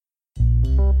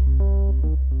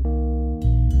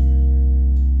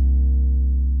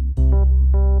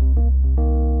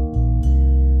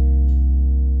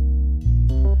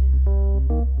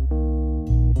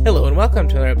Hello and welcome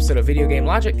to another episode of Video Game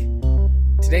Logic.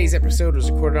 Today's episode was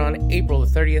recorded on April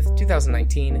the 30th,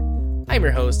 2019. I'm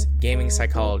your host, Gaming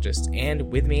Psychologist,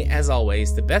 and with me, as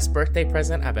always, the best birthday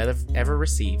present I've ever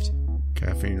received.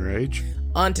 Caffeine Rage.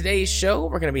 On today's show,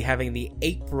 we're going to be having the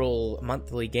April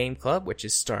monthly game club, which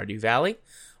is Stardew Valley.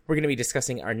 We're going to be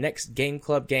discussing our next game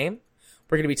club game.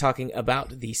 We're going to be talking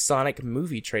about the Sonic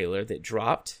movie trailer that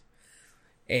dropped.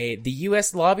 The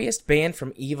U.S. lobbyist banned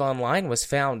from EVE Online was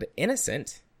found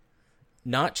innocent.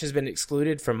 Notch has been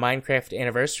excluded from Minecraft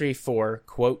Anniversary for,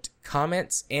 quote,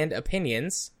 comments and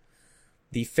opinions.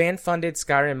 The fan-funded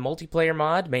Skyrim multiplayer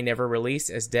mod may never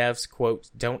release as devs, quote,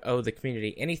 don't owe the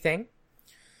community anything.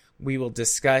 We will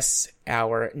discuss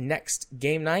our next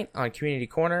game night on Community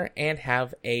Corner and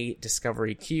have a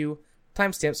Discovery queue.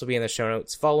 Timestamps will be in the show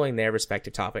notes following their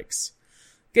respective topics.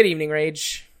 Good evening,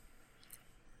 Rage.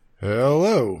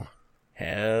 Hello.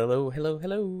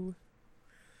 Hello.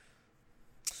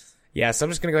 Yeah, so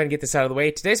I'm just going to go ahead and get this out of the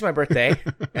way. Today's my birthday,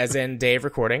 as in day of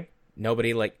recording.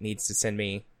 Nobody, needs to send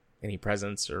me any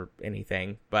presents or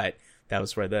anything, but that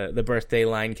was where the birthday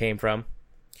line came from.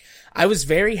 I was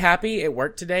very happy at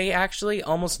work today, actually.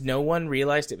 Almost no one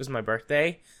realized it was my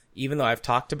birthday, even though I've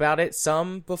talked about it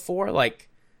some before.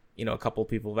 A couple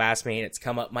people have asked me, and it's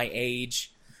come up my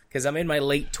age, because I'm in my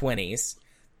late 20s,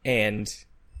 and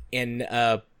in,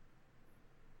 I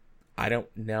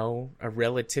don't know, a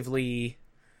relatively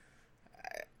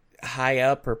high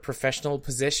up or professional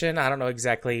position. I don't know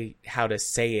exactly how to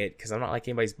say it because I'm not like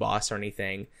anybody's boss or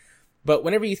anything. But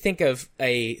whenever you think of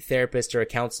a therapist or a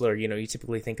counselor, you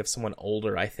typically think of someone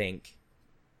older, I think,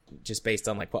 just based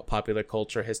on what popular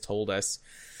culture has told us.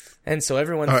 And so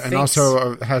everyone thinks... And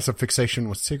also has a fixation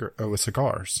with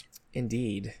cigars.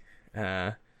 Indeed.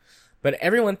 But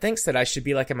everyone thinks that I should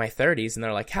be in my 30s, and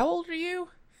they're like, how old are you?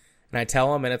 And I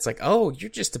tell them, and it's like, oh, you're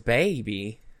just a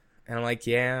baby. And I'm like,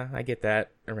 yeah, I get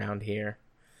that around here.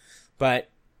 But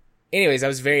anyways, I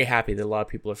was very happy that a lot of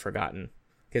people have forgotten.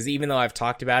 Because even though I've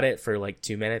talked about it for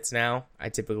 2 minutes now, I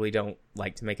typically don't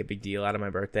like to make a big deal out of my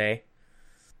birthday.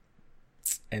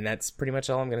 And that's pretty much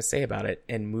all I'm going to say about it.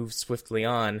 And move swiftly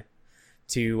on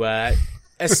to...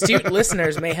 astute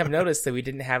listeners may have noticed that we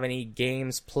didn't have any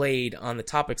games played on the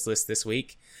topics list this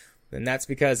week. And that's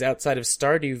because outside of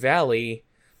Stardew Valley...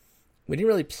 we didn't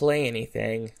really play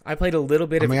anything. I played a little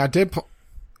bit of... I did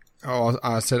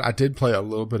I did play a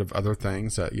little bit of other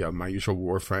things. My usual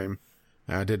Warframe.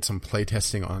 I did some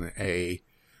playtesting on a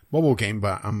mobile game,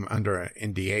 but I'm under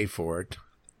an NDA for it.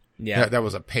 Yeah. That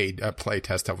was a paid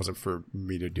playtest. That wasn't for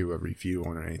me to do a review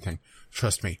on or anything.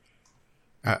 Trust me.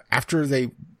 After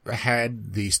they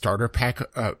had the starter pack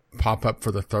pop up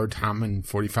for the third time in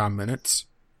 45 minutes,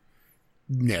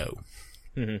 no.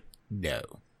 Mm-hmm. No.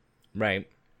 Right.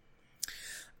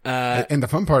 And the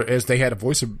fun part is they had a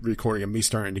voice recording of me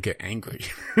starting to get angry.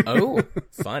 Oh,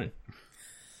 fun.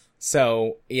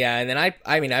 So, yeah, and then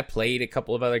I played a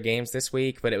couple of other games this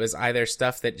week, but it was either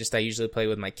stuff that just I usually play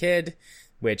with my kid,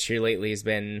 which here lately has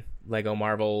been Lego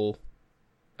Marvel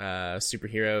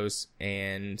Superheroes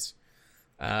and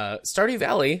Stardew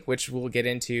Valley, which we'll get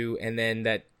into, and then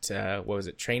that,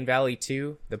 Train Valley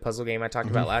 2, the puzzle game I talked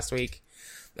about last week.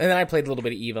 And then I played a little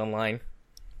bit of EVE Online.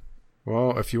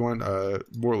 Well, if you want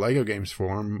more Lego games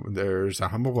for them, there's a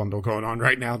Humble Bundle going on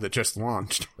right now that just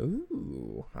launched.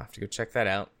 Ooh, I'll have to go check that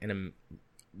out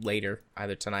later,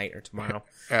 either tonight or tomorrow.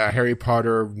 Harry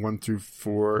Potter 1 through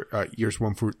 4, years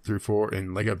 1 through 4,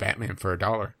 and Lego Batman for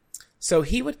 $1. So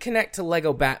he would connect to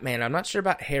Lego Batman. I'm not sure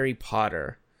about Harry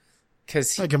Potter.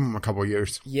 I give him a couple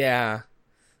years. Yeah.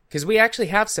 Because we actually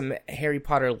have some Harry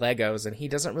Potter Legos, and he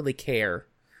doesn't really care.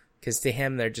 Because to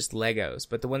him, they're just Legos.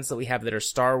 But the ones that we have that are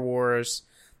Star Wars,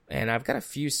 and I've got a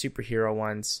few superhero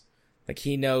ones.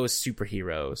 He knows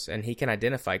superheroes, and he can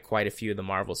identify quite a few of the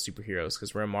Marvel superheroes,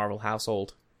 because we're a Marvel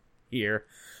household here.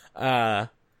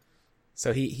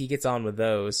 So he gets on with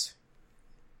those.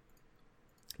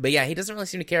 But yeah, he doesn't really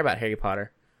seem to care about Harry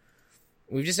Potter.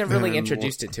 We've just never really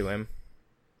introduced it to him.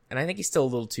 And I think he's still a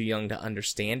little too young to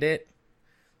understand it.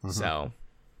 Mm-hmm. So.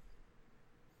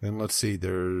 Then let's see,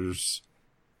 there's...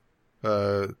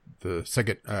 the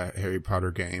second Harry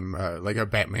Potter game, Lego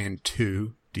Batman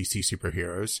 2, DC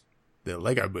Superheroes, the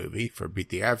Lego Movie for Beat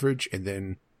the Average, and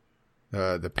then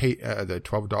the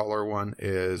 $12 one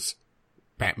is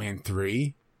Batman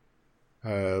 3,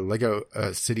 Lego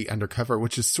City Undercover,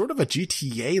 which is sort of a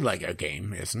GTA Lego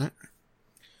game, isn't it?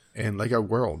 And Lego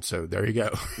World, so there you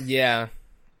go. Yeah.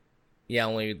 Yeah,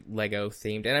 only Lego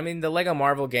themed. And I mean, the Lego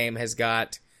Marvel game has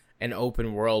got an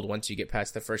open world. Once you get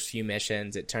past the first few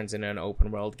missions, it turns into an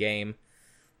open world game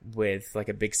with like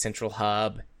a big central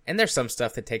hub. And there's some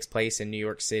stuff that takes place in New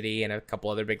York City and a couple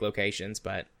other big locations,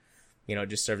 but you know, it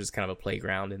just serves as kind of a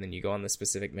playground, and then you go on the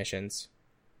specific missions.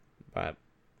 But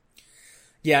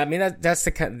yeah, I mean, that's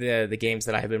the games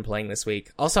that I have been playing this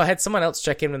week. Also, I had someone else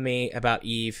check in with me about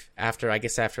Eve after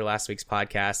last week's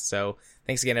podcast. So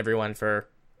thanks again, everyone, for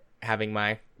having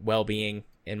my well-being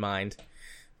in mind.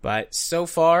 But so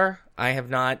far, I have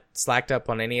not slacked up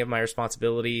on any of my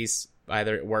responsibilities,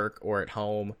 either at work or at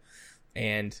home.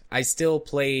 And I still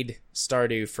played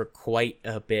Stardew for quite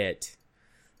a bit.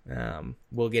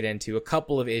 We'll get into a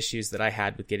couple of issues that I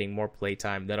had with getting more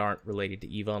playtime that aren't related to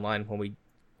EVE Online when we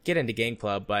get into Game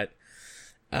Club. But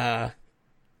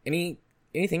anything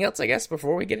else, I guess,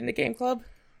 before we get into Game Club?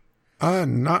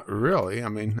 Not really. I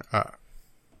mean,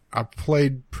 I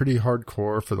played pretty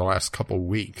hardcore for the last couple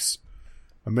weeks.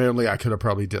 Admittedly, I could have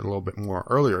probably did a little bit more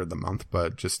earlier in the month,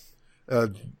 but just,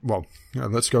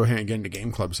 let's go ahead and get into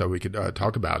Game Club so we could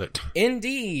talk about it.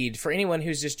 Indeed. For anyone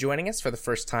who's just joining us for the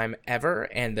first time ever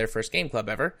and their first Game Club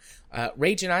ever,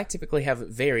 Rage and I typically have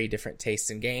very different tastes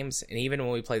in games, and even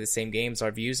when we play the same games,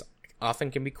 our views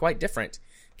often can be quite different.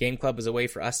 Game Club is a way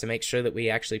for us to make sure that we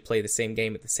actually play the same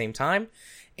game at the same time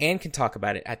and can talk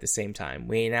about it at the same time.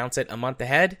 We announce it a month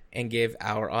ahead and give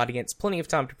our audience plenty of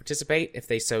time to participate if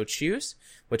they so choose,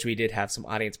 which we did have some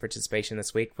audience participation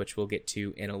this week, which we'll get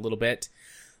to in a little bit.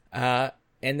 And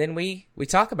then we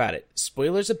talk about it.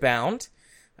 Spoilers abound.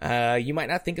 You might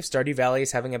not think of Stardew Valley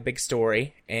as having a big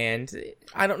story, and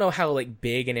I don't know how like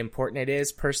big and important it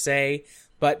is per se,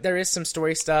 but there is some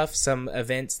story stuff, some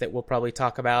events that we'll probably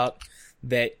talk about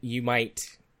that you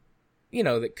might,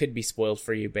 that could be spoiled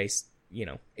for you based,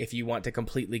 if you want to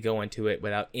completely go into it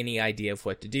without any idea of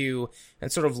what to do and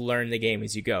sort of learn the game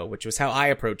as you go, which was how I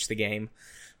approached the game.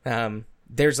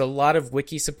 There's a lot of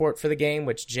wiki support for the game,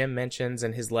 which Jim mentions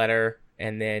in his letter,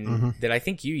 and then that I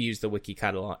think you use the wiki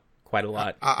quite a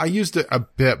lot. I used it a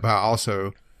bit, but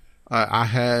also I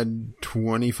had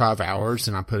 25 hours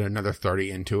and I put another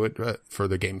 30 into it for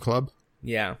the Game Club.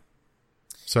 Yeah.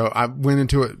 So I went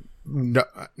into it,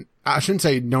 I shouldn't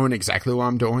say knowing exactly what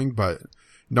I'm doing, but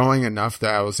knowing enough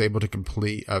that I was able to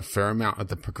complete a fair amount of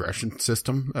the progression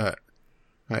system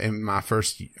in my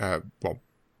first,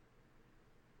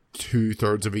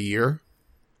 2/3 of a year.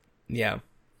 Yeah.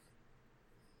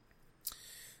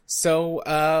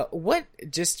 So,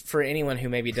 just for anyone who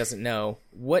maybe doesn't know,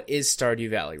 what is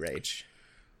Stardew Valley, Rage?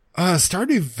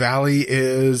 Stardew Valley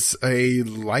is a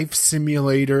life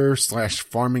simulator /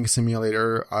 farming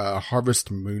simulator, Harvest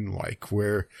Moon-like,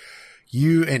 where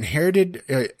you inherited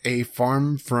a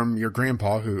farm from your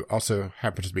grandpa, who also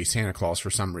happens to be Santa Claus for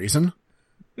some reason.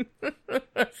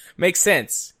 Makes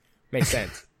sense.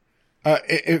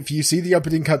 If you see the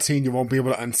opening cutscene, you won't be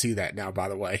able to unsee that now, by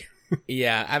the way.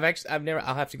 Yeah,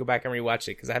 I'll have to go back and rewatch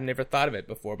it because I've never thought of it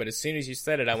before. But as soon as you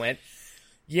said it, I went,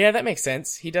 yeah, that makes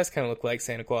sense. He does kind of look like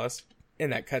Santa Claus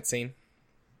in that cutscene.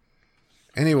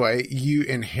 Anyway, you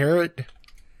inherit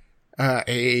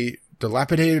a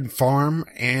dilapidated farm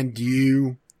and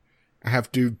you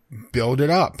have to build it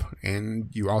up. And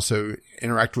you also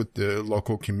interact with the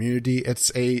local community.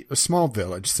 It's a small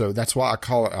village, so that's why I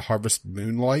call it a Harvest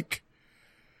Moon-like,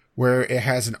 where it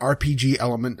has an RPG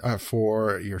element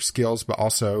for your skills, but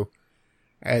also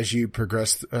as you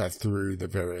progress through the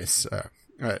various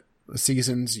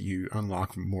seasons, you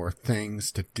unlock more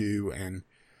things to do. And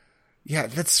yeah,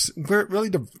 that's where it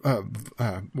really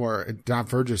more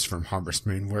diverges from Harvest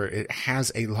Moon, where it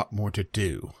has a lot more to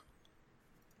do.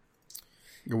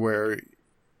 Where,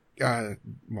 go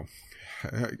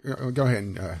ahead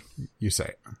and you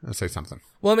say something.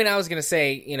 Well, I mean, I was going to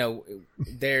say,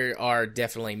 there are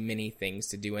definitely many things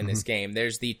to do in this game.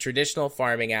 There's the traditional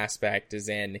farming aspect, as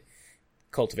in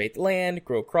cultivate the land,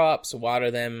 grow crops,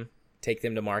 water them, take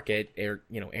them to market,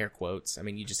 air quotes. I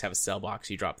mean, you just have a sell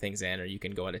box, you drop things in, or you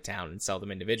can go out of town and sell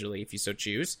them individually if you so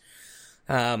choose.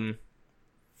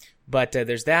 But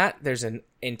there's that. There's an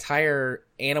entire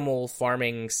animal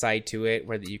farming side to it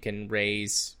where you can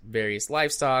raise various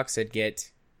livestocks and get,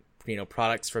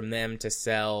 products from them to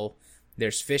sell.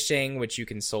 There's fishing, which you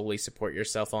can solely support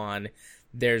yourself on.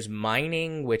 There's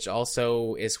mining, which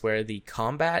also is where the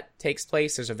combat takes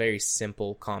place. There's a very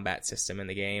simple combat system in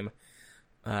the game.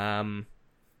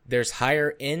 There's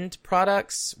higher end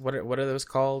products. What are those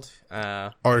called?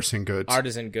 Artisan goods.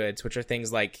 Artisan goods, which are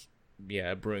things like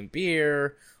brewing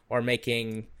beer or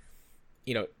making,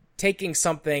 taking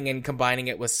something and combining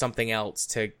it with something else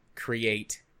to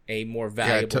create a more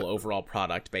valuable overall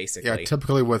product, basically. Yeah,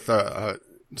 typically with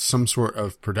some sort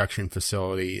of production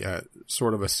facility,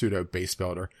 sort of a pseudo base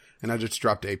builder. And I just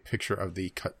dropped a picture of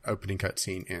the opening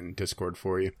cutscene in Discord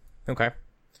for you. Okay.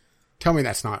 Tell me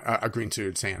that's not a green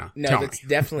suited Santa. No, that's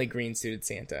definitely green suited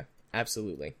Santa.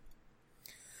 Absolutely.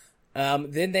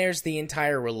 Then there's the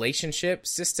entire relationship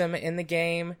system in the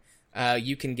game.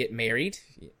 You can get married.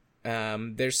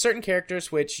 There's certain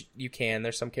characters which you can.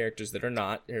 There's some characters that are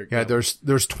not.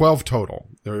 There's 12 total.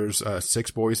 There's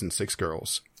 6 boys and 6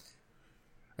 girls.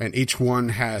 And each one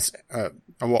has,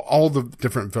 all the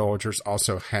different villagers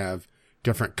also have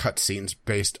different cutscenes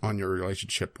based on your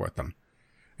relationship with them.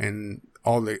 And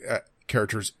all the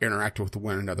characters interact with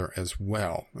one another as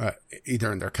well,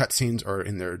 either in their cutscenes or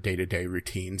in their day-to-day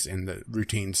routines. And the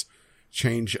routines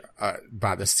change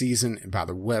by the season, by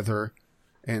the weather,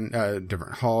 and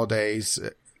different holidays.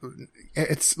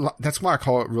 That's why I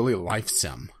call it really life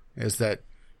sim, is that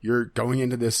you're going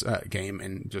into this game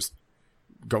and just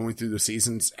going through the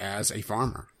seasons as a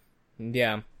farmer.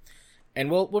 Yeah.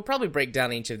 And we'll probably break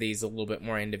down each of these a little bit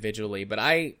more individually, but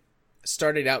I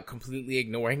started out completely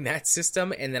ignoring that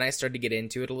system, and then I started to get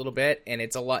into it a little bit, and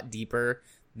it's a lot deeper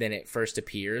than it first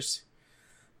appears.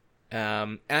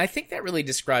 And I think that really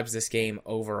describes this game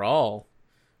overall,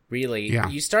 really. Yeah.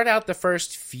 You start out the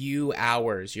first few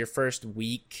hours, your first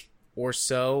week or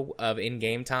so of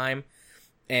in-game time,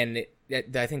 and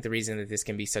I think the reason that this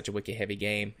can be such a wiki-heavy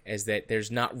game is that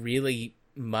there's not really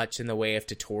much in the way of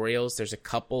tutorials. There's a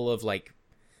couple of,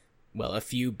 a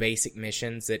few basic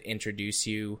missions that introduce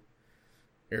you,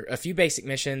 or a few basic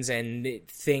missions and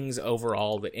things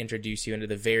overall that introduce you into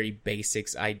the very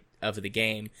basics of the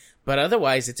game. But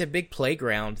otherwise, it's a big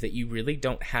playground that you really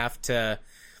don't have to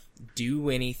do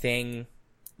anything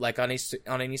on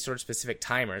any sort of specific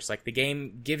timers. Like, the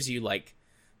game gives you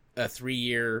a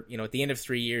 3-year, at the end of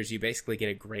 3 years, you basically get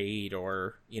a grade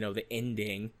or, the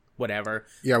ending, whatever.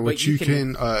 Yeah, which you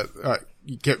can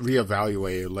get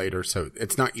reevaluated later, so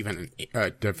it's not even a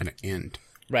definite end.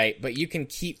 Right, but you can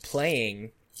keep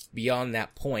playing beyond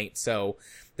that point, so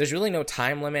there's really no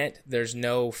time limit. There's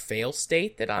no fail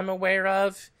state that I'm aware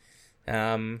of.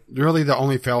 Really, the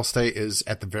only fail state is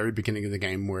at the very beginning of the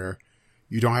game where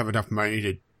you don't have enough money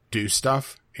to do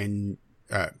stuff, and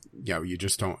you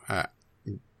just don't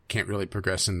can't really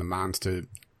progress in the mines to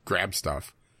grab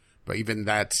stuff. But even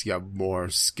that's more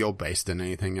skill based than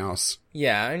anything else.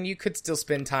 Yeah, and you could still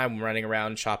spend time running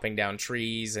around chopping down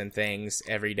trees and things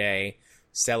every day,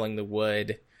 selling the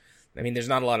wood. I mean, there's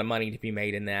not a lot of money to be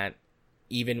made in that,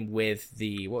 even with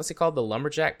the, what was it called, the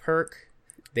lumberjack perk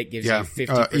that gives you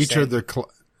 50%.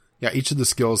 Each of the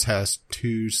skills has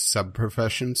 2 sub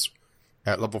professions.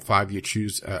 At level 5, you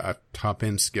choose a top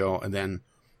end skill, and then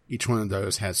each one of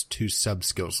those has 2 sub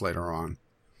skills later on.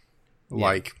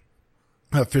 Yeah.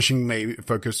 Fishing may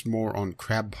focus more on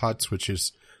crab pots, which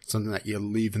is something that you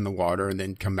leave in the water and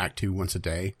then come back to once a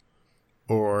day,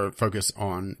 or focus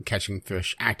on catching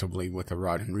fish actively with a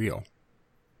rod and reel.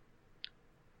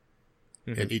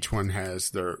 Mm-hmm. And each one has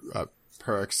their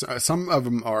perks. Some of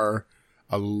them are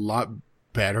a lot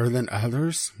better than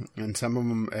others, and some of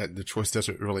them, the choice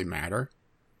doesn't really matter.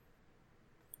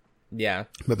 Yeah.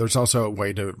 But there's also a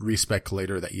way to respec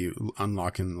later that you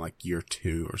unlock in year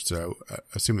 2 or so,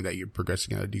 assuming that you're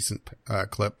progressing at a decent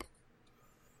clip.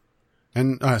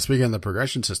 And speaking of the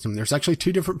progression system, there's actually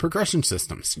 2 different progression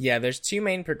systems. Yeah, there's 2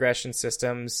 main progression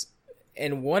systems,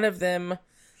 and one of them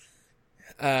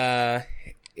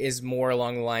is more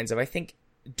along the lines of, I think,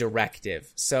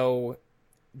 directive. So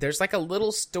there's a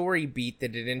little story beat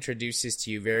that it introduces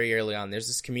to you very early on. There's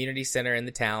this community center in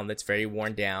the town that's very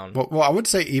worn down. Well, I would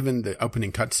say even the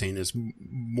opening cutscene is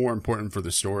more important for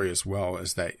the story as well,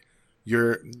 is that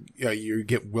you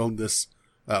get willed this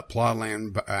plot of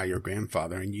land by your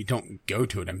grandfather, and you don't go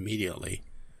to it immediately.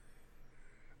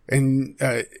 And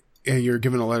you're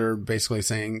given a letter basically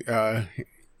saying,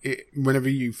 whenever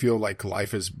you feel like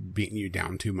life is beating you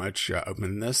down too much,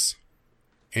 open this.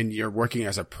 And you're working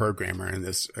as a programmer in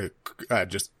this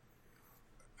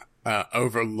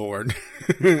overlord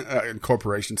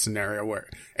corporation scenario where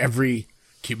every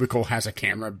cubicle has a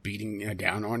camera beating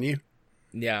down on you.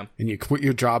 Yeah. And you quit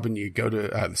your job and you go to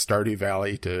the Stardew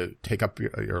Valley to take up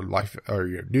your life, or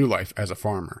your new life as a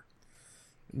farmer.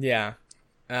 Yeah.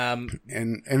 And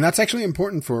that's actually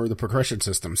important for the progression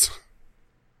systems.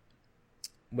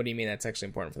 What do you mean that's actually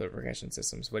important for the progression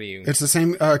systems? It's the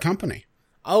same company.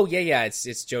 Oh, yeah, it's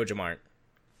JojaMart.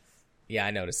 Yeah,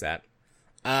 I noticed that.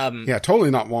 Yeah, totally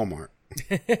not Walmart.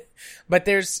 But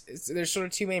there's sort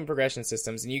of 2 main progression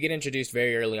systems, and you get introduced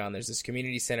very early on. There's this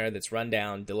community center that's run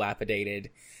down, dilapidated,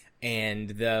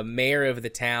 and the mayor of the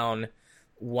town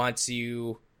wants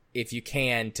you, if you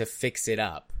can, to fix it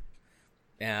up.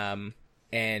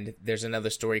 and there's another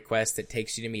story quest that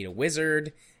takes you to meet a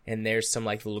wizard, and there's some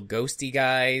like little ghosty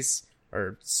guys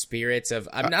or spirits of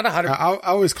I'm not 100. I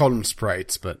always call them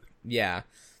sprites, but yeah,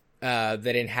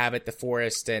 that inhabit the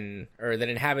forest or that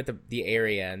inhabit the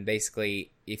area, and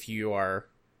basically, if you are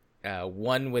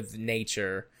one with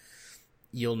nature,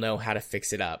 you'll know how to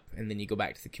fix it up. And then you go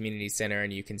back to the community center,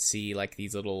 and you can see like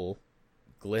these little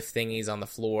glyph thingies on the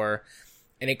floor,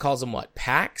 and it calls them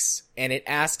packs, and it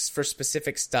asks for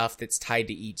specific stuff that's tied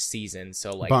to each season.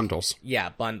 So like bundles,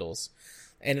 bundles.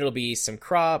 And it'll be some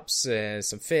crops,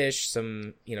 some fish,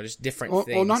 some, just different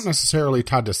things. Well, not necessarily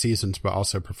tied to seasons, but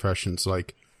also professions.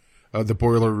 Like the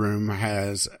boiler room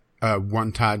has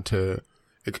one tied to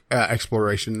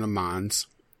exploration in the mines,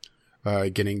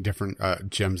 getting different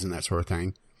gems and that sort of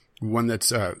thing. One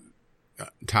that's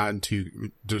tied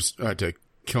to just to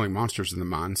killing monsters in the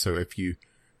mine. So if you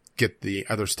get the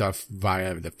other stuff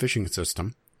via the fishing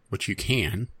system, which you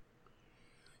can,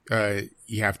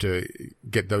 you have to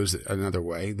get those another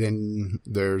way. Then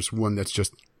there's one that's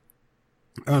just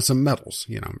some metals,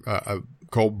 a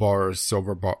gold bar, a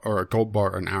silver bar, or a gold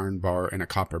bar, an iron bar, and a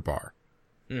copper bar.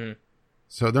 Mm.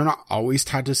 So they're not always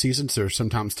tied to seasons. They're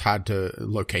sometimes tied to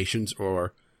locations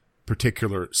or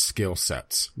particular skill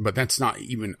sets. But that's not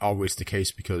even always the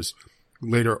case, because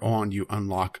later on you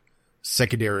unlock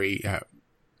secondary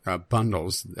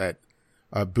bundles that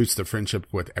boost the friendship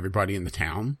with everybody in the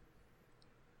town.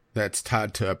 That's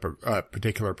tied to a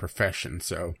particular profession.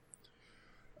 So,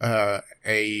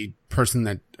 a person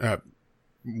that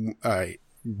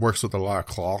works with a lot of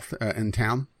cloth in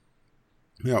town,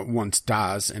 once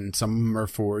dies, and some of them are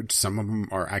forged, some of them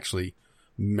are actually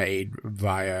made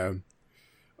via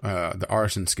the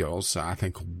artisan skills. I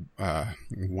think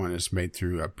one is made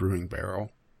through a brewing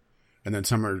barrel, and then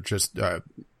some are just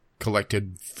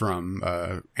collected from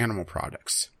animal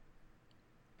products.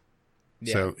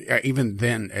 Yeah. So even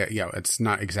then, it's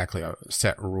not exactly a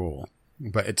set rule,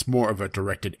 but it's more of a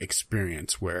directed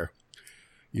experience where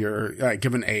you're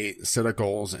given a set of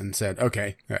goals and said,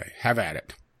 okay, have at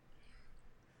it.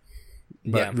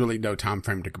 But really no time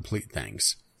frame to complete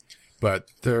things. But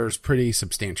there's pretty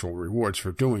substantial rewards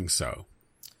for doing so.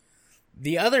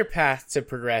 The other path to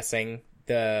progression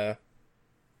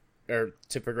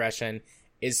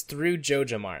is through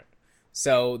JojaMart.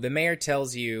 So the mayor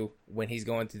tells you when he's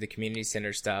going through the community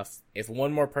center stuff, if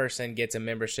one more person gets a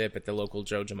membership at the local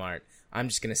JojaMart, I'm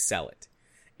just going to sell it.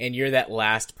 And you're that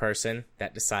last person,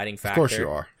 that deciding factor. Of course you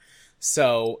are.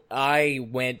 So I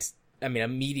went,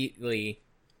 immediately,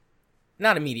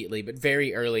 not immediately, but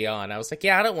very early on, I was like,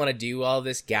 I don't want to do all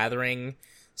this gathering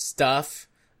stuff.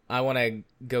 I want to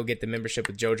go get the membership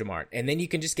with JojaMart. And then you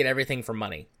can just get everything for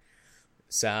money.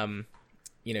 So,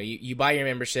 you buy your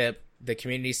membership. The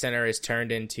community center is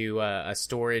turned into a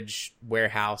storage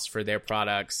warehouse for their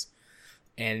products.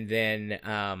 And then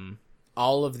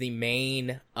all of the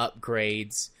main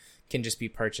upgrades can just be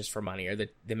purchased for money, or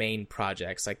the main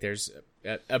projects. Like there's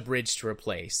a bridge to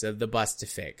replace, the bus to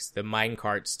fix, the mine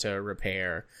carts to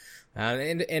repair,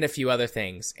 and a few other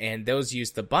things. And those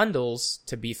use the bundles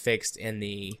to be fixed in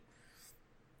the,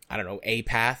 A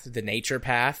path, the nature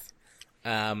path.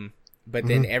 But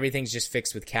then everything's just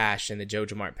fixed with cash in the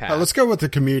JojaMart path. Let's go with the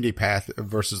community path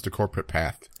versus the corporate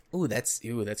path. Ooh, that's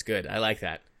good. I like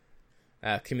that.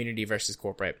 Community versus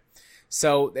corporate.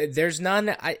 So there's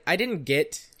none. I didn't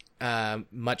get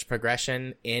much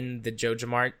progression in the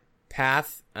JojaMart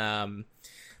path.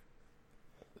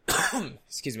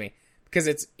 Excuse me,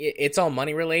 because it's all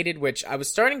money related, which I was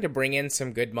starting to bring in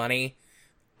some good money.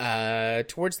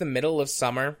 Towards the middle of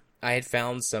summer, I had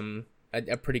found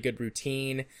a pretty good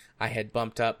routine. I had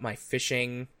bumped up my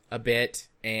fishing a bit,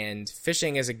 and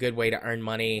fishing is a good way to earn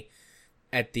money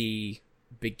at the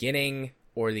beginning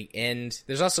or the end.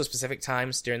 There's also specific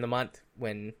times during the month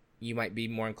when you might be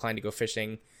more inclined to go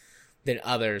fishing than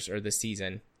others, or the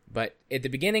season. But at the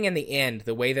beginning and the end,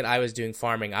 the way that I was doing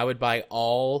farming, I would buy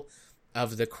all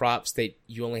of the crops that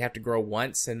you only have to grow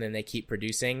once and then they keep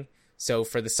producing. So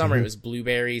for the summer, it was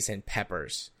blueberries and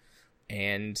peppers.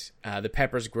 And the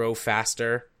peppers grow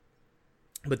faster,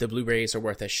 but the blueberries are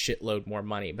worth a shitload more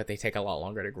money, but they take a lot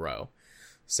longer to grow.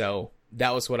 So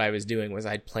that was what I was doing, was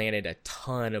I'd planted a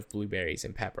ton of blueberries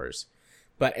and peppers.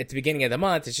 But at the beginning of the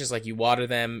month, it's just like you water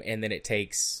them, and then it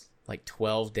takes like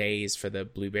 12 days for the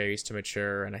blueberries to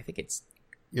mature. And I think it's...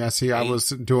 Yeah, see, I was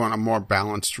doing a more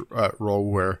balanced role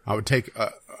where I would take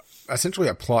essentially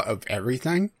a plot of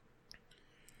everything.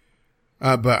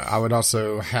 But I would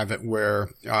also have it where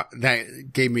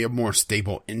that gave me a more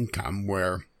stable income,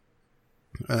 where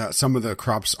some of the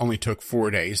crops only took 4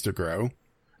 days to grow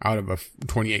out of a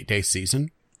 28-day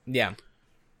season. Yeah.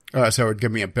 So it would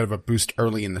give me a bit of a boost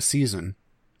early in the season.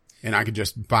 and I could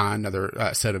just buy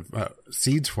another set of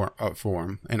seeds for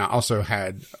them. And I also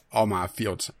had all my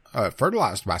fields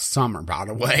fertilized by summer, by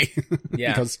the way,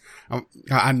 Yeah. because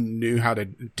I knew how to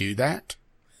do that.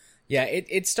 Yeah,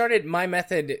 it started, my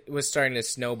method was starting to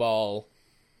snowball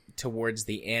towards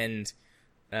the end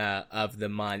of the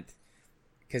month.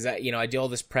 Because, I do all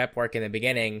this prep work in the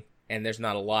beginning, and there's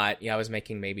not a lot. I was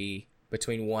making maybe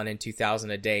between $1,000 and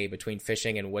 $2,000 a day between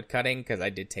fishing and woodcutting, because I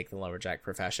did take the lumberjack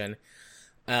profession.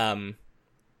 But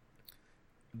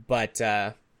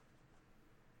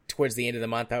towards the end of the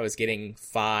month, I was getting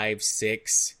 5,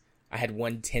 6. I had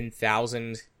one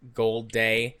 10,000 gold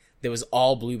day that was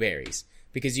all blueberries.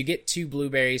 Because you get 2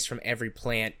 blueberries from every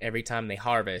plant every time they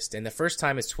harvest. And the first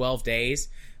time is 12 days,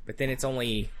 but then it's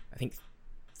only, I think,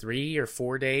 3 or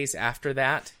 4 days after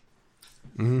that.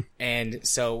 Mm-hmm. And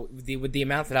so with the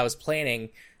amount that I was planning,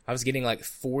 I was getting like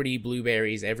 40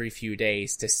 blueberries every few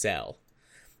days to sell.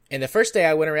 And the first day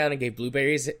I went around and gave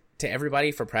blueberries to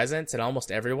everybody for presents, and almost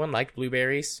everyone liked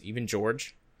blueberries, even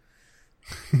George.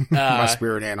 My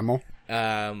spirit animal.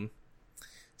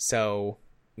 So,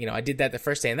 I did that the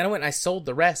first day, and then I went and I sold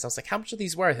the rest. I was like, how much are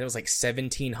these worth? And it was like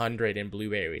 1,700 in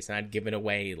blueberries, and I'd given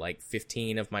away like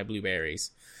 15 of my blueberries.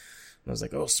 And I was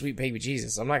like, oh, sweet baby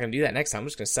Jesus, I'm not going to do that next time. I'm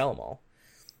just going to sell them all.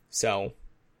 So,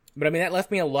 but I mean, that left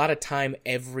me a lot of time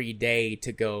every day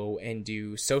to go and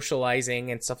do socializing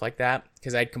and stuff like that,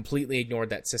 because I'd completely ignored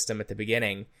that system at the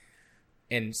beginning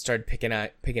and started picking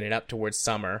it up towards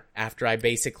summer after I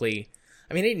basically,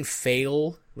 I didn't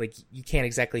fail. Like, you can't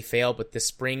exactly fail, but the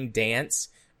spring dance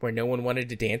where no one wanted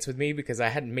to dance with me because I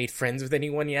hadn't made friends with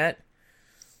anyone yet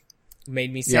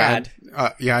made me sad.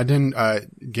 Yeah, I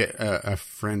didn't get a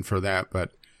friend for that,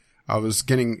 but I was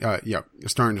getting,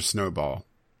 starting to snowball.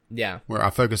 Yeah. Where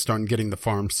I focused on getting the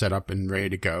farm set up and ready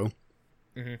to go.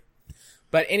 Mm-hmm.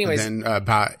 But anyways. And then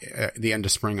by the end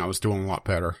of spring, I was doing a lot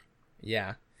better.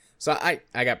 Yeah. So I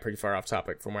got pretty far off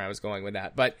topic from where I was going with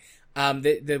that. But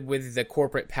with the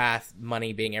corporate path,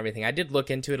 money being everything, I did look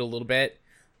into it a little bit.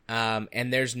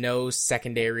 And there's no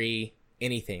secondary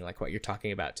anything like what you're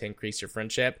talking about to increase your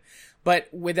friendship. But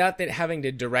without that having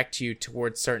to direct you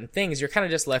towards certain things, you're kind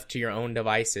of just left to your own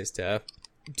devices to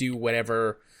do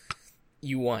whatever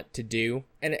you want to do.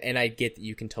 And I get that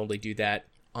you can totally do that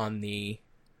on the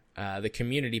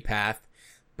community path.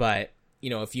 But,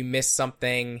 if you miss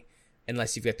something,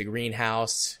 unless you've got the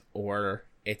greenhouse or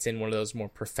it's in one of those more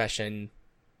profession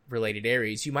related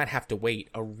areas, you might have to wait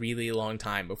a really long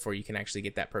time before you can actually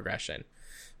get that progression.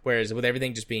 Whereas with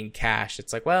everything just being cash,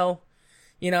 it's like, well,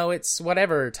 it's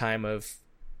whatever time of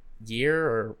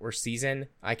year or season,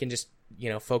 I can just,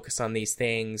 focus on these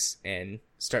things and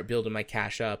start building my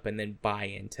cash up and then buy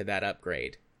into that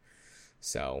upgrade.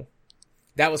 So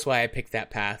that was why I picked that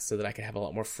path, so that I could have a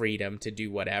lot more freedom to do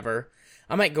whatever.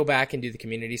 I might go back and do the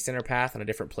community center path on a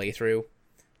different playthrough.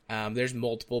 There's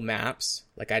multiple maps.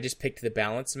 Like, I just picked the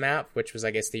balance map, which was,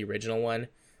 I guess, the original one.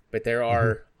 But there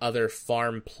are other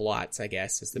farm plots, I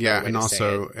guess, is the better way to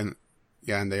say it.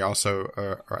 And they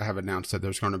also have announced that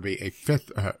there's going to be a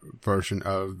 5th version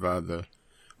of the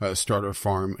starter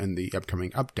farm in the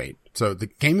upcoming update. So the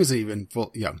game isn't even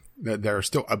full. Yeah, they're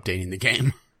still updating the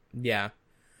game. Yeah.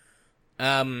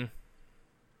 But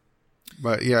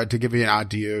yeah, to give you an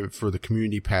idea for the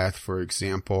community path, for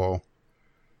example,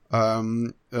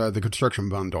 the construction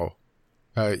bundle,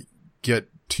 get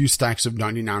 2 stacks of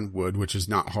 99 wood, which is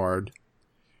not hard,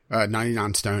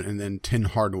 99 stone, and then 10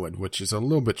 hardwood, which is a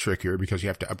little bit trickier because you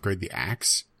have to upgrade the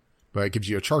axe, but it gives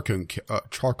you a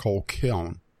charcoal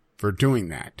kiln for doing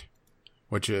that,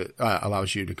 which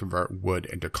allows you to convert wood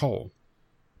into coal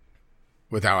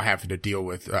without having to deal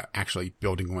with actually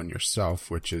building one yourself,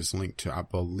 which is linked to, I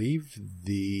believe,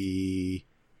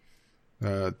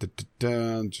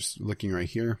 just looking right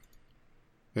here.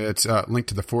 It's linked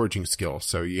to the foraging skill,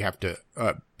 so you have to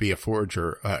be a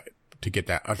forager to get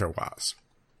that otherwise.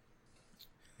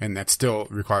 And that still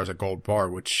requires a gold bar,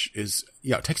 which is,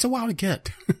 it takes a while to get.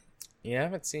 Yeah, I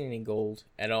haven't seen any gold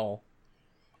at all.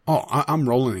 Oh, I'm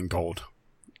rolling in gold.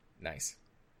 Nice.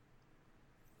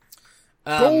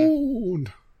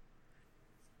 Gold!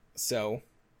 So,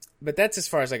 but that's as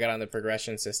far as I got on the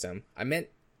progression system.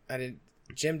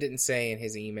 Jim didn't say in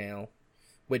his email,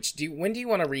 when do you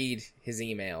want to read his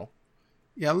email?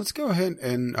 Yeah, let's go ahead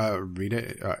and read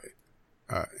it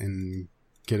and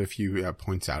get a few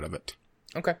points out of it.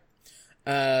 Okay.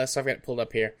 So I've got it pulled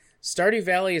up here. Stardew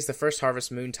Valley is the first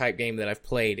Harvest Moon type game that I've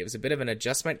played. It was a bit of an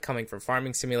adjustment coming from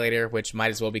Farming Simulator, which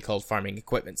might as well be called Farming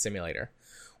Equipment Simulator.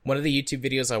 One of the YouTube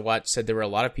videos I watched said there were a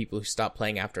lot of people who stopped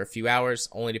playing after a few hours,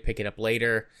 only to pick it up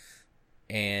later,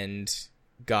 and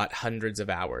got hundreds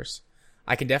of hours.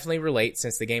 I can definitely relate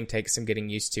since the game takes some getting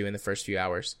used to in the first few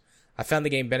hours. I found the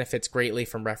game benefits greatly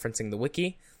from referencing the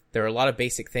wiki. There are a lot of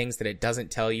basic things that it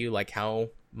doesn't tell you, like how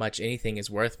much anything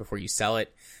is worth before you sell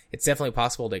it. It's definitely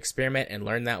possible to experiment and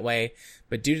learn that way,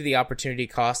 but due to the opportunity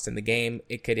cost in the game,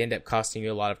 it could end up costing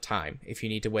you a lot of time. If you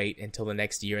need to wait until the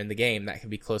next year in the game, that could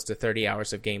be close to 30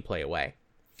 hours of gameplay away.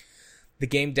 The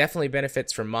game definitely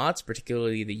benefits from mods,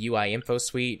 particularly the UI info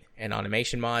suite and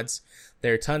automation mods.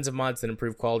 There are tons of mods that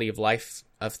improve quality of life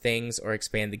of things or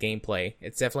expand the gameplay.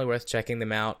 It's definitely worth checking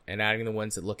them out and adding the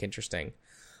ones that look interesting.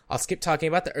 I'll skip talking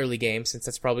about the early game since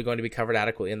that's probably going to be covered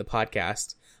adequately in the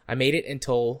podcast. I made it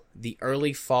until the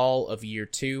early fall of year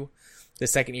 2. The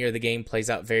second year of the game plays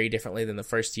out very differently than the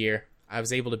first year. I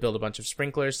was able to build a bunch of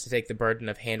sprinklers to take the burden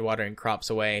of hand watering crops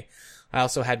away. I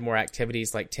also had more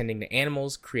activities like tending to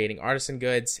animals, creating artisan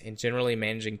goods, and generally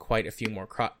managing quite a few more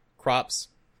crops.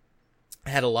 I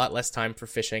had a lot less time for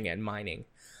fishing and mining.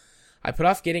 I put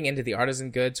off getting into the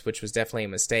artisan goods, which was definitely a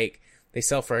mistake. They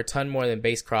sell for a ton more than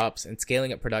base crops, and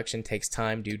scaling up production takes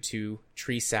time due to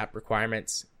tree sap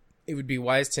requirements. It would be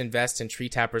wise to invest in tree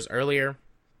tappers earlier,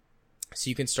 so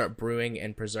you can start brewing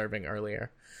and preserving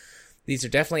earlier. These are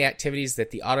definitely activities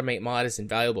that the Automate mod is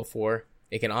invaluable for.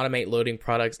 It can automate loading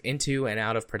products into and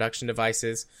out of production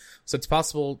devices, so it's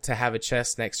possible to have a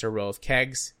chest next to a row of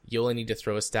kegs. You'll only need to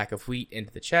throw a stack of wheat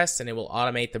into the chest, and it will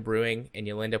automate the brewing, and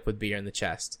you'll end up with beer in the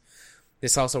chest.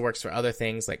 This also works for other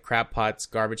things like crab pots,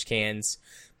 garbage cans,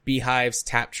 beehives,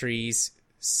 tap trees,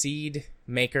 seed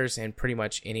makers, and pretty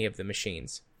much any of the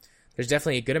machines. There's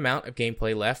definitely a good amount of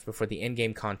gameplay left before the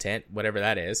in-game content, whatever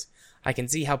that is. I can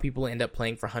see how people end up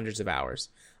playing for hundreds of hours.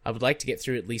 I would like to get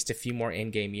through at least a few more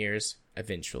in-game years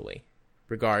eventually.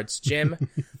 Regards, Jim.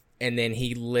 And then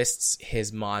he lists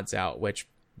his mods out, which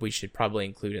we should probably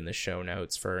include in the show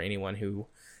notes for anyone who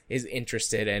is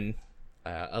interested in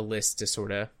a list to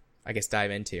sort of, I guess, dive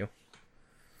into.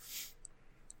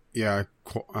 Yeah,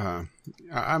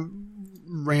 I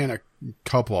ran a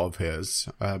couple of his,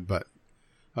 but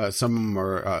some of them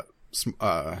are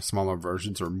smaller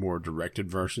versions or more directed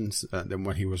versions than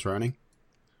what he was running.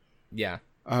 Yeah.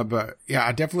 But yeah,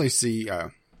 I definitely see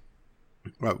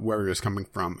where he was coming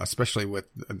from, especially with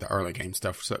the early game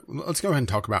stuff. So let's go ahead and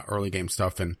talk about early game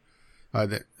stuff, and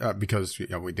because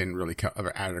we didn't really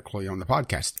cover adequately on the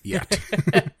podcast yet.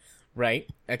 Right.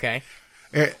 Okay.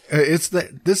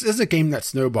 This is a game that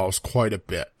snowballs quite a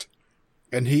bit,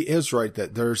 and he is right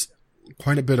that there's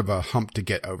quite a bit of a hump to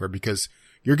get over because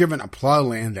you're given a plot of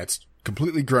land that's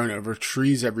completely grown over,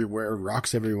 trees everywhere,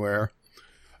 rocks everywhere,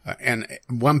 and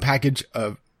one package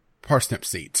of parsnip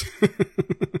seeds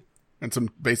and some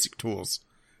basic tools,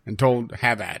 and told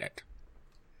have at it.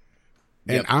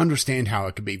 And Yep. I understand how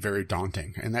it could be very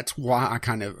daunting, and that's why I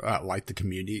kind of like the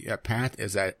community path,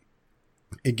 is that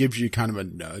it gives you kind of a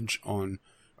nudge on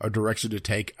a direction to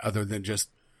take other than just,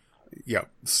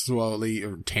 slowly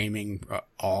taming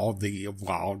all the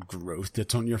wild growth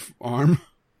that's on your farm.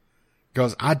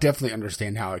 Because I definitely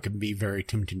understand how it can be very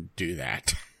tempting to do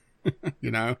that.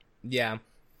 Yeah.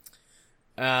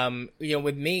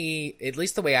 With me, at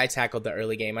least the way I tackled the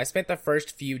early game, I spent the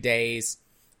first few days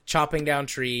chopping down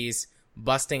trees,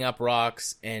 busting up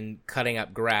rocks, and cutting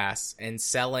up grass, and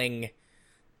selling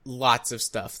lots of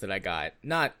stuff that I got.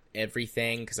 Not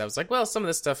everything, because I was like, well, some of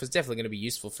this stuff is definitely going to be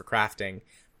useful for crafting.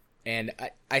 And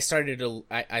I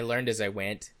learned as I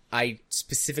went. I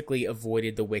specifically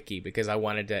avoided the wiki because I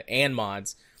wanted to, and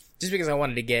mods, just because I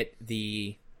wanted to get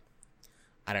the,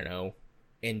 I don't know,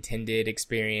 intended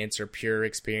experience or pure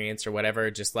experience or whatever.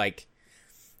 Just like,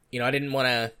 I didn't want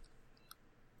to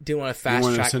fast track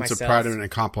myself. You want a sense of pride and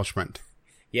accomplishment.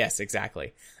 Yes,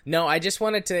 exactly. No, I just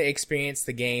wanted to experience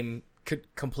the game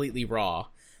completely raw.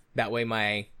 That way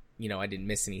I didn't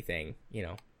miss anything,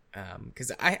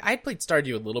 because I played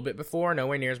Stardew a little bit before,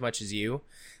 nowhere near as much as you,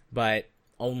 but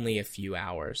only a few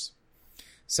hours.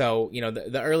 So,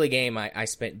 the early game I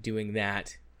spent doing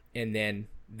that, and then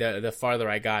the farther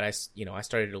I got, I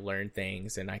started to learn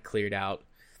things, and I cleared out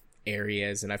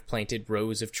areas, and I've planted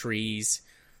rows of trees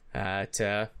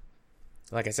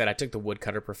like I said, I took the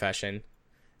woodcutter profession,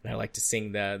 and I like to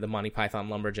sing the Monty Python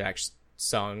Lumberjack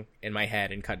song in my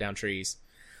head and cut down trees.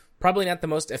 Probably not the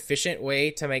most efficient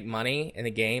way to make money in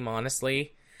the game,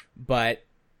 honestly, but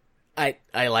I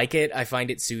like it. I find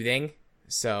it soothing.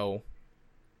 So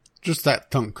just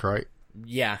that thunk, right?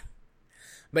 Yeah.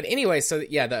 But anyway, so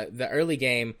yeah, the early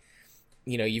game,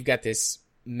 you've got this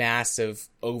massive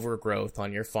overgrowth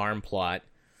on your farm plot,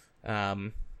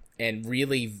 and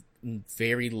really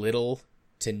very little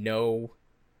to no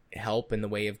help in the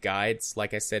way of guides.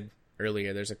 Like I said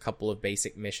earlier, there's a couple of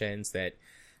basic missions that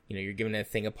you're given a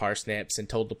thing of parsnips and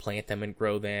told to plant them and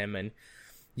grow them, and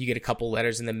you get a couple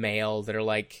letters in the mail that are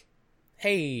like,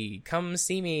 hey, come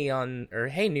see me or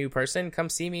hey, new person, come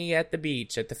see me at the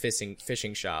beach at the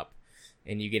fishing shop.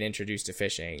 And you get introduced to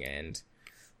fishing and,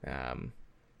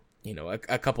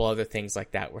 a couple other things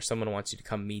like that where someone wants you to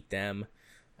come meet them.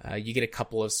 You get a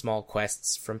couple of small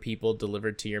quests from people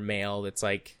delivered to your mail. That's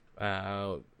like,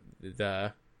 what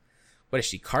is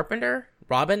she? Carpenter?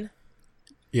 Robin?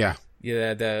 Yeah.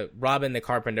 Yeah. The Robin, the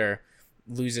carpenter,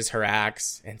 loses her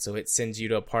axe. And so it sends you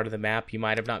to a part of the map you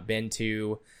might have not been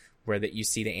to, where that you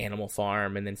see the animal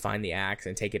farm and then find the axe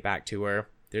and take it back to her.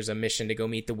 There's a mission to go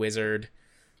meet the wizard,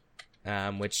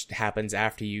 which happens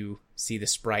after you see the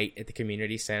sprite at the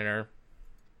community center.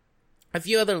 A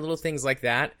few other little things like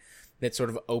that sort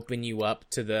of open you up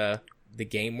to the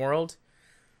game world.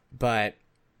 But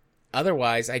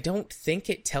otherwise, I don't think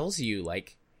it tells you,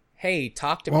 like, hey,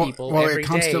 talk to people every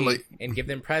day and give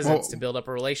them presents to build up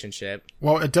a relationship.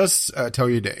 Well, it does tell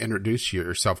you to introduce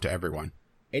yourself to everyone.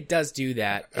 It does do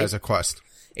that. As a quest.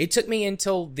 It took me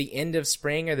until the end of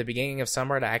spring or the beginning of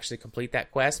summer to actually complete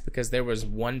that quest, because there was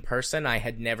one person I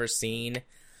had never seen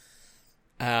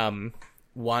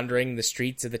wandering the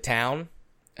streets of the town.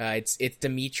 It's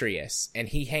Demetrius, and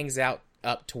he hangs out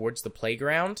up towards the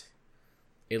playground,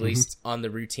 at least on the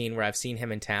routine where I've seen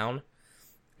him in town.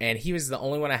 And he was the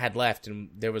only one I had left, and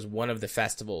there was one of the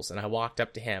festivals, and I walked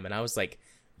up to him, and I was like,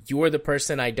 you're the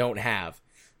person I don't have.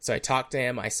 So I talked to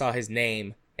him, I saw his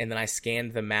name, and then I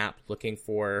scanned the map looking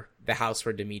for the house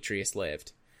where Demetrius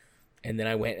lived. And then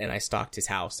I went and I stalked his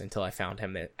house until I found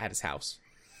him at his house.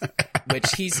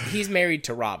 Which he's married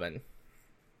to Robin.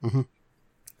 Mm-hmm.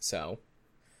 So.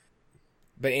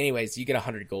 But anyways, you get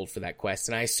 100 gold for that quest.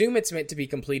 And I assume it's meant to be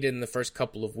completed in the first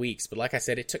couple of weeks. But like I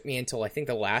said, it took me until I think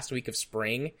the last week of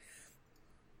spring.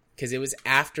 Because it was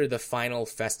after the final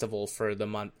festival for the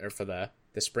month, or for the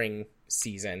spring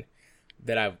season,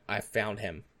 that I found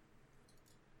him.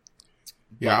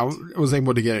 Yeah, I was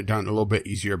able to get it done a little bit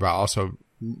easier, but I also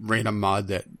ran a mod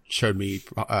that showed me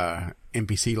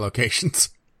NPC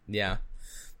locations. Yeah.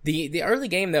 The early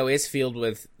game, though, is filled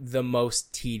with the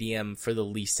most tedium for the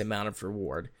least amount of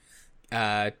reward.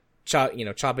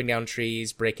 Chopping down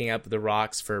trees, breaking up the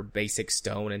rocks for basic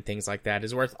stone and things like that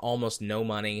is worth almost no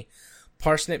money.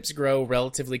 Parsnips grow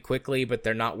relatively quickly, but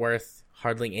they're not worth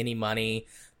hardly any money.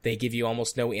 They give you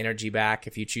almost no energy back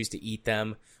if you choose to eat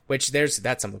them, which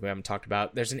that's something we haven't talked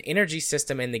about. There's an energy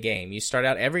system in the game. You start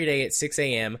out every day at 6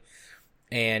 a.m.,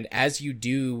 and as you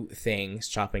do things,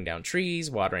 chopping down trees,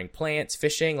 watering plants,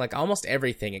 fishing, like almost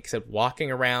everything except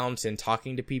walking around and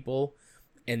talking to people,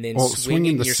 and then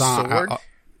swinging your sword.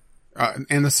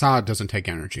 And the side doesn't take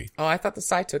energy. Oh, I thought the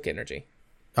side took energy.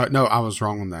 No, I was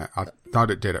wrong on that. I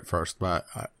thought it did at first, but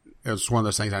it was one of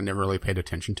those things I never really paid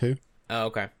attention to. Oh,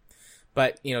 okay.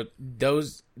 But,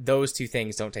 those two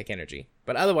things don't take energy.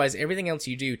 But otherwise, everything else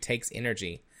you do takes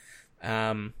energy.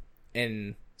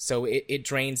 And so it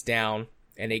drains down,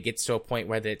 and it gets to a point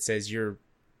where it says you're,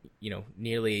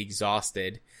 nearly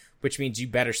exhausted, which means you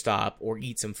better stop or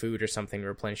eat some food or something to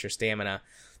replenish your stamina.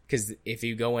 Because if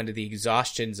you go into the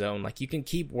exhaustion zone, like, you can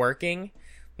keep working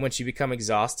once you become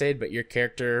exhausted, but your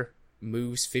character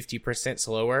moves 50%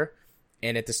 slower.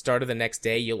 And at the start of the next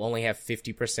day, you'll only have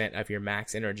 50% of your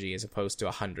max energy as opposed to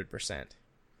 100%.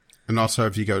 And also,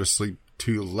 if you go to sleep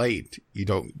too late, you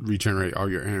don't regenerate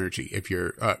all your energy if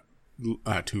you're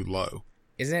too low.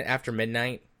 Isn't it after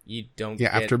midnight? You don't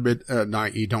get... after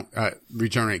midnight, you don't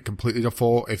regenerate completely to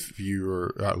full if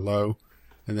you're low.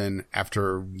 And then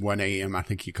after 1 a.m., I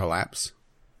think you collapse.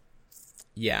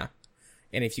 Yeah.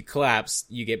 And if you collapse,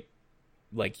 you get,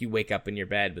 you wake up in your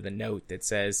bed with a note that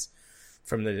says...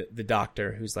 from the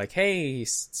doctor, who's like, hey,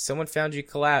 someone found you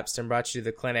collapsed and brought you to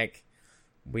the clinic.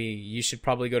 You should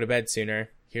probably go to bed sooner.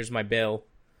 Here's my bill.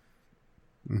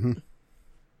 Mm-hmm.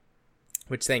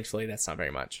 Which, thankfully, that's not very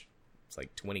much. It's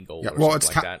like 20 gold or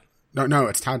something like that. No,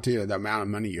 it's tied to the amount of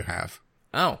money you have.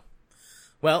 Oh.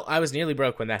 Well, I was nearly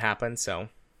broke when that happened, so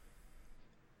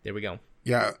there we go.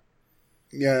 Yeah,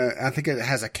 I think it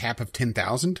has a cap of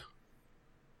 10,000.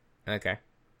 Okay.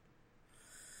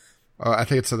 I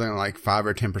think it's something like 5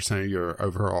 or 10% of your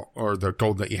overall, or the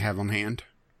gold that you have on hand.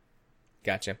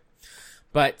 Gotcha.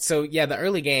 But, so, yeah, the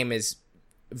early game is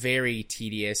very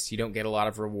tedious. You don't get a lot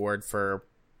of reward for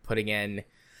putting in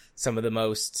some of the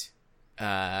most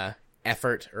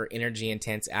effort or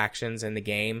energy-intense actions in the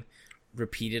game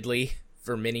repeatedly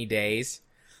for many days.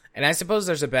 And I suppose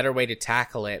there's a better way to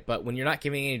tackle it, but when you're not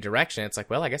giving any direction, it's like,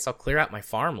 well, I guess I'll clear out my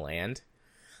farmland.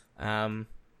 And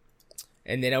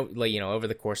then, over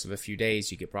the course of a few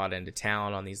days, you get brought into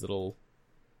town on these little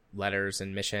letters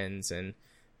and missions, and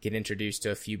get introduced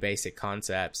to a few basic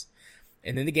concepts.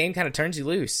 And then the game kind of turns you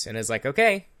loose and is like,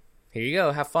 okay, here you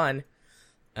go, have fun.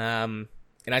 And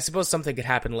I suppose something could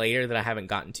happen later that I haven't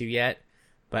gotten to yet.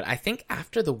 But I think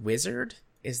after the Wizard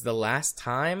is the last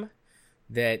time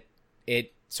that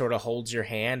it sort of holds your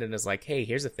hand and is like, hey,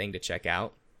 here's a thing to check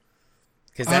out.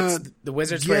 Because that's the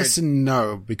Wizard's yes and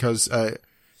no, because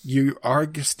you are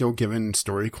still given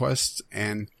story quests,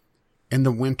 and in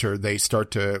the winter they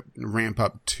start to ramp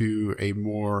up to a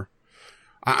more,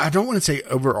 I don't want to say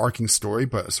overarching story,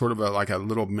 but sort of like a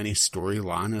little mini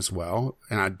storyline as well.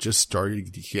 And I just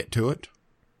started to get to it.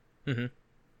 Mm-hmm.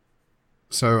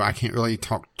 So I can't really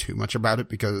talk too much about it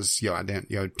because, I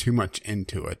didn't, too much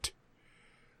into it.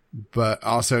 But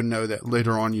also know that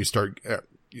later on you start,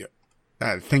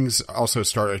 things also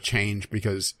start to change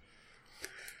because,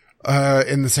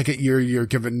 in the second year, you're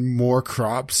given more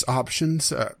crops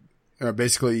options,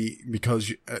 basically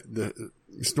because the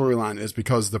storyline is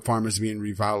because the farm is being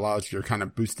revitalized, you're kind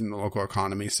of boosting the local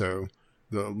economy. So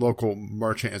the local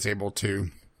merchant is able to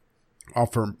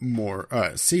offer more,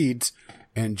 seeds,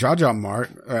 and Jaja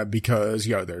Mart, because,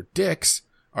 their dicks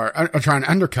are trying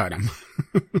to undercut them.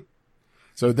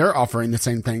 So they're offering the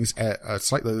same things at a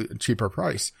slightly cheaper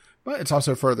price, but it's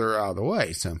also further out of the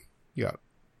way. So, yeah.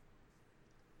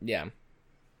 Yeah.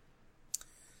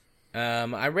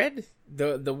 I read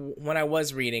the when I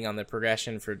was reading on the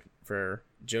progression for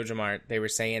Jaja Mart, they were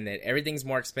saying that everything's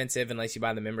more expensive unless you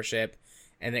buy the membership,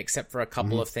 and except for a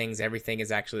couple of things, everything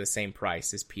is actually the same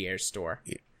price as Pierre's store.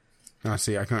 Yeah. I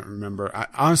see. I can't remember. I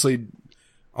honestly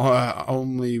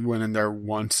only went in there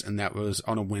once, and that was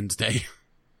on a Wednesday,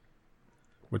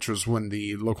 which was when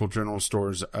the local general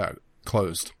stores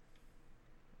closed.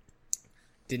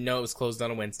 Didn't know it was closed on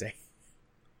a Wednesday.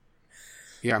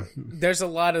 Yeah. There's a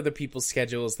lot of the people's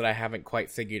schedules that I haven't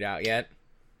quite figured out yet,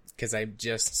 because I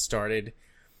just started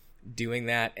doing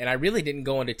that, and I really didn't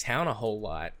go into town a whole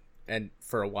lot and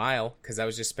for a while because I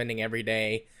was just spending every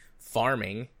day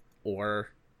farming or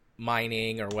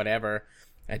mining or whatever.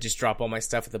 I just drop all my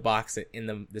stuff at the box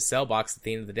in the sell box at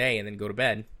the end of the day and then go to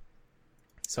bed.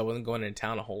 So I wasn't going into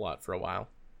town a whole lot for a while.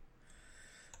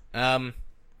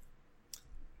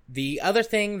 The other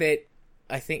thing that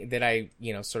I think that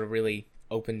sort of really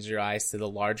opens your eyes to the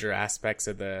larger aspects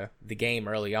of the game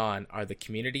early on are the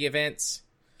community events,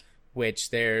 or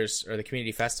the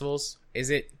community festivals. Is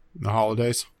it the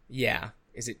holidays? Yeah.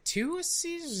 Is it 2 a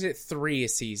season or is it 3 a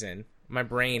season? My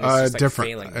brain is just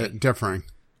failing me. Differing.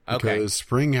 Okay. Because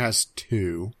spring has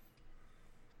 2.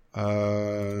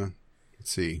 Let's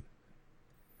see.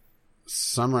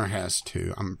 Summer has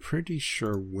 2. I'm pretty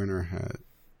sure winter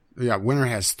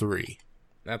has 3.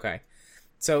 Okay.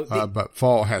 So but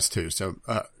fall has 2. So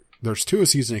there's 2 a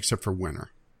season except for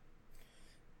winter.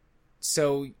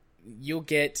 So you'll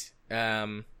get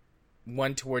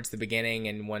one towards the beginning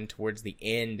and one towards the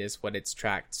end is what it's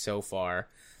tracked so far.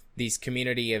 These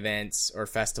community events or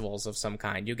festivals of some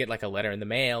kind, you'll get like a letter in the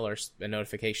mail or a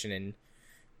notification in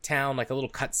town, like a little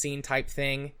cutscene type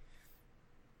thing,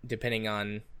 depending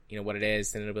on what it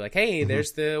is. Then it'll be like, hey,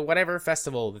 there's the whatever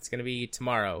festival that's going to be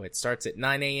tomorrow. It starts at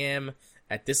 9 a.m.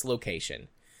 at this location.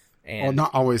 And well,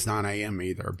 not always 9 a.m.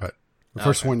 either, but the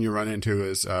first one you run into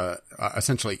is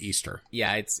essentially Easter.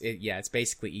 Yeah, it's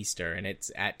basically Easter, and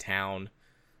it's at town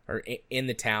or in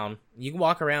the town. You can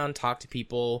walk around, talk to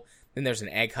people. Then there's an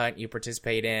egg hunt you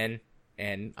participate in,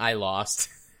 and I lost.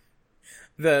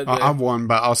 I won,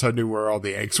 but I also knew where all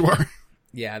the eggs were.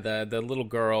 Yeah, the little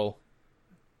girl,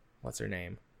 what's her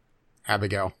name?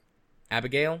 Abigail.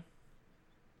 Abigail?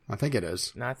 I think it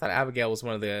is. No, I thought Abigail was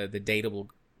one of the dateable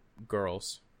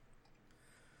girls.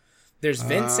 There's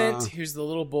Vincent, who's the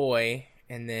little boy,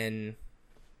 and then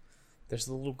there's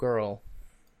the little girl.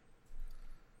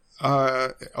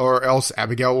 Or else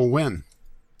Abigail will win.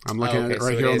 I'm looking at it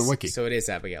right here on the wiki. So it is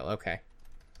Abigail, okay.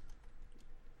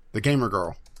 The gamer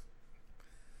girl.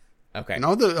 Okay. And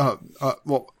all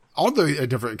the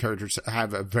different characters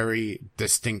have a very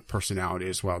distinct personality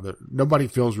as well. Nobody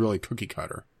feels really cookie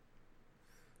cutter.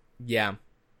 Yeah.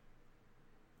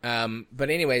 But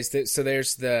anyways, so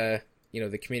there's the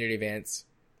community events,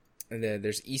 and then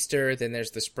there's Easter, then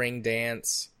there's the spring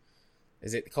dance.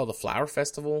 Is it called the Flower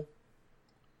Festival?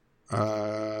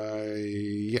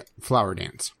 Yeah, Flower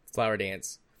Dance. Flower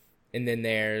Dance. And then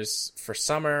there's, for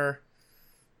summer,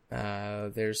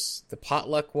 there's the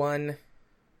potluck one,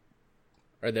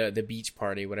 or the beach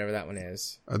party, whatever that one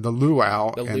is. The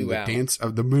luau and the dance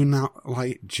of the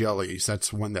moonlight jellies.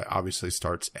 That's one that obviously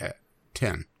starts at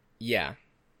 10. Yeah.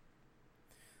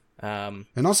 And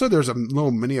also there's a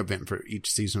little mini event for each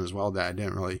season as well that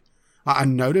I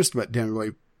noticed but didn't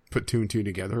really put 2 and 2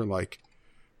 together. Like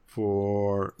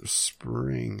for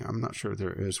spring, I'm not sure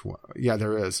there is one. Yeah,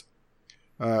 there is.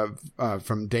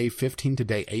 From day 15 to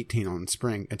day 18 on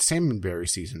spring, it's salmonberry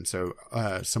season. So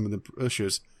some of the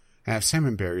bushes have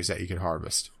salmon berries that you could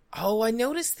harvest. Oh, I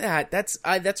noticed that.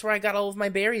 That's where I got all of my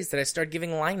berries that I started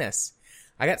giving Linus.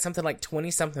 I got something like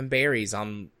 20-something berries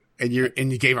on. And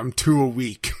you gave him 2 a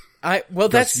week.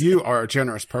 You are a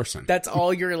generous person. That's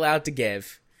all you're allowed to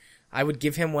give. I would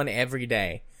give him one every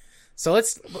day. So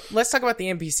let's talk about the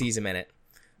NPCs a minute.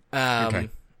 Okay.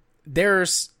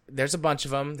 There's a bunch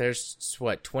of them. There's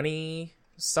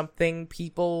 20-something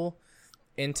people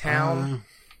in town.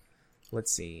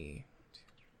 Let's see.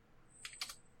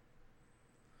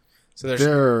 So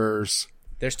there's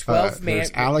 12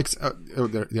 There's Alex.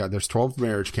 There's 12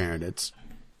 marriage candidates,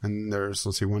 and there's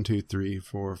 1, 2, 3,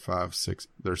 4, 5, 6.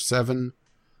 There's 7,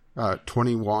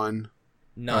 21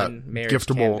 non-marriage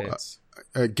giftable candidates.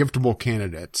 Giftable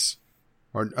candidates,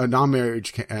 or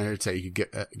non-marriage candidates that you could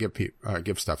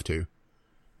give stuff to,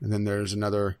 and then there's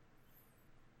another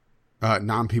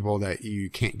non-people that you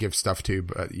can't give stuff to,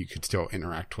 but you could still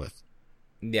interact with.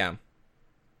 Yeah.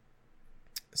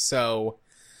 So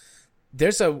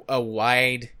there's a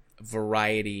wide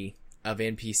variety of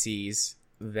NPCs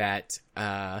that,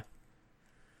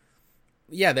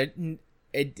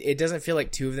 it doesn't feel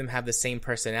like 2 of them have the same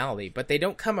personality, but they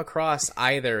don't come across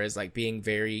either as like being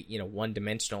very,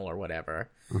 one-dimensional or whatever.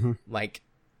 Mm-hmm. Like,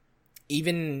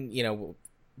 even,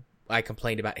 I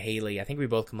complained about Haley. I think we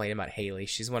both complained about Haley.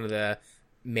 She's one of the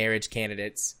marriage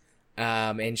candidates.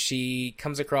 And she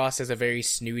comes across as a very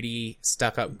snooty,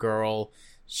 stuck-up girl.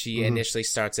 She initially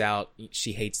starts out,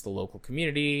 she hates the local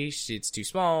community. It's too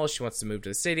small. She wants to move to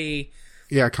the city.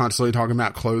 Yeah, constantly talking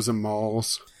about closing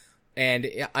malls.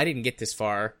 And I didn't get this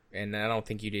far, and I don't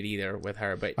think you did either with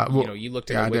her. But, you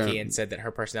looked at her wiki and said that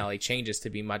her personality changes to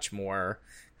be much more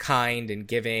kind and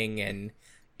giving and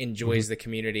enjoys the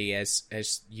community as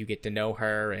you get to know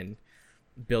her and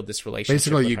build this relationship.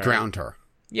 Basically, with you her. ground her.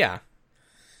 Yeah.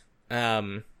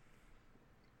 There's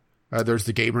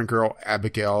the Gabriel girl,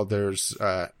 Abigail. There's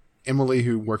Emily,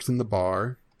 who works in the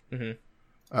bar. Mm-hmm.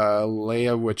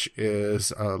 Leia, which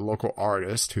is a local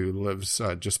artist who lives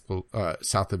just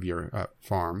south of your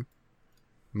farm.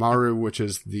 Maru, which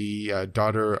is the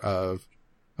daughter of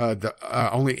the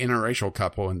only interracial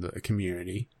couple in the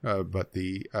community, but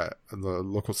the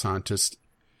local scientist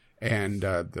and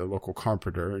the local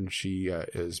carpenter, and she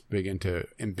is big into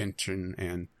invention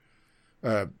and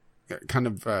kind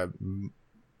of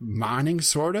mining,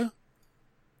 sorta.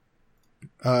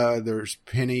 There's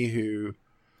Penny, who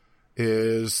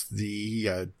is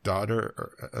the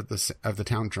daughter of the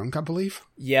town drunk, I believe.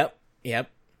 Yep.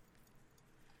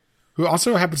 Who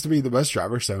also happens to be the bus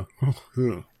driver, so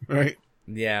right.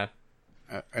 Yeah.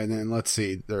 And then let's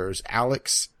see. There's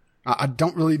Alex. I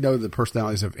don't really know the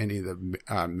personalities of any of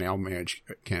the male marriage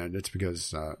candidates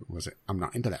because I'm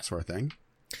not into that sort of thing.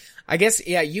 I guess,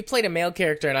 yeah, you played a male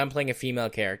character and I'm playing a female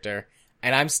character,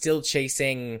 and I'm still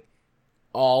chasing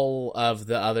all of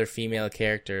the other female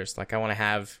characters. Like, I want to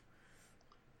have...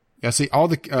 Yeah, see, all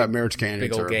the marriage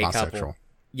candidates are bisexual. Couple.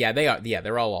 Yeah, they are. Yeah,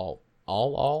 they're all.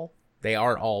 They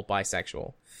are all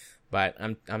bisexual. But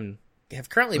have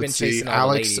currently been chasing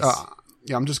all Alex, the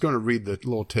ladies. I'm just going to read the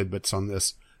little tidbits on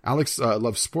this. Alex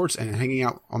loves sports and hanging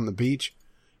out on the beach.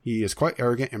 He is quite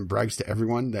arrogant and brags to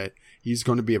everyone that he's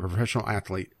going to be a professional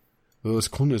athlete. Though his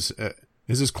coolness,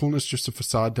 is his coolness just a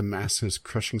facade to mask his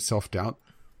crushing self-doubt?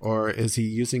 Or is he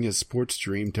using his sports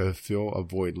dream to fill a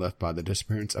void left by the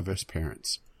disappearance of his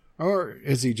parents? Or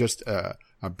is he just a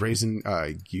brazen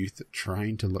youth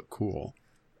trying to look cool?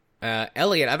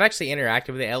 Elliot, I've actually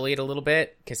interacted with Elliot a little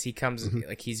bit because he comes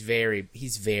like he's very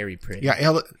pretty. Yeah,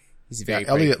 he's very pretty.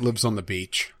 Elliot lives on the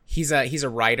beach. He's a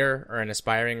writer or an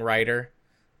aspiring writer,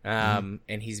 and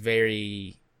he's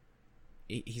a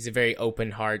very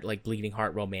open heart, like bleeding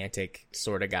heart, romantic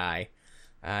sort of guy.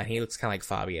 He looks kind of like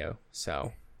Fabio.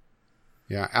 So,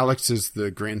 yeah, Alex is the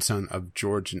grandson of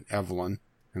George and Evelyn,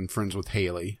 and friends with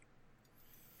Haley.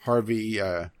 Harvey,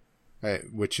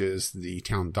 which is the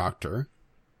town doctor.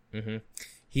 Mm-hmm.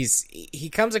 He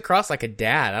comes across like a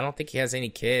dad. I don't think he has any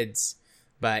kids,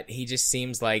 but he just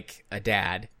seems like a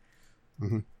dad.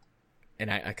 Mm-hmm.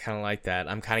 And I kind of like that.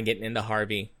 I'm kind of getting into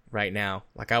Harvey right now.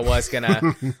 Like I was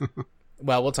gonna.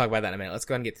 Well, we'll talk about that in a minute. Let's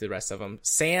go ahead and get to the rest of them.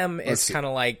 Sam is kind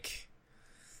of like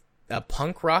a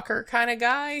punk rocker kind of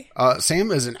guy.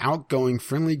 Sam is an outgoing,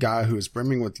 friendly guy who is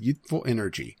brimming with youthful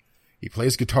energy. He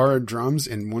plays guitar and drums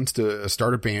and wants to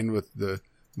start a band with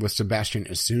Sebastian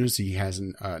as soon as he has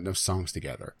enough songs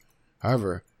together.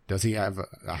 However,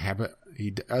 he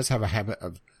does have a habit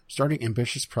of starting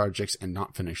ambitious projects and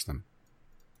not finish them.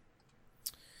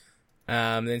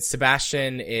 Then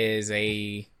Sebastian is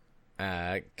a,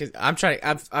 cause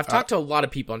I've talked to a lot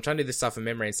of people. I'm trying to do this stuff in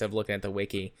memory instead of looking at the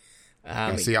wiki.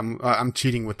 See, I'm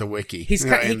cheating with the wiki. He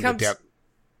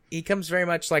comes very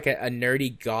much like a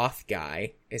nerdy goth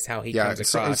guy is how he comes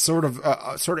across. It's sort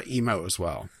of emo as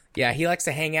well. Yeah, he likes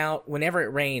to hang out. Whenever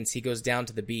it rains, he goes down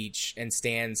to the beach and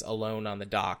stands alone on the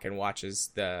dock and watches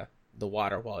the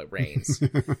water while it rains.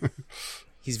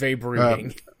 He's very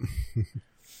brooding.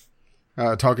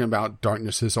 Talking about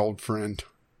Darkness, his old friend.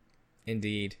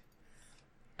 Indeed.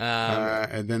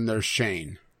 And then there's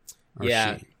Shane.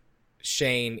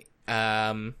 Shane.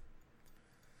 Let's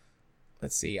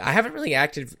see. I haven't really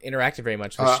interacted very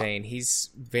much with Shane. He's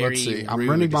very Let's see. rude. I'm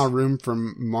renting my room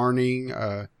from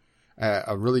Marnie at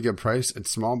a really good price. It's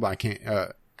small, but I can't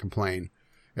complain.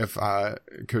 If I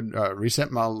could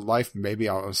reset my life, maybe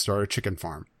I'll start a chicken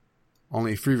farm.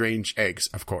 Only free-range eggs,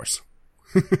 of course.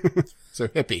 So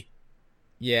hippie.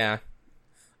 Yeah.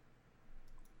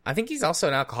 I think he's also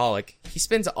an alcoholic. He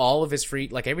spends all of his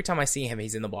every time I see him,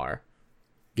 he's in the bar.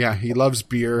 Yeah, he loves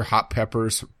beer, hot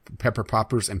peppers, pepper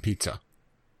poppers, and pizza.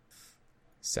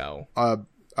 So.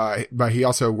 But he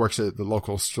also works at the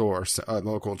local store, the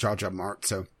local Jaja Mart,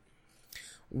 so.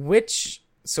 Which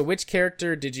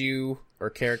character did you, or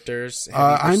characters?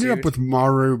 I ended up with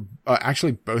Maru,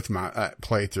 actually both my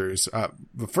playthroughs.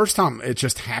 The first time it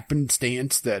just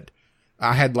happenstance that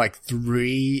I had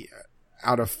 3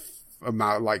 out of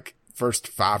my first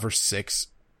 5 or 6,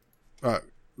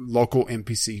 local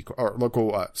NPC or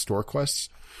local, store quests.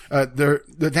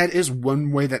 That is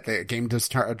one way that the game does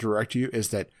try to direct you is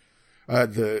that,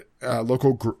 the,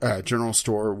 local, general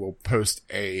store will post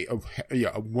a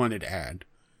wanted ad.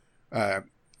 The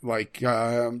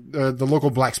local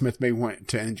blacksmith may want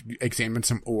to examine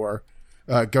some ore,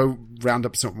 go round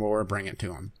up some ore, bring it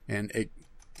to him.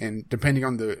 And depending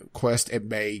on the quest, it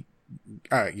may,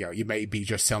 you may be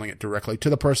just selling it directly to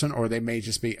the person, or they may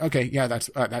just be, okay, that's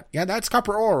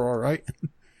copper ore, all right.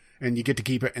 And you get to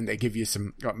keep it, and they give you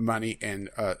some money and,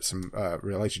 some,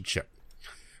 relationship.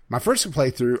 My first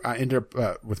playthrough, I ended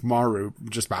up, with Maru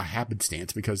just by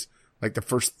happenstance because, the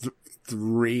first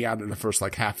 3 out of the first,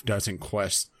 half dozen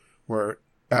quests were,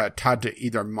 tied to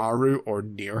either Maru or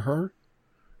near her.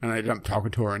 And I ended up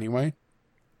talking to her anyway.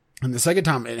 And the second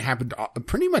time it happened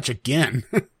pretty much again.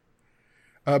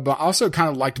 But also kind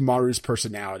of liked Maru's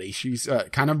personality. She's,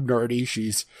 kind of nerdy.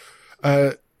 She's,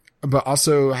 but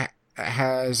also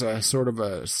has a sort of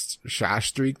a shy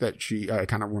streak that she,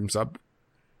 kind of warms up.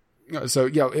 So,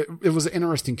 it was an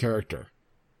interesting character.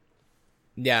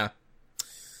 Yeah.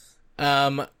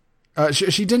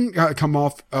 She didn't come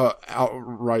off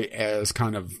outright as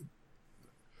kind of,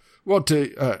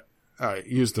 to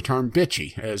use the term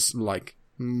bitchy, as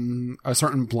a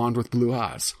certain blonde with blue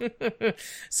eyes.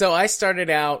 So I started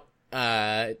out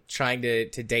trying to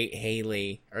date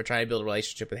Haley, or trying to build a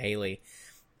relationship with Haley,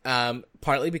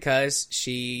 partly because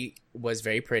she was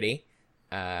very pretty.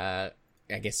 I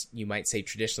guess you might say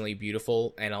traditionally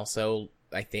beautiful, and also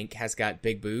I think has got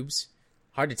big boobs.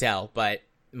 Hard to tell, but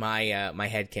my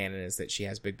headcanon is that she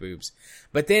has big boobs.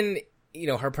 But then,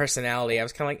 her personality, I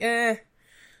was kind of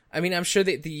I mean, I'm sure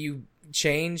that you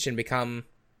change and become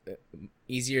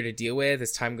easier to deal with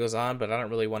as time goes on, but I don't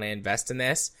really want to invest in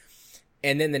this.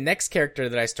 And then the next character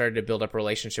that I started to build up a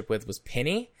relationship with was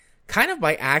Penny, kind of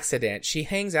by accident. She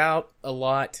hangs out a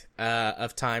lot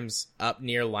of times up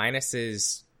near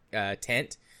Linus's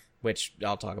tent, which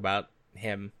I'll talk about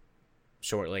him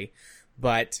shortly.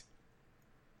 But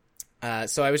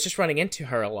so I was just running into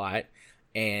her a lot,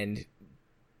 and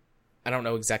I don't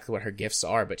know exactly what her gifts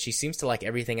are, but she seems to like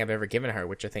everything I've ever given her,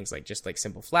 which are things like just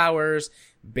simple flowers,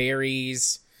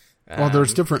 berries. Well,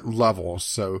 there's different levels.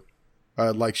 So,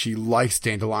 she likes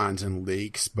dandelions and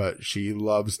leeks, but she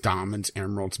loves diamonds,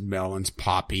 emeralds, melons,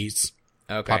 poppies,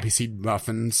 poppy seed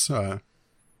muffins,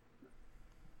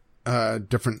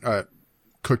 different,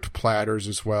 cooked platters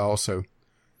as well. So,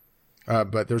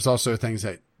 but there's also things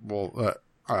that will,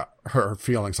 her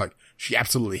feelings she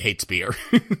absolutely hates beer.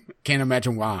 Can't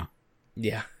imagine why.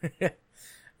 Yeah.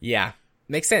 Yeah.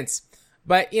 Makes sense.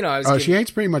 But, she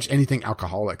hates pretty much anything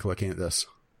alcoholic looking at this.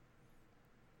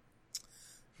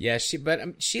 Yeah, she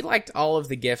liked all of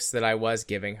the gifts that I was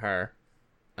giving her.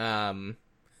 And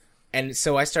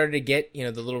so I started to get,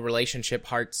 the little relationship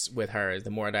hearts with her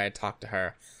the more that I had talked to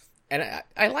her. And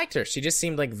I liked her. She just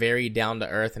seemed very down to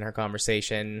earth in her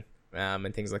conversation,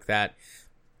 and things like that.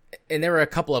 And there were a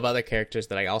couple of other characters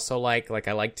that I also like.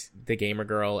 I liked the gamer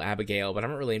girl, Abigail, but I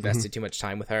haven't really invested too much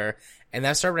time with her. And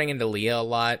then I started running into Leah a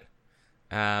lot.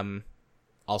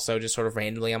 Also just sort of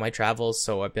randomly on my travels.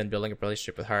 So I've been building a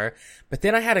relationship with her. But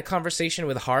then I had a conversation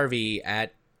with Harvey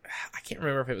at, I can't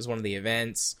remember if it was one of the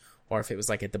events or if it was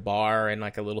like at the bar and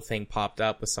like a little thing popped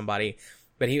up with somebody,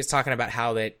 but he was talking about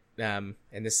how that, and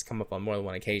this has come up on more than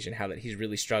one occasion, how that he's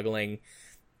really struggling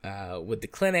with the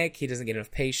clinic. He doesn't get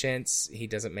enough patients. He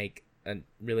doesn't make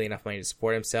really enough money to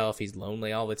support himself. He's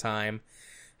lonely all the time.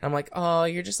 And I'm like, oh,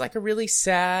 you're just like a really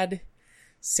sad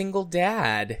single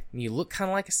dad. You look kind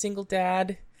of like a single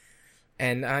dad.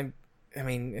 And I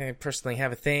mean, I personally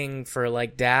have a thing for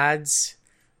like dads.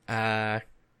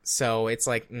 So it's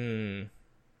like,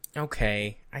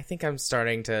 okay, I think I'm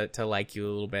starting to like you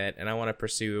a little bit, and I want to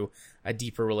pursue a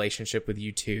deeper relationship with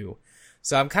you too.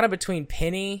 So I'm kind of between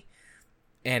Penny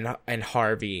and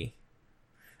Harvey.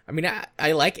 I mean,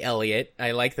 I like Elliot.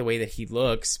 I like the way that he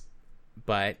looks,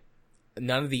 but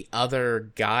none of the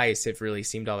other guys have really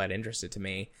seemed all that interested to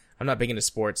me. I'm not big into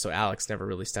sports, so Alex never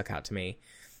really stuck out to me.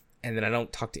 And then I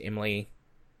don't talk to Emily.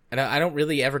 And I don't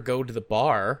really ever go to the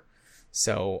bar,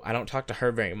 so I don't talk to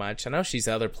her very much. I know she's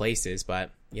other places,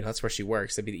 but, you know, that's where she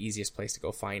works. That'd be the easiest place to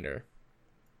go find her.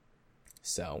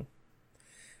 So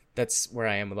that's where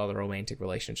I am with all the romantic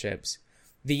relationships.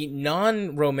 The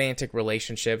non-romantic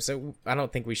relationships, I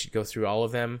don't think we should go through all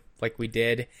of them like we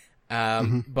did.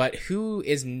 But who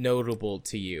is notable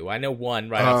to you? I know one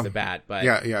right off the bat, but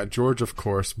yeah, George, of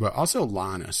course, but also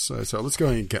Linus. So let's go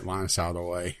ahead and get Linus out of the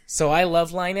way. So I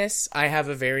love Linus. I have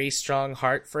a very strong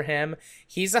heart for him.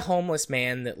 He's a homeless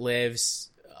man that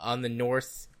lives on the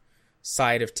north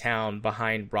side of town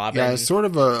behind Robin. Yeah, sort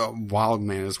of a wild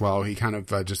man as well. He kind of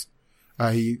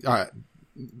he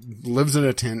lives in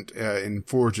a tent and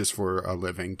forages for a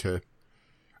living to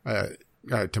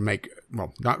make,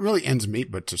 well, not really ends meet,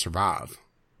 but to survive.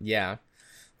 Yeah.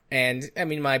 And, I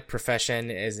mean, my profession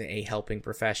is a helping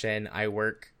profession. I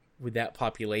work with that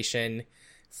population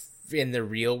in the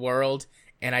real world.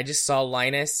 And I just saw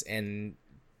Linus and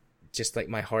just, like,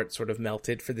 my heart sort of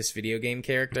melted for this video game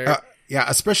character. Yeah,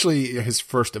 especially his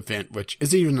first event, which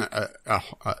isn't even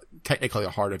technically a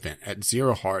hard event. At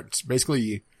 0 hearts, basically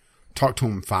you talk to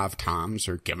him 5 times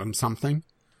or give him something,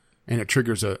 and it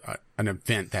triggers an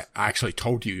event that I actually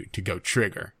told you to go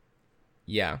trigger.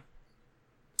 Yeah.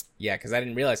 Yeah, because I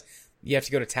didn't realize you have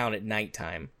to go to town at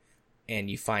nighttime, and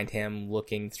you find him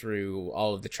looking through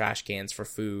all of the trash cans for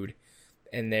food,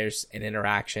 and there's an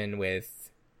interaction with,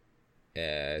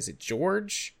 is it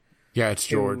George? Yeah, it's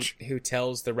George. Who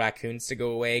tells the raccoons to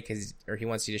go away, or he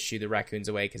wants you to shoo the raccoons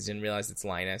away because he didn't realize it's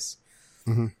Linus.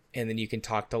 Mm-hmm. And then you can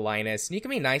talk to Linus, and you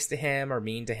can be nice to him or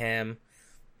mean to him,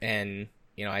 and,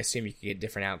 you know, I assume you could get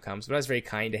different outcomes, but I was very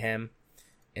kind to him.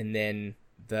 And then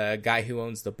the guy who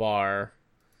owns the bar,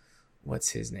 what's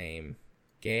his name?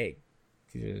 Gus.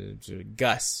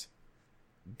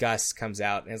 Gus comes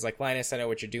out and is like, Linus, I know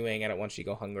what you're doing. I don't want you to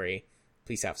go hungry.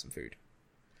 Please have some food.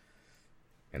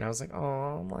 And I was like,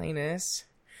 oh, Linus.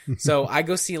 So I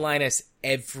go see Linus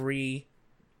every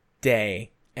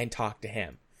day and talk to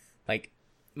him. Like,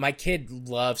 my kid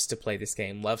loves to play this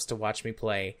game, loves to watch me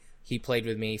play. He played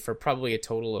with me for probably a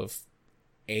total of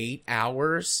 8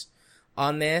 hours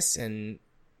on this. And,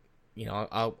 you know,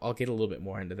 I'll get a little bit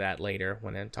more into that later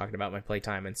when I'm talking about my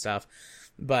playtime and stuff.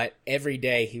 But every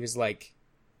day he was like,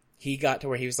 he got to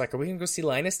where he was like, are we going to go see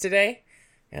Linus today?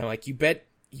 And I'm like, you bet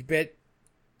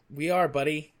we are,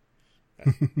 buddy.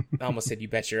 I almost said, you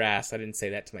bet your ass. I didn't say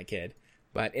that to my kid.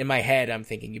 But in my head, I'm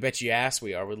thinking, you bet your ass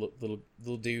we are. We're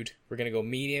little dude. We're going to go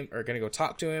meet him, or going to go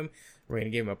talk to him. We're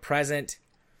going to give him a present.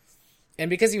 And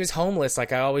because he was homeless,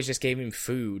 like, I always just gave him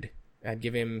food. I'd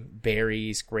give him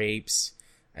berries, grapes.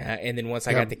 And then once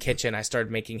I got the kitchen, I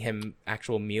started making him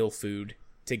actual meal food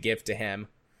to give to him.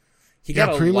 He got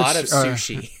a lot of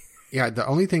sushi. Yeah, the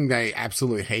only thing they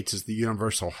absolutely hates is the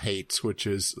universal hates, which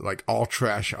is like all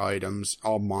trash items,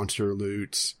 all monster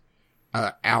loots,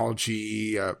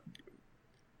 algae, a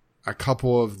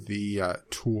couple of the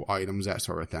tool items, that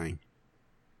sort of thing.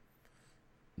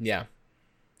 Yeah.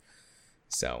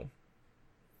 So.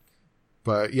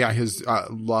 But yeah, his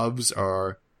loves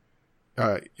are,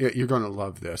 you're going to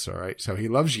love this, all right? So he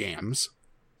loves yams.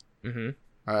 Mm-hmm.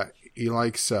 He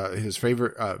likes, his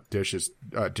favorite dish is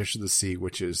Dish of the Sea,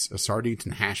 which is sardines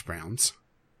and hash browns.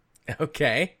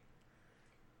 Okay.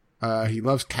 He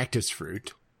loves cactus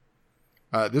fruit.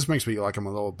 This makes me like him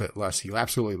a little bit less. He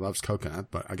absolutely loves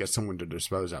coconut, but I guess someone to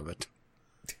dispose of it.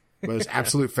 But his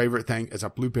absolute favorite thing is a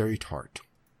blueberry tart.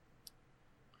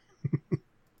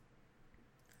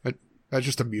 That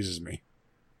just amuses me.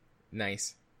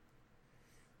 Nice.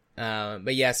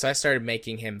 But yeah, so I started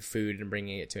making him food and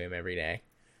bringing it to him every day.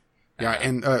 Yeah,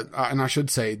 and I should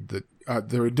say that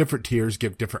there are different tiers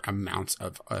give different amounts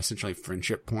of essentially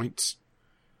friendship points.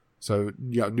 So,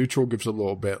 yeah, neutral gives a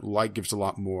little bit, light gives a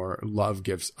lot more, love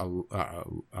gives a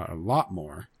lot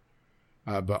more.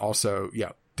 But also,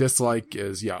 yeah, dislike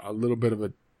is, a little bit of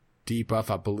a debuff,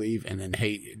 I believe. And then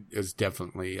hate is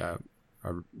definitely a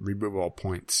removal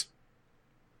points.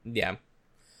 Yeah.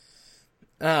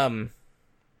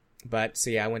 But so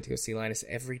yeah, I went to go see Linus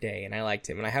every day, and I liked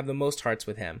him, and I have the most hearts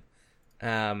with him.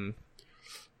 Yeah,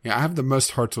 I have the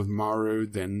most hearts with Maru.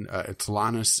 Then it's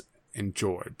Linus and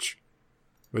George.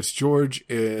 Which George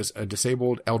is a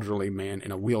disabled elderly man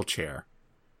in a wheelchair,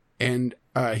 and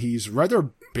he's rather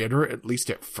bitter, at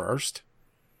least at first.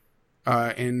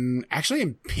 And actually,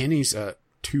 in Penny's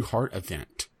 2-heart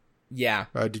event. Yeah.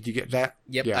 Did you get that?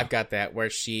 Yep, yeah. I've got that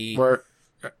where she.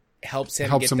 Helps him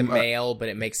get the mail, but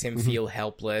it makes him feel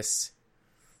helpless.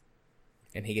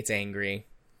 And he gets angry.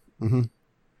 Mm-hmm.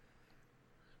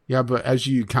 Yeah, but as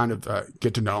you kind of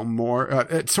get to know him more,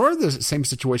 it's sort of the same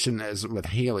situation as with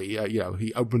Haley.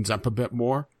 He opens up a bit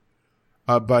more.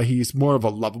 But he's more of a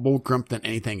lovable grump than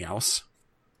anything else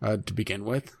to begin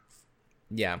with.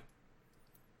 Yeah.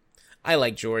 I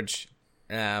like George.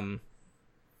 Not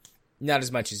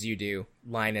as much as you do.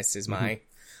 Linus is my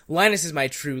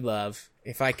true love.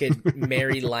 If I could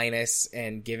marry Linus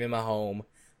and give him a home,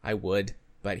 I would.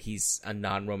 But he's a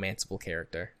non-romanceable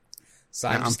character. So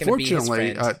I'm just going to be his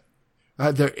friend.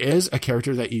 There is a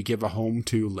character that you give a home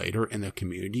to later in the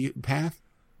community path,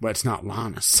 but it's not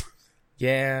Linus.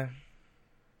 Yeah.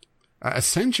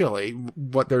 Essentially,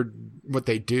 what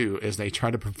they do is they try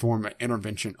to perform an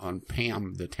intervention on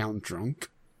Pam, the town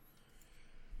drunk,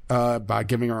 by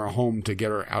giving her a home to get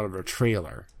her out of her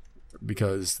trailer.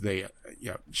 Because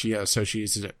she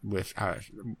associates it with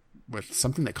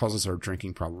something that causes her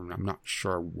drinking problem. I'm not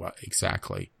sure what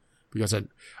exactly, because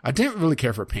I didn't really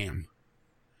care for Pam.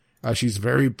 She's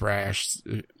very brash,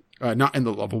 not in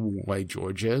the lovable way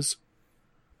George is,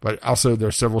 but also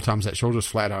there's several times that she'll just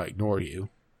flat out ignore you.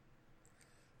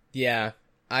 Yeah,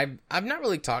 I've not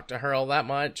really talked to her all that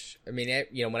much. I mean,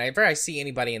 whenever I see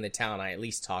anybody in the town, I at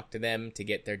least talk to them to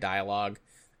get their dialogue.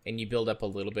 And you build up a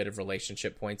little bit of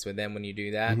relationship points with them when you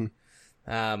do that.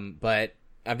 Mm-hmm. But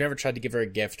I've never tried to give her a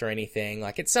gift or anything.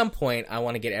 Like, at some point, I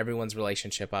want to get everyone's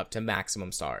relationship up to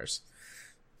maximum stars.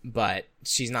 But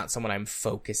she's not someone I'm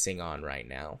focusing on right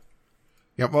now.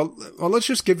 Yeah, well, let's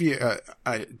just give you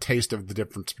a taste of the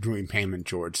difference between Pam and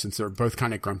George, since they're both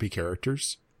kind of grumpy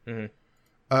characters.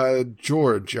 Mm-hmm.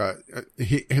 George,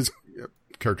 his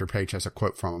character page has a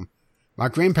quote from him. My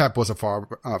grandpap was a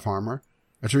farmer.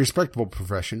 It's a respectable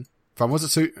profession. If I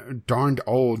wasn't so darned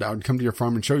old, I would come to your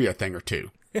farm and show you a thing or two.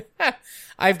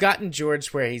 I've gotten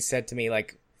George where he said to me,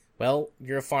 like, well,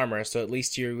 you're a farmer, so at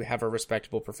least you have a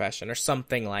respectable profession, or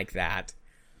something like that.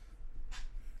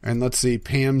 And let's see,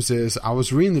 Pam's is, I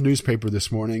was reading the newspaper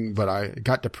this morning, but I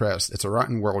got depressed. It's a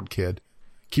rotten world, kid.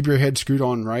 Keep your head screwed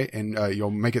on right, and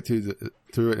you'll make it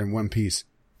through it in one piece.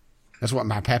 That's what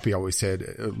my pappy always said,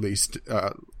 at least.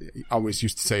 Always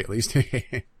used to say, at least.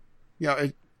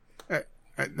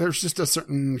 There's just a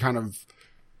certain kind of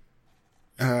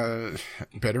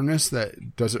bitterness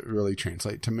that doesn't really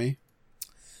translate to me.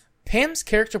 Pam's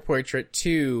character portrait,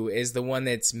 too, is the one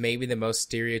that's maybe the most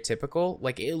stereotypical.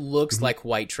 Like, it looks like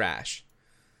white trash.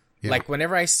 Yeah. Like,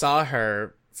 whenever I saw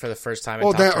her for the first time...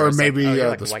 Well, that, or maybe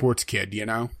the sports kid, you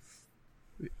know?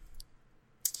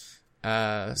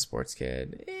 Sports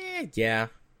kid. Yeah.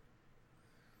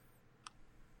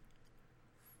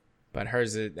 But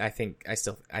hers is, I think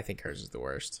hers is the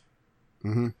worst.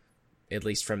 Mm-hmm. At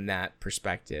least from that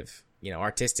perspective.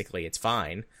 Artistically, it's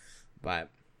fine. But...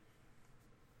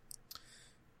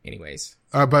 anyways.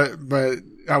 But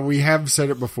we have said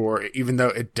it before, even though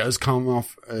it does come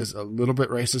off as a little bit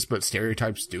racist, but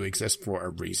stereotypes do exist for a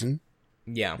reason.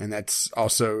 Yeah. And that's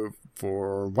also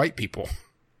for white people.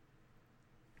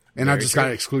 And Very I just true.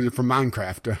 got excluded from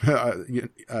Minecraft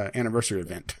anniversary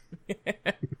event.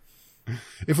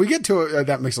 If we get to it,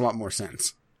 that makes a lot more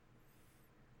sense.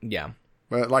 Yeah.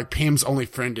 But like Pam's only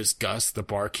friend is Gus, the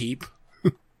barkeep.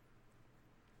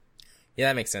 Yeah,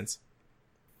 that makes sense.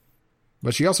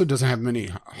 But she also doesn't have many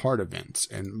hard events,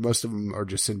 and most of them are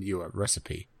just sending you a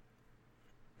recipe.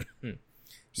 So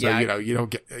yeah, you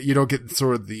don't get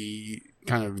sort of the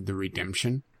kind of the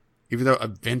redemption, even though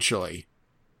eventually,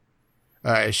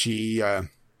 she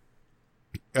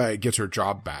gets her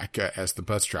job back as the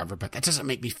bus driver. But that doesn't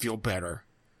make me feel better.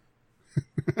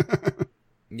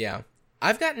 Yeah,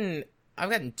 I've gotten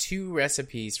 2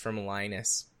 recipes from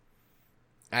Linus.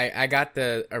 I got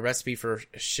a recipe for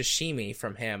sashimi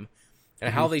from him. And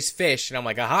I had all these fish, and I'm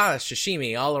like, aha,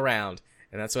 sashimi all around.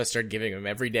 And that's what I started giving him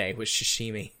every day, was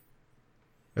sashimi.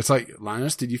 It's like,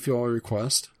 Linus, did you feel a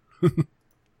request?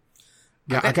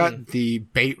 Yeah, I got the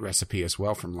bait recipe as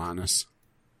well from Linus.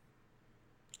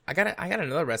 I got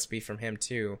another recipe from him,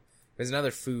 too. There's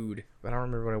another food, but I don't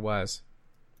remember what it was.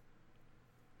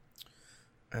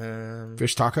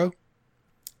 Fish taco?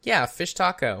 Yeah, fish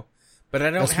taco. But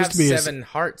I don't That's have supposed to be 7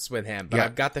 hearts with him, but Yeah,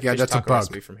 I've got the yeah, fish that's a taco bug.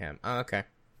 recipe from him. Oh, okay.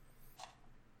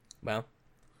 Well,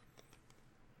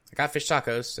 I got fish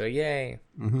tacos, so yay.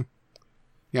 Mm-hmm.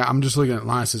 Yeah, I'm just looking at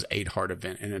Linus's 8-heart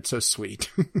event, and it's so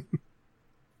sweet.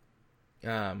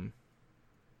 Robin,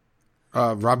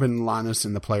 Linus,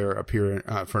 and the player appear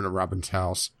in front of Robin's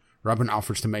house. Robin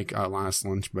offers to make Linus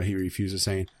lunch, but he refuses,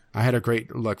 saying, "I had a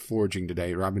great luck foraging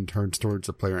today." Robin turns towards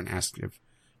the player and asks if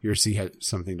he has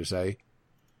something to say.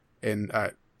 And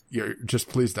you're just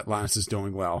pleased that Linus is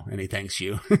doing well, and he thanks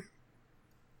you.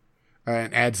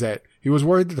 And adds that he was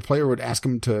worried that the player would ask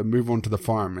him to move on to the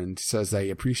farm, and says that he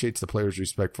appreciates the player's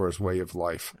respect for his way of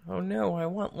life. Oh no, I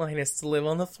want Linus to live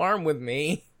on the farm with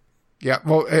me. Yeah,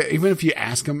 well, even if you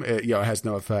ask him, it has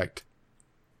no effect.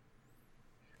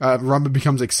 Robin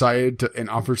becomes excited and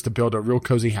offers to build a real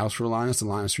cozy house for Linus, and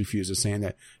Linus refuses, saying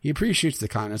that he appreciates the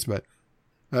kindness, but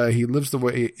he lives the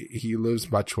way he lives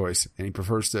by choice, and he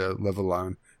prefers to live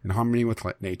alone in harmony with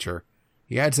nature.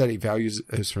 He adds that he values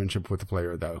his friendship with the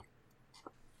player, though.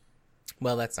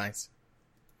 Well, that's nice.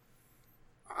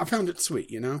 I found it sweet,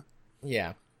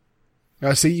 Yeah.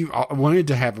 See, you wanted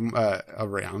to have him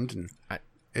around, and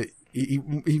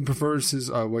he prefers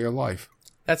his way of life.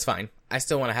 That's fine. I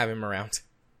still want to have him around.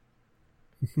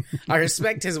 I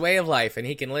respect his way of life, and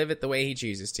he can live it the way he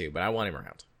chooses to, but I want him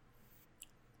around.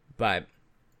 But,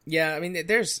 yeah, I mean,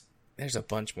 there's a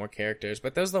bunch more characters,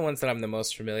 but those are the ones that I'm the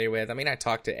most familiar with. I mean, I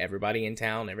talk to everybody in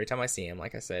town every time I see him,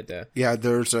 like I said. Yeah,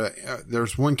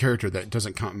 there's one character that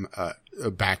doesn't come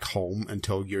back home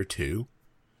until year 2,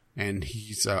 and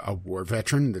he's a war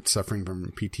veteran that's suffering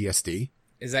from PTSD.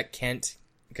 Is that Kent?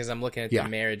 Because I'm looking at the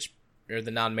marriage, or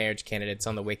the non-marriage candidates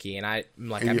on the wiki, and I'm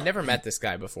like, I've never met this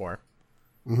guy before.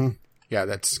 Mm-hmm. Yeah,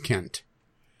 that's Kent.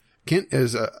 Kent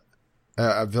is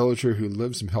a villager who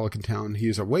lives in Pelican Town. He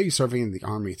is away serving in the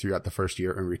army throughout the first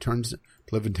year and returns to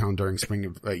live in town during spring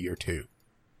of year 2.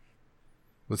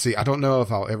 Let's see, I don't know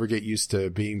if I'll ever get used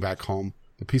to being back home.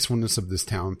 The peacefulness of this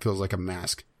town feels like a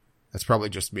mask. That's probably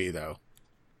just me, though.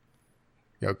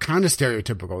 Kind of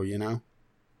stereotypical,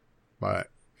 But,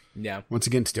 yeah. Once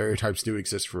again, stereotypes do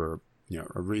exist for,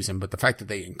 a reason. But the fact that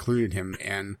they included him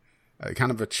in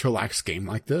kind of a chillax game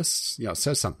like this,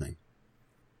 says something.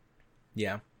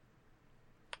 Yeah.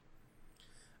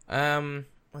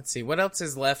 Let's see. What else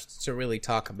is left to really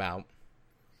talk about?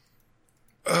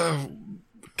 Kind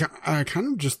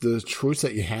of just the choice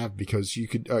that you have, because you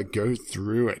could go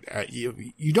through it.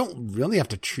 You don't really have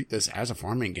to treat this as a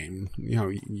farming game.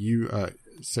 You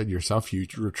said yourself you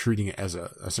were treating it as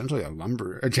essentially a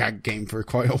lumberjack game for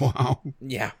quite a while.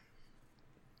 Yeah.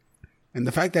 And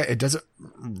the fact that it doesn't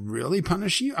really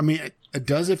punish you, I mean, it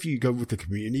does if you go with the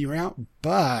community route,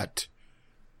 but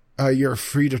you're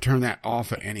free to turn that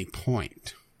off at any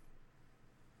point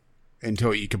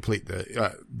until you complete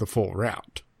the full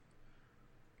route.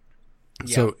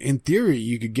 Yeah. So in theory,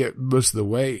 you could get most of the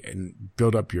way and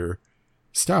build up your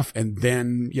stuff and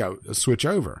then, switch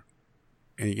over.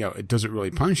 And, it doesn't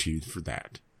really punish you for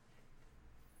that.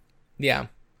 Yeah.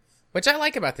 Which I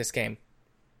like about this game.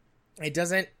 It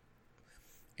doesn't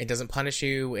punish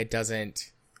you. It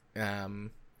doesn't, I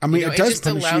mean, it does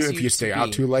punish you if you stay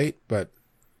out too late, but.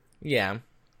 Yeah.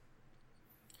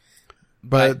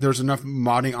 But there's enough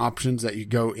modding options that you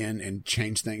go in and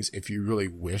change things if you really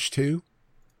wish to.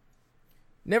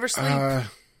 Never sleep.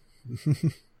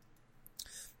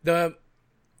 The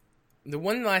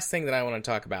one last thing that I want to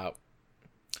talk about,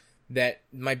 that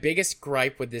my biggest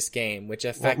gripe with this game, which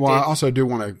affected... Well, I also do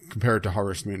want to compare it to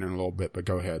Harvest Moon in a little bit, but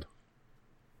go ahead.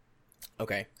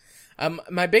 Okay.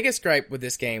 My biggest gripe with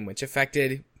this game, which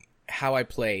affected how I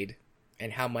played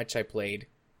and how much I played,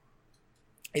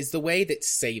 is the way that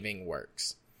saving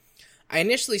works. I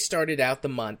initially started out the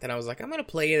month and I was like, I'm going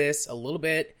to play this a little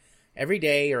bit every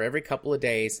day or every couple of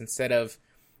days instead of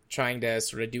trying to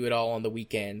sort of do it all on the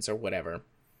weekends or whatever.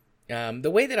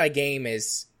 The way that I game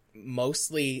is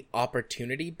mostly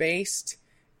opportunity based,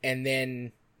 and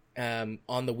then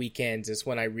on the weekends is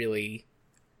when I really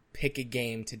pick a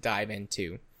game to dive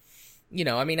into.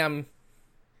 I mean,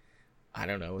 I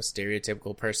don't know, a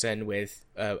stereotypical person with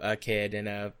a kid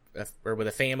and or with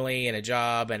a family and a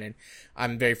job, and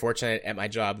I'm very fortunate at my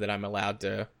job that I'm allowed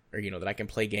to, or that I can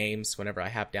play games whenever I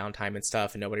have downtime and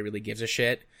stuff, and nobody really gives a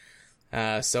shit.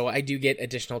 So I do get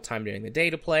additional time during the day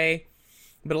to play,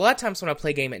 but a lot of times when I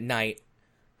play a game at night,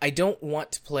 I don't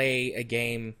want to play a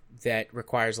game that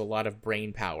requires a lot of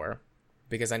brain power,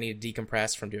 because I need to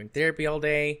decompress from doing therapy all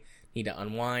day, need to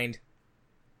unwind.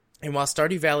 And while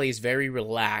Stardew Valley is very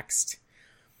relaxed,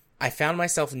 I found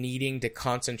myself needing to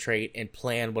concentrate and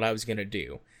plan what I was going to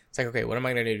do. It's like, okay, what am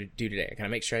I going to do today? I got to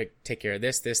make sure I take care of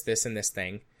this, and this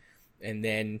thing. And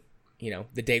then,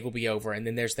 the day will be over, and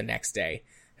then there's the next day.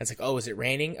 And it's like, oh, is it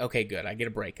raining? Okay, good. I get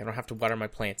a break. I don't have to water my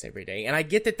plants every day. And I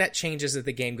get that changes as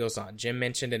the game goes on. Jim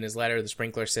mentioned in his letter the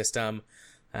sprinkler system.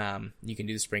 You can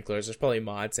do the sprinklers. There's probably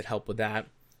mods that help with that.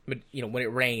 But, when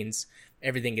it rains,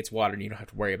 everything gets watered and you don't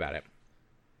have to worry about it.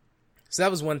 So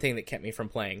that was one thing that kept me from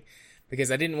playing,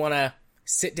 because I didn't want to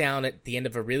sit down at the end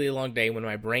of a really long day when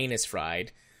my brain is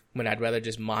fried, when I'd rather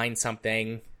just mine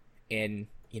something in,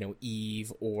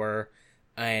 Eve or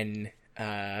in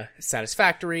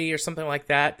Satisfactory or something like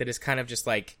that is kind of just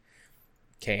like,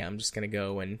 okay, I'm just going to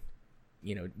go and,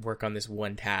 work on this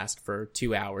one task for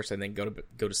 2 hours and then go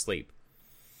to sleep.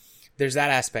 There's that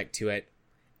aspect to it.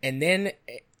 And then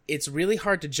it's really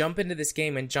hard to jump into this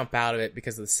game and jump out of it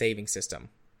because of the saving system.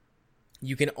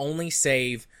 You can only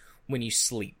save when you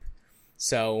sleep.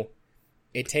 So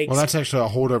it takes... Well, that's actually a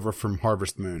holdover from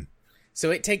Harvest Moon.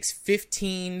 So it takes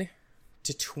 15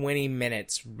 to 20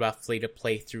 minutes roughly to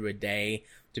play through a day,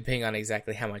 depending on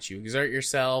exactly how much you exert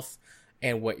yourself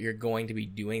and what you're going to be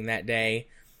doing that day.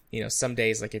 Some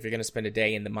days, like if you're going to spend a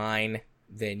day in the mine,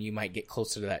 then you might get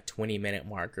closer to that 20-minute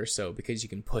mark or so, because you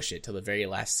can push it till the very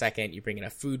last second. You bring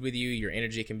enough food with you, your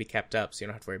energy can be kept up, so you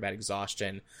don't have to worry about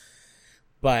exhaustion.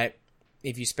 But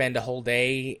if you spend a whole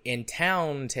day in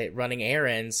town running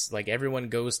errands, like everyone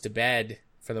goes to bed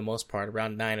for the most part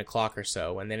around 9 o'clock or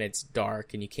so, and then it's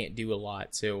dark and you can't do a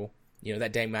lot. So,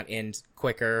 that day might end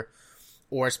quicker.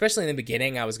 Or especially in the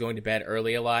beginning, I was going to bed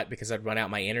early a lot because I'd run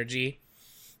out my energy.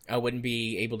 I wouldn't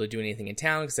be able to do anything in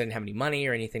town because I didn't have any money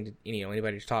or anything to,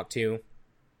 anybody to talk to.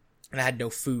 And I had no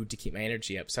food to keep my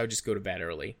energy up, so I would just go to bed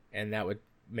early, and that would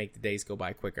make the days go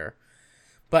by quicker.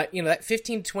 But, that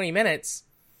 15 to 20 minutes,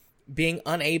 being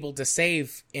unable to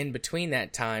save in between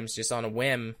that times just on a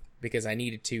whim because I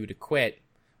needed to quit,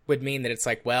 would mean that it's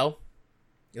like, well,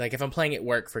 like if I'm playing at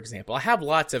work, for example, I have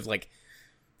lots of like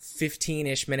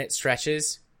 15-ish minute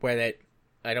stretches where that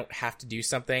I don't have to do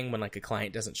something when like a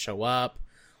client doesn't show up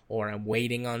or I'm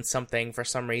waiting on something for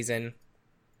some reason.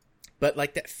 But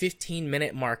like that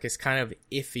 15-minute mark is kind of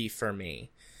iffy for me.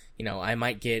 I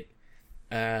might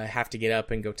have to get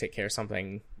up and go take care of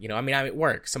something. I'm at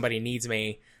work. Somebody needs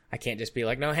me. I can't just be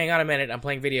like, no, hang on a minute. I'm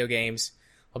playing video games.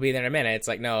 I'll be there in a minute. It's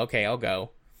like, no, okay, I'll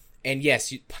go. And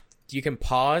yes, you can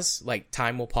pause, like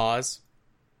time will pause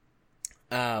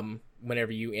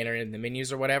whenever you enter in the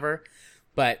menus or whatever.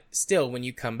 But still, when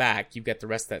you come back, you've got the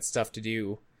rest of that stuff to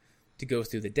do to go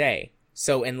through the day.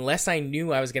 So unless I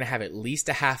knew I was going to have at least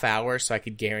a half hour so I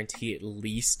could guarantee at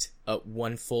least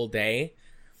one full day,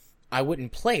 I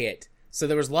wouldn't play it. So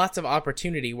there was lots of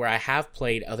opportunity where I have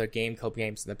played other GameCube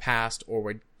games in the past, or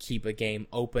would keep a game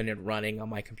open and running on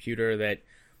my computer that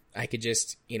I could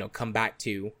just, come back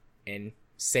to and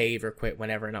save or quit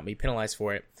whenever and not be penalized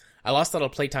for it. I lost a lot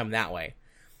of playtime that way.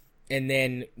 And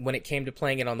then when it came to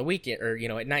playing it on the weekend or,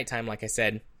 at nighttime, like I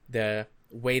said, the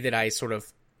way that I sort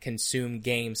of consume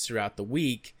games throughout the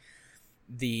week,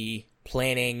 the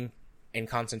planning and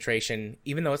concentration,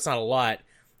 even though it's not a lot,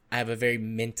 I have a very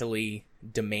mentally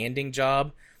demanding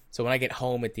job. So when I get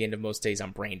home at the end of most days,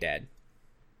 I'm brain dead.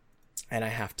 And I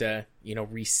have to,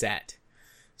 reset.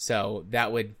 So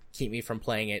that would keep me from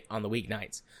playing it on the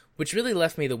weeknights, which really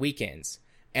left me the weekends.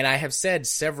 And I have said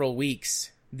several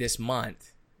weeks this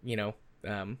month,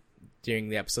 during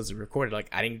the episodes we recorded, like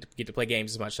I didn't get to play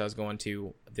games as much as I was going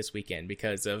to this weekend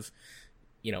because of,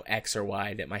 X or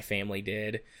Y that my family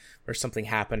did or something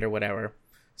happened or whatever.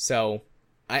 So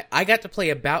I got to play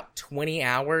about 20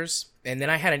 hours, and then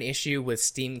I had an issue with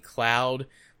Steam Cloud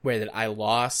where that I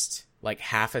lost like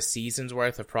half a season's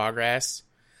worth of progress.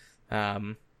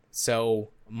 So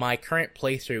my current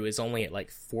playthrough is only at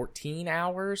like 14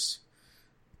 hours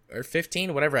or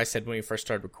 15, whatever I said when we first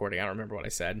started recording. I don't remember what I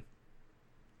said.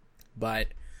 But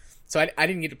so I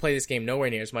didn't get to play this game nowhere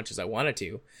near as much as I wanted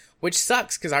to, which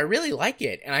sucks because I really like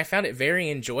it and I found it very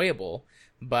enjoyable.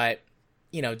 But,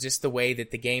 just the way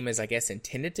that the game is, I guess,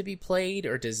 intended to be played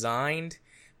or designed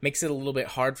makes it a little bit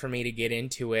hard for me to get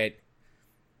into it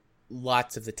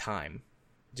lots of the time,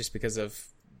 just because of,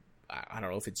 I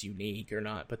don't know if it's unique or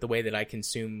not, but the way that I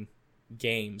consume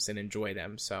games and enjoy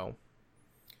them. So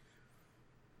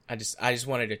I just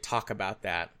wanted to talk about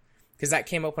that because that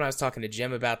came up when I was talking to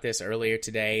Jim about this earlier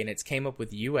today, and it's came up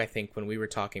with you, I think, when we were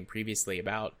talking previously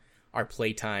about our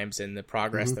play times and the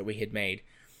progress that we had made.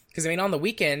 Because, on the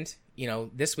weekend,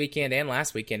 this weekend and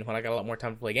last weekend, when I got a lot more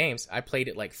time to play games, I played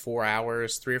it like 3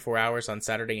 or 4 hours on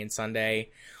Saturday and Sunday.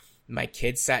 My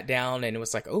kid sat down and it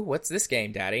was like, oh, what's this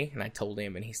game, Daddy? And I told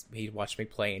him, and he watched me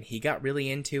play, and he got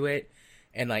really into it.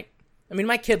 And like, I mean,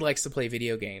 my kid likes to play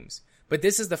video games, but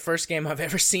this is the first game I've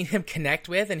ever seen him connect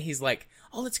with. And he's like,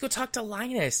 oh, let's go talk to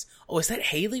Linus. Oh, is that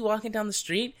Haley walking down the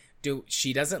street?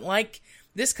 She doesn't like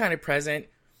this kind of present.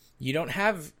 You don't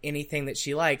have anything that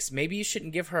she likes. Maybe you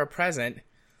shouldn't give her a present.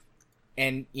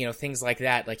 And, you know, things like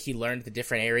that. Like, he learned the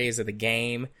different areas of the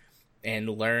game and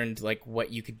learned, like,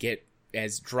 what you could get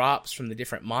as drops from the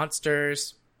different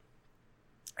monsters.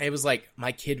 It was like,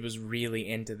 my kid was really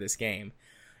into this game.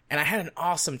 And I had an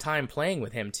awesome time playing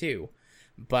with him, too.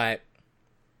 But,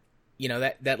 you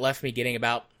know, that left me getting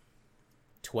about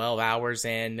 12 hours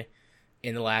in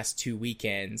the last 2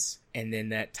 weekends. And then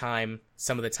that time,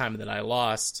 some of the time that I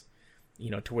lost, you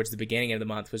know, towards the beginning of the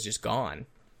month was just gone.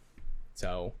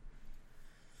 So,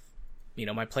 you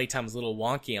know, my playtime was a little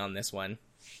wonky on this one.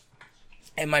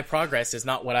 And my progress is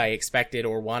not what I expected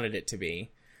or wanted it to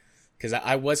be. Because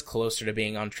I was closer to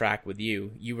being on track with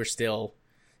you. You were still,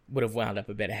 would have wound up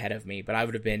a bit ahead of me. But I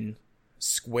would have been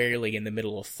squarely in the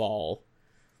middle of fall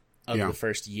of the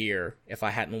first year if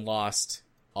I hadn't lost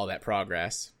all that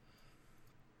progress.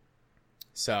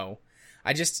 So,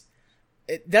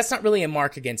 that's not really a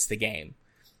mark against the game.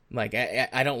 Like,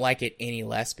 I don't like it any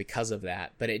less because of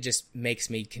that, but it just makes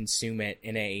me consume it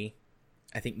in a,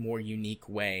 I think, more unique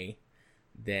way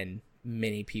than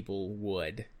many people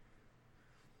would.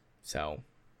 So,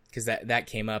 because that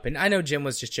came up, and I know Jim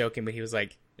was just joking, but he was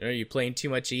like, are you playing too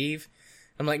much Eve?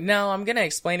 I'm like, no, I'm going to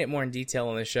explain it more in detail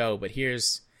on the show, but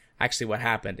here's actually what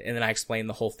happened. And then I explained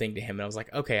the whole thing to him, and I was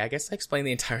like, okay, I guess I explained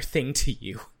the entire thing to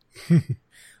you.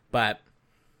 But,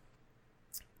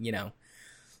 you know,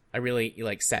 I really,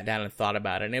 like, sat down and thought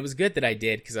about it. And it was good that I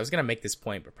did, because I was going to make this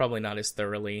point, but probably not as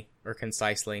thoroughly or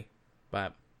concisely.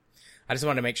 But I just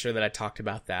wanted to make sure that I talked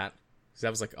about that, because that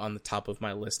was, like, on the top of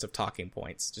my list of talking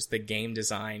points. Just the game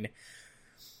design.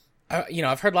 You know,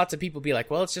 I've heard lots of people be like,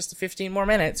 well, it's just 15 more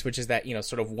minutes, which is that, you know,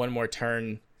 sort of one more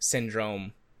turn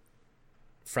syndrome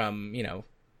from, you know,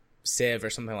 Civ or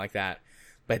something like that.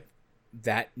 But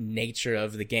that nature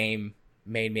of the game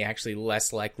made me actually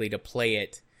less likely to play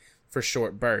it for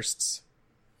short bursts,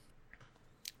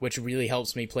 which really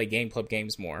helps me play Game Club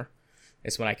games more.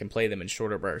 It's when I can play them in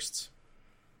shorter bursts.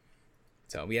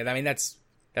 So, yeah, I mean, that's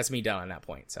me done on that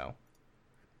point, so.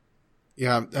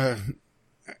 Yeah,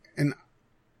 and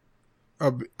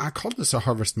I called this a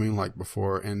Harvest Moon like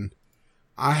before, and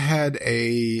I had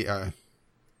an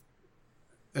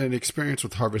experience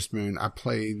with Harvest Moon. I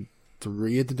played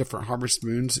 3 of the different Harvest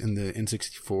Moons in the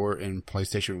N64 and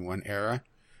PlayStation 1 era.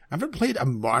 I haven't played a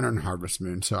modern Harvest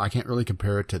Moon, so I can't really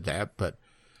compare it to that, but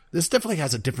this definitely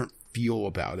has a different feel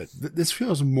about it. This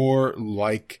feels more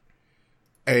like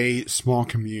a small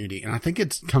community, and I think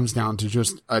it comes down to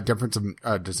just a difference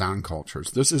of design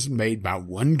cultures. This is made by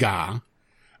one guy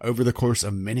over the course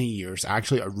of many years. I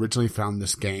actually originally found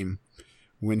this game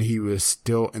when he was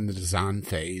still in the design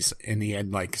phase, and he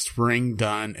had like spring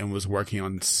done and was working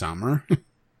on summer.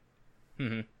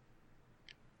 Mm-hmm.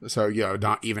 So, you know,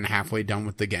 not even halfway done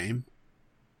with the game.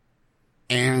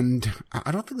 And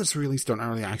I don't think this released on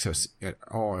early access at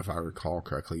all, if I recall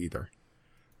correctly either.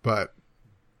 But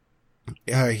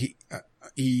this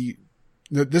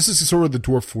is sort of the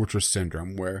Dwarf Fortress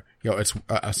syndrome, where, you know, it's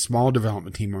a small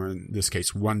development team, or in this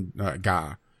case, one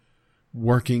guy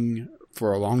working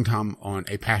for a long time on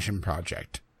a passion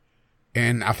project.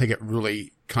 And I think it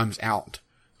really comes out,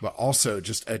 but also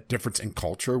just a difference in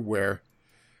culture where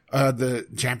the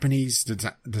Japanese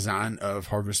design of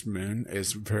Harvest Moon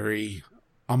is very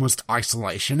almost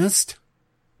isolationist.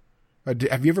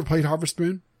 Have you ever played Harvest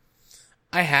Moon?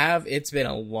 I have. It's been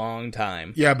a long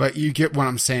time. Yeah, but you get what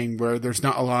I'm saying, where there's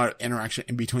not a lot of interaction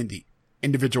in between the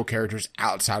individual characters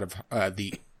outside of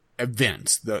the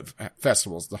events, the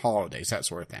festivals, the holidays, that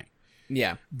sort of thing.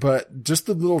 Yeah. But just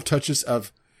the little touches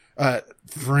of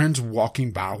friends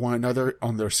walking by one another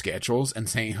on their schedules and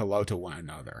saying hello to one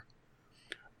another.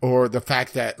 Or the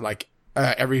fact that, like,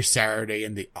 every Saturday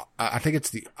in the, I think it's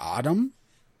the autumn,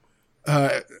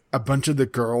 a bunch of the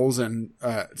girls and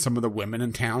some of the women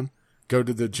in town go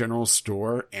to the general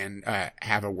store and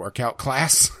have a workout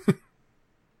class,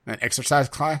 an exercise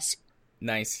class.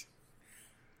 Nice.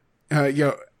 You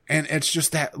know, and it's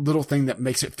just that little thing that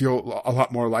makes it feel a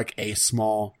lot more like a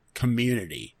small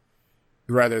community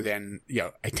rather than, you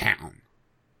know, a town.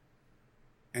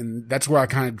 And that's where I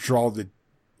kind of draw the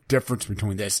difference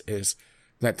between this, is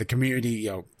that the community, you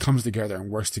know, comes together and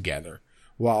works together,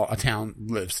 while a town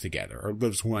lives together or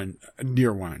lives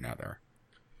near one another.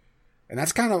 And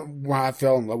that's kind of why I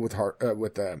fell in love with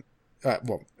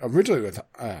originally with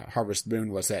Harvest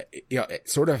Moon, was that, you know, it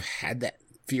sort of had that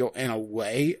feel in a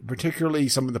way, particularly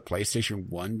some of the PlayStation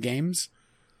 1 games,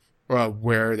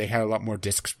 where they had a lot more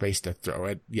disk space to throw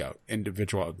at,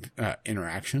 individual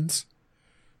interactions.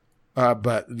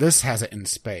 But this has it in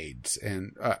spades.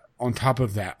 And on top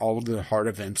of that, all of the hard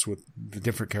events with the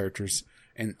different characters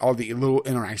and all the little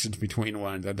interactions between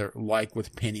one another, like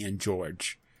with Penny and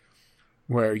George,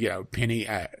 where, Penny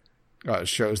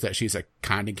shows that she's a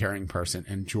kind and caring person,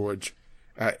 and George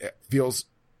feels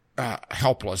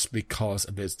helpless because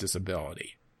of his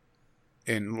disability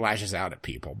and lashes out at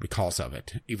people because of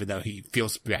it, even though he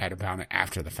feels bad about it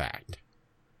after the fact.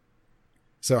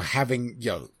 So having,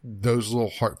 those little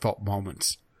heartfelt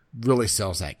moments really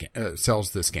sells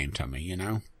this game to me,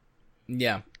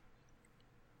 Yeah.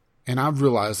 And I've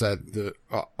realized that the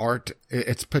art,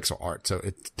 it's pixel art, so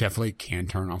it definitely can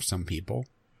turn off some people.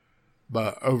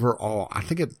 But overall, I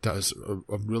think it does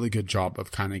a really good job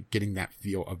of kind of getting that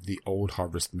feel of the old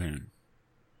Harvest Moon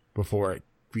before it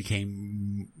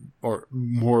became or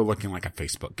more looking like a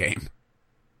Facebook game.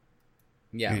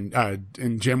 Yeah.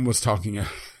 And Jim was talking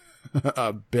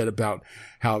a bit about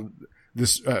how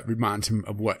this reminds him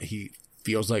of what he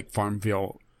feels like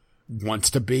Farmville wants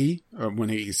to be when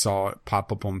he saw it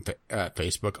pop up on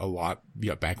Facebook a lot,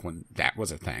 back when that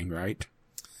was a thing, right?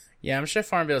 Yeah, I'm sure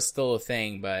Farmville is still a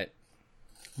thing, but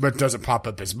it doesn't pop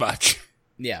up as much.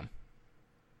 Yeah.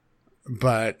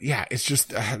 But yeah, it's just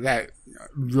that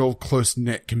real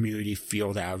close-knit community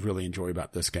feel that I really enjoy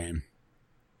about this game.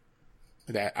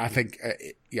 That I think,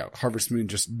 Harvest Moon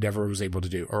just never was able to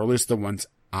do, or at least the ones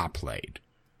I played.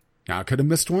 Now, I could have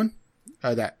missed one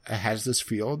that has this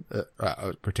feel,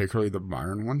 particularly the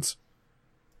modern ones.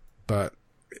 But,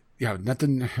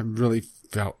 nothing really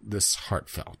felt this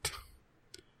heartfelt.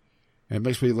 And it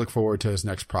makes me look forward to his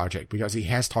next project, because he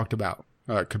has talked about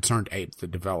Concerned Ape, the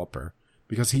developer,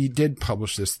 because he did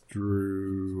publish this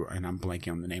through, and I'm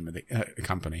blanking on the name of the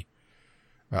company,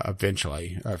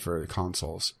 eventually, for the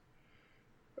consoles.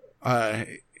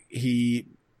 He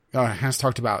has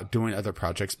talked about doing other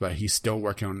projects, but he's still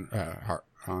working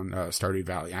on Stardew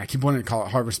Valley. I keep wanting to call it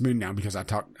Harvest Moon now because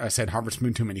I said Harvest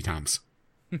Moon too many times.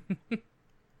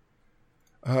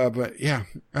 But yeah,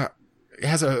 it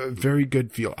has a very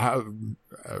good feel. I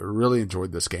really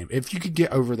enjoyed this game. If you could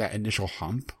get over that initial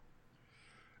hump,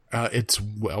 it's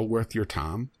well worth your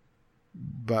time.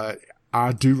 But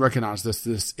I do recognize this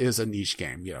is a niche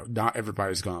game. Not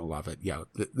everybody's going to love it.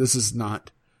 This is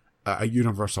not a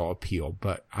universal appeal,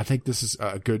 but I think this is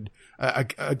a good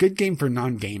game for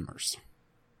non-gamers.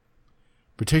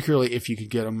 Particularly if you could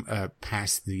get them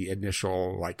past the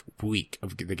initial week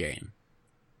of the game.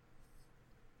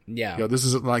 Yeah. This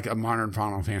isn't like a modern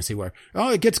Final Fantasy where,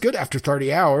 it gets good after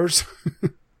 30 hours.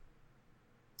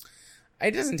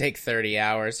 It doesn't take 30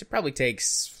 hours. It probably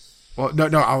takes... Well,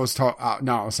 no, I was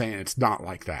saying it's not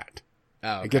like that.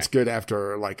 Oh, okay. It gets good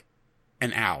after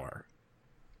an hour.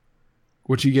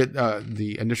 Once you get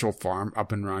the initial farm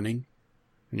up and running,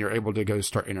 and you're able to go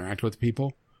start interact with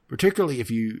people, particularly if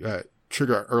you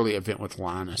trigger an early event with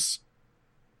Linus.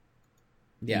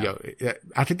 Yeah.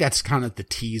 I think that's kind of the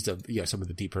tease of some of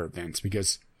the deeper events,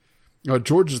 because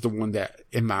George is the one that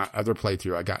in my other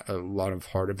playthrough I got a lot of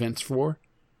hard events for.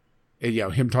 And,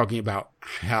 him talking about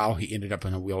how he ended up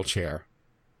in a wheelchair,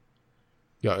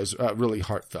 is really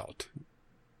heartfelt.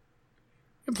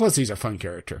 And plus, he's a fun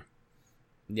character.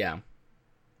 Yeah.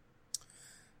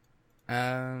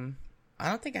 I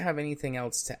don't think I have anything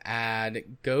else to add.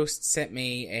 Ghost sent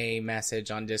me a message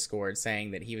on Discord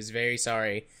saying that he was very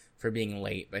sorry for being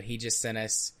late, but he just sent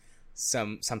us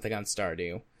something on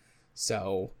Stardew.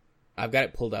 So I've got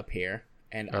it pulled up here,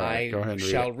 and I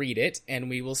shall read it, and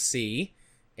we will see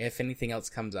if anything else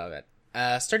comes of it.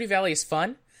 Stardew Valley is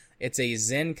fun. It's a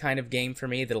zen kind of game for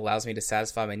me that allows me to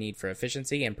satisfy my need for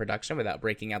efficiency and production without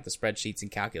breaking out the spreadsheets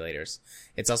and calculators.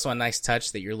 It's also a nice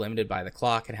touch that you're limited by the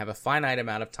clock and have a finite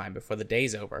amount of time before the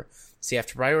day's over, so you have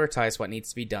to prioritize what needs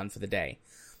to be done for the day.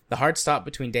 The hard stop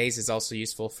between days is also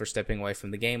useful for stepping away from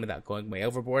the game without going way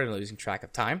overboard and losing track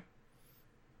of time.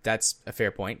 That's a fair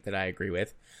point that I agree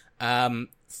with.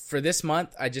 For this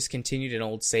month, I just continued an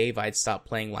old save I'd stopped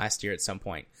playing last year at some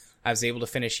point. I was able to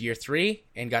finish year 3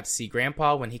 and got to see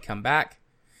Grandpa when he come back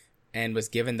and was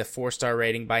given the 4-star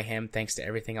rating by him thanks to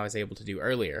everything I was able to do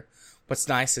earlier. What's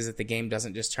nice is that the game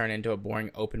doesn't just turn into a boring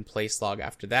open play slog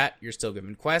after that. You're still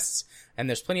given quests, and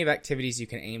there's plenty of activities you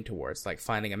can aim towards, like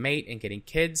finding a mate and getting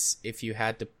kids if you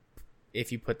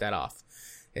put that off.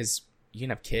 You can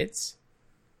have kids?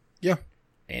 Yeah.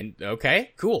 And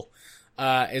okay, cool.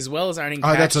 As well as earning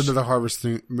cash. That's another Harvest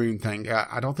Moon thing.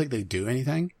 I don't think they do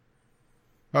anything.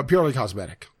 Purely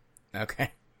cosmetic.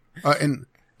 Okay.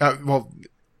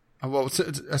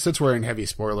 Since we're in heavy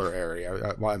spoiler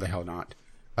area, why the hell not?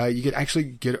 You could actually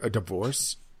get a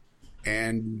divorce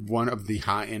And one of the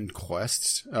high-end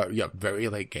quests, very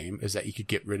late game, is that you could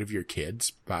get rid of your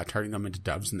kids by turning them into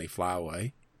doves and they fly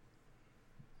away.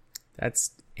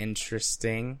 That's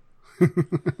interesting.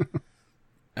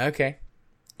 Okay.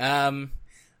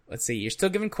 Let's see. You're still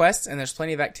given quests, and there's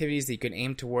plenty of activities that you can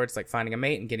aim towards, like finding a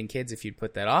mate and getting kids if you'd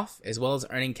put that off, as well as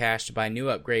earning cash to buy new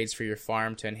upgrades for your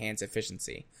farm to enhance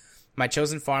efficiency. My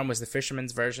chosen farm was the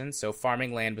fisherman's version, so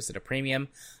farming land was at a premium.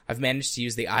 I've managed to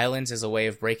use the islands as a way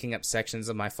of breaking up sections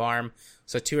of my farm,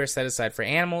 so 2 are set aside for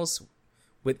animals,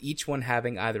 with each one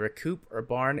having either a coop or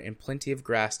barn and plenty of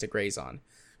grass to graze on.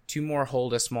 2 more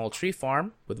hold a small tree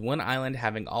farm, with 1 island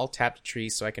having all tapped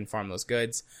trees so I can farm those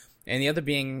goods, and the other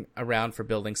being around for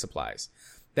building supplies.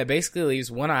 That basically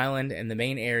leaves 1 island in the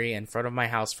main area in front of my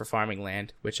house for farming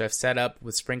land, which I've set up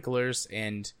with sprinklers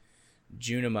and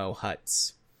Junimo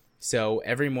huts. So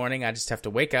every morning I just have to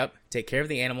wake up, take care of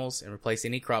the animals, and replace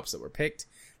any crops that were picked.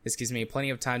 This gives me plenty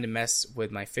of time to mess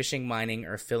with my fishing, mining,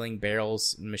 or filling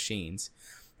barrels and machines.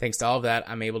 Thanks to all of that,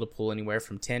 I'm able to pull anywhere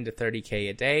from 10 to 30k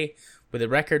a day, with a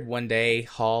record one-day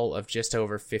haul of just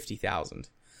over 50,000.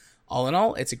 All in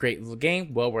all, it's a great little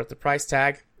game, well worth the price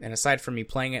tag, and aside from me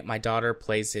playing it, my daughter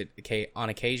plays it on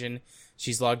occasion.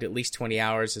 She's logged at least 20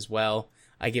 hours as well.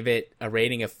 I give it a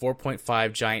rating of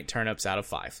 4.5 giant turnips out of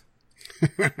 5.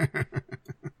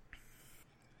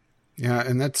 Yeah,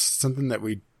 and that's something that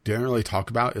we didn't really talk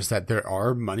about, is that there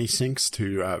are money sinks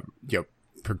to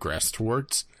progress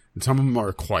towards, and some of them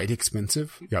are quite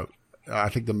expensive. I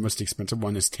think the most expensive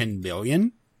one is 10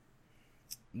 million.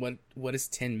 What is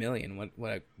 10 million?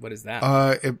 What is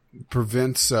that? It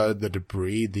prevents the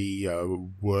debris, the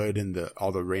wood, and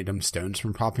all the random stones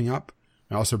from popping up.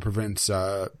 It also prevents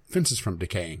fences from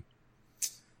decaying.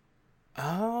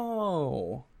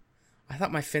 Oh, I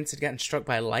thought my fence had gotten struck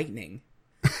by lightning.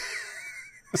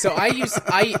 So I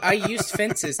used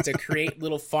fences to create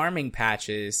little farming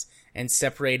patches and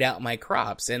separate out my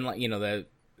crops, and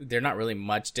they're not really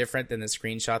much different than the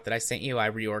screenshot that I sent you. I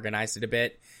reorganized it a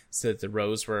bit so that the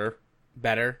rows were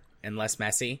better and less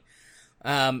messy,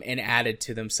 and added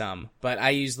to them some. But I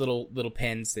use little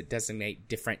pins that designate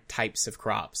different types of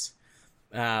crops.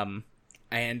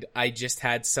 And I just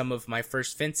had some of my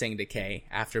first fencing decay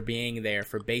after being there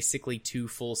for basically 2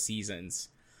 full seasons.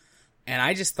 And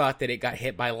I just thought that it got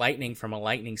hit by lightning from a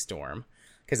lightning storm,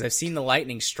 because I've seen the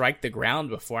lightning strike the ground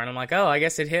before, and I'm like, oh, I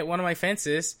guess it hit one of my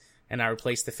fences. And I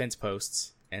replaced the fence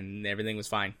posts, and everything was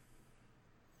fine.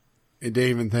 It didn't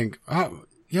even think,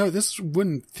 this is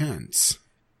wooden fence.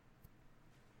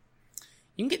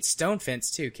 You can get stone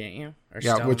fence too, can't you?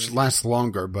 Which lasts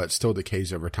longer, but still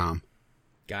decays over time.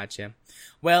 Gotcha.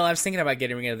 Well, I was thinking about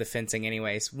getting rid of the fencing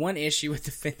anyways. One issue with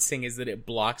the fencing is that it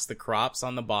blocks the crops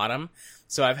on the bottom.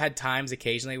 So I've had times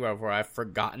occasionally where I've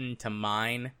forgotten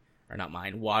to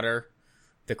water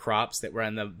the crops that were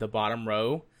in the bottom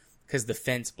row, because the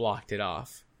fence blocked it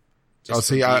off.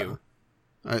 The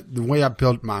way I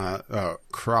built my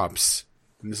crops,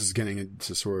 and this is getting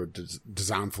into sort of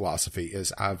design philosophy,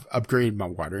 is I've upgraded my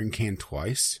watering can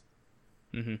twice.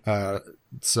 Mm-hmm.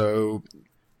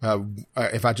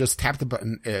 If I just tap the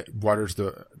button, it waters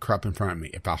the crop in front of me.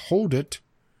 If I hold it,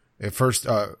 it first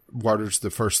waters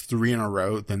the first 3 in a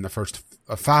row, then the first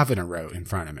 5 in a row in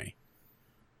front of me.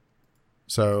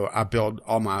 So I build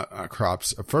all my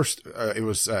crops. First, it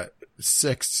was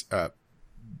 6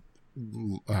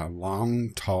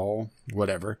 long, tall,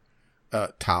 whatever,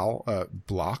 tile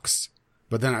blocks.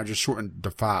 But then I just shortened to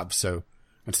 5. So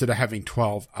instead of having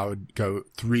 12, I would go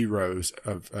 3 rows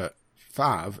of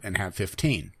 5 and have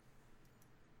 15.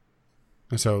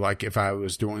 So, like, if I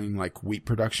was doing, like, wheat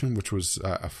production, which was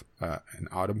an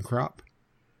autumn crop,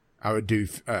 I would do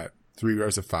 3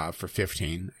 rows of 5 for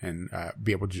 15 and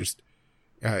be able to just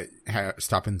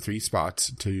stop in 3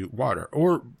 spots to water.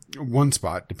 Or 1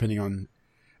 spot, depending on...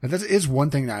 That is one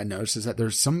thing that I noticed, is that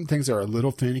there's some things that are a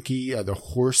little finicky. The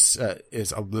horse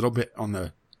is a little bit on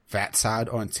the fat side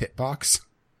on its hitbox.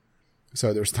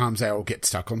 So there's times that I will get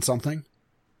stuck on something.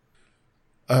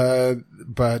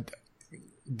 But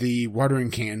the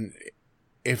watering can,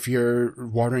 if you're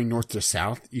watering north to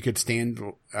south, you could stand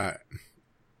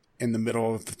in the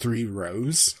middle of the 3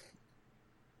 rows,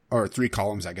 or 3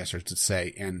 columns, I guess I should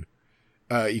say, and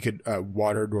you could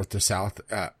water north to south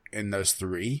in those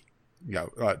 3,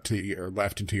 to your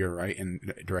left and to your right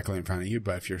and directly in front of you.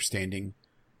 But if you're standing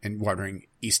and watering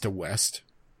east to west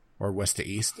or west to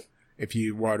east, if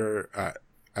you water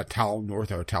a towel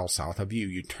north or a towel south of you,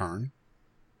 you turn.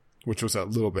 Which was a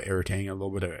little bit irritating, a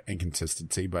little bit of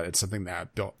inconsistency, but it's something that I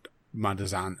built my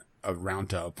design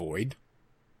around to avoid.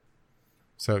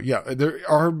 So yeah, there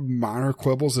are minor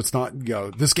quibbles. It's not,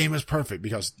 this game is perfect,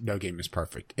 because no game is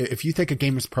perfect. If you think a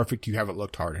game is perfect, you haven't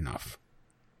looked hard enough.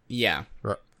 Yeah.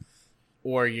 Right.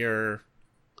 Or you're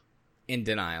in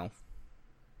denial.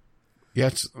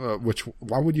 Yes.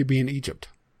 Why would you be in Egypt?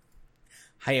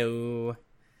 Hi-yo.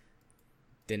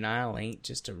 Denial ain't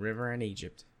just a river in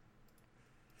Egypt.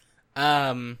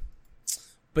 But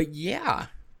yeah,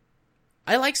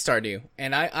 I like Stardew,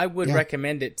 and I would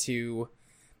recommend it to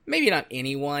maybe not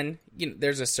anyone.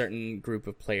 There's a certain group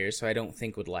of players who I don't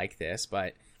think would like this,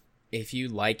 but if you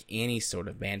like any sort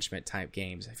of management type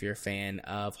games, if you're a fan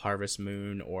of Harvest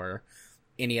Moon or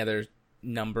any other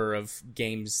number of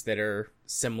games that are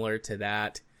similar to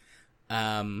that,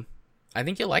 I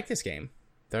think you'll like this game.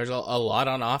 There's a lot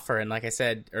on offer, and like I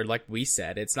said, or like we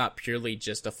said, it's not purely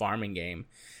just a farming game.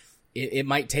 It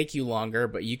might take you longer,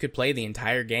 but you could play the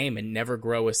entire game and never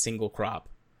grow a single crop.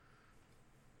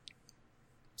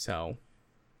 So,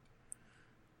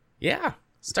 yeah,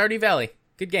 Stardew Valley,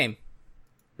 good game.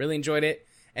 Really enjoyed it.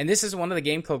 And this is one of the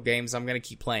Game Club games I'm going to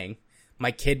keep playing.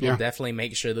 My kid will definitely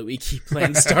make sure that we keep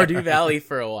playing Stardew Valley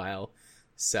for a while.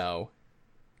 So,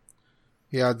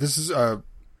 yeah, this is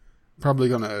probably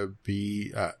going to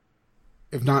be,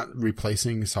 if not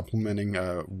replacing, supplementing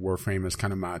Warframe as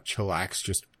kind of my chillax,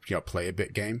 just play a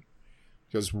bit game.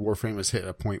 Because Warframe has hit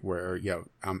a point where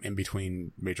I'm in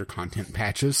between major content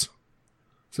patches.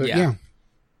 So yeah.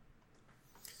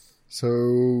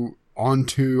 So on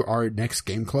to our next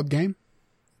Game Club game.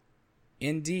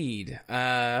 Indeed.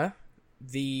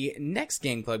 The next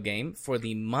Game Club game for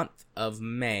the month of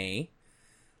May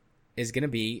is going to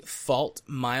be Fault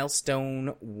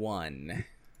Milestone 1.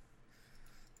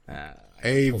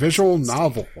 A visual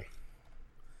novel.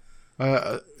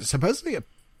 Supposedly a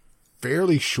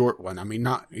fairly short one. I mean,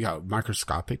 not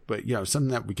microscopic, but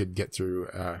something that we could get through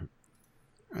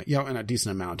in a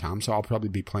decent amount of time. So I'll probably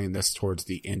be playing this towards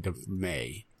the end of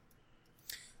May.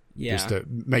 Yeah. Just to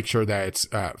make sure that it's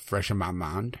fresh in my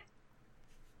mind.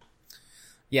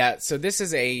 Yeah, so this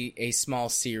is a small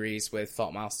series, with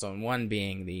Fault Milestone 1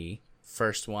 being the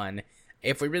first one.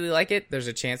 If we really like it, there's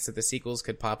a chance that the sequels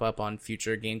could pop up on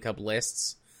future Game Club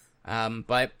lists.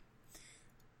 But,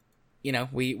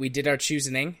 we did our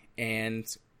choosing and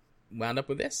wound up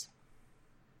with this.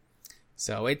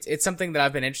 So it's something that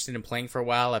I've been interested in playing for a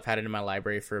while. I've had it in my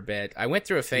library for a bit. I went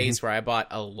through a phase where I bought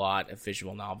a lot of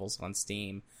visual novels on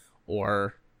Steam,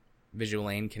 or Visual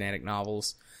Lane kinetic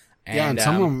novels. And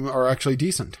some of them are actually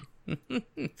decent.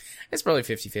 It's probably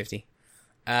 50-50.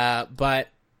 But,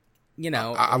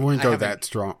 I wouldn't go that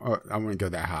strong. I wouldn't go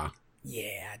that high.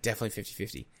 Yeah, definitely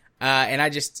 50-50. And I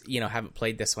just, haven't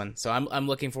played this one. So I'm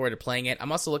looking forward to playing it.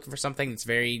 I'm also looking for something that's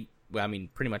very,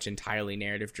 pretty much entirely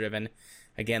narrative driven.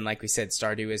 Again, like we said,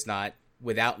 Stardew is not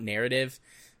without narrative,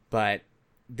 but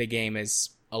the game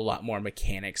is a lot more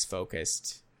mechanics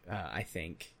focused, I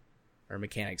think, or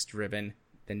mechanics driven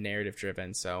than narrative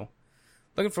driven. So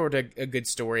looking forward to a good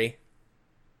story,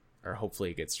 or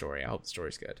hopefully a good story. I hope the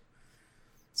story's good.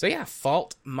 So yeah,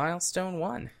 Fault Milestone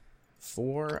 1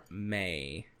 for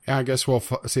May. Yeah, I guess we'll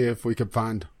see if we could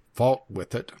find fault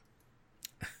with it.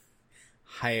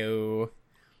 Hi-oh.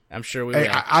 I'm sure we will.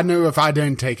 I knew if I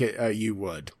didn't take it, you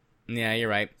would. Yeah, you're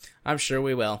right. I'm sure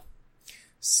we will.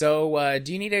 So,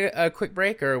 do you need a quick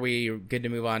break, or are we good to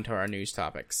move on to our news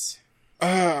topics?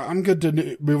 I'm good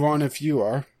to move on if you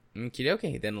are. Okie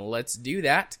dokie, then let's do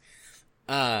that.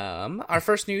 Our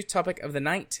first news topic of the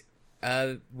night,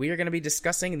 we are going to be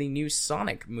discussing the new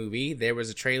Sonic movie. There was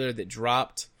a trailer that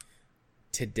dropped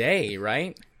today,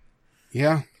 right?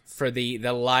 Yeah. For the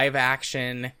live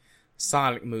action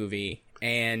Sonic movie.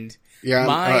 And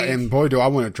and boy, do I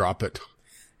want to drop it.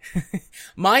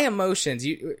 My emotions,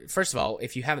 first of all,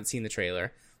 if you haven't seen the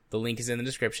trailer, the link is in the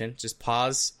description. Just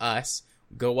pause us,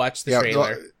 go watch the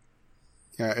trailer.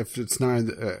 If it's not,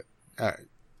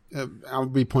 I'll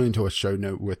be pointing to a show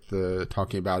note with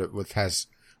talking about it, which has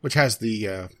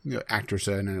the actors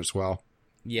in it as well.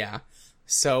 Yeah.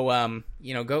 So,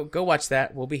 go watch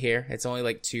that. We'll be here. It's only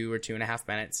like 2 or 2.5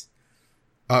 minutes.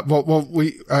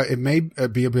 It may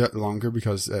be a bit longer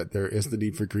because there is the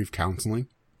need for grief counseling.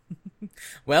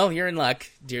 Well, you're in luck,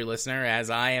 dear listener, as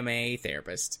I am a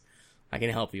therapist. I can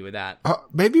help you with that.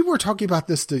 Maybe we're talking about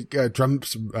this to drum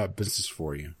some business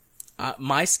for you.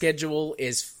 My schedule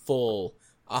is full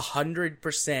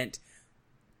 100%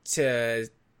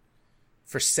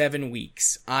 for 7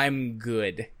 weeks. I'm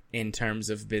good in terms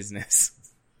of business.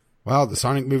 Wow, the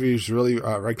Sonic movies really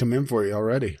raked them in for you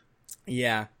already.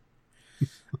 Yeah.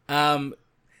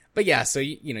 But yeah, so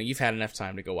you've had enough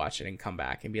time to go watch it and come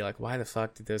back and be like, why the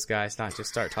fuck did those guys not just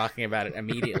start talking about it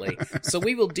immediately? So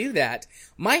we will do that.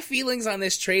 My feelings on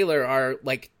this trailer are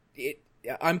like,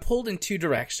 I'm pulled in two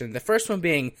directions. The first one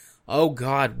being, oh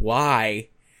God, why?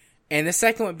 And the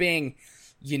second one being,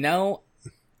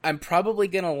 I'm probably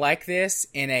gonna like this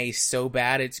in a so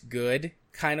bad it's good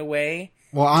kind of way.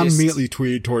 Well, I immediately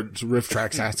tweeted towards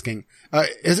RiffTrax asking,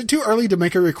 is it too early to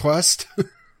make a request?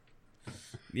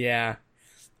 Yeah.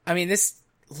 I mean, this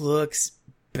looks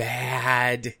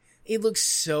bad. It looks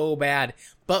so bad.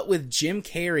 But with Jim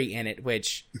Carrey in it,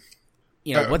 which,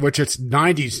 which it's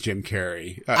 90s Jim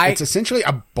Carrey. It's essentially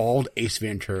a bald Ace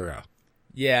Ventura.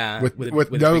 Yeah. With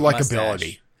no likability.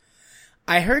 Mustache.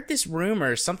 I heard this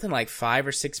rumor something like 5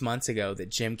 or 6 months ago that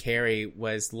Jim Carrey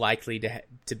was likely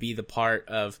to be the part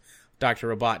of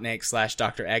Dr. Robotnik /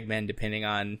 Dr. Eggman, depending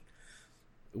on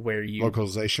where you...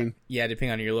 Localization? Yeah,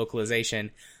 depending on your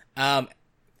localization. And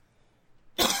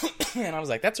I was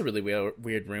like, that's a really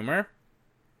weird rumor.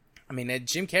 I mean,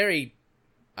 Jim Carrey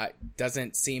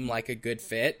doesn't seem like a good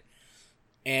fit.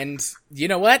 And you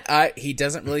know what? He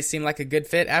doesn't really seem like a good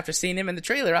fit after seeing him in the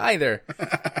trailer either.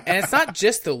 And it's not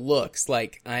just the looks.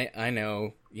 Like, I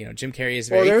know, Jim Carrey is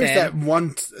very thin.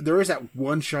 There is that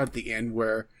one shot at the end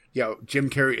where, Jim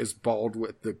Carrey is bald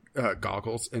with the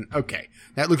goggles. And okay,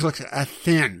 that looks like a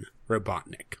thin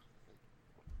Robotnik.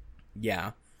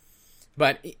 Yeah.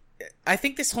 But I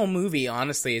think this whole movie,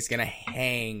 honestly, is going to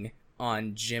hang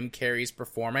on Jim Carrey's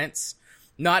performance.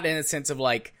 Not in the sense of,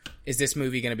 like, is this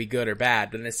movie going to be good or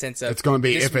bad, but in the sense of... It's going to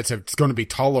be, it's going to be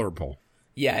tolerable.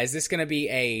 Yeah, is this going to be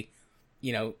a,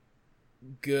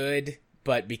 good,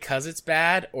 but because it's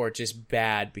bad, or just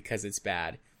bad because it's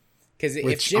bad? Because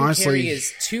if Jim Carrey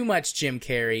is too much Jim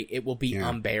Carrey, it will be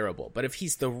unbearable. But if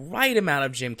he's the right amount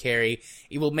of Jim Carrey,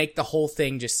 it will make the whole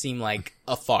thing just seem like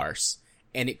a farce.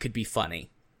 And it could be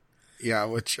funny. Yeah,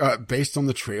 which, based on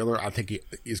the trailer, I think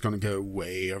he's going to go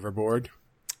way overboard.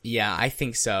 Yeah, I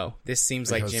think so. This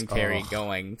seems like Jim Carrey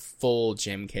going full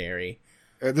Jim Carrey.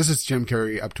 This is Jim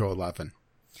Carrey up to 11.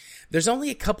 There's only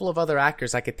a couple of other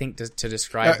actors I could think to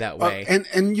describe that way.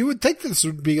 And you would think this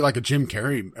would be like a Jim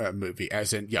Carrey movie,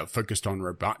 as in, focused on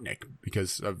Robotnik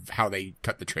because of how they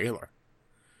cut the trailer.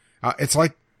 It's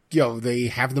like, they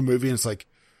have the movie and it's like,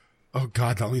 oh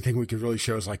God, the only thing we could really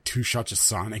show is like 2 shots of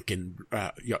Sonic and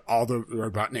all the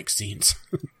Robotnik scenes.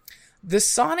 The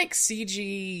Sonic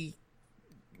CG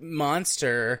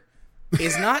monster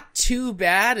is not too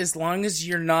bad as long as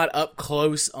you're not up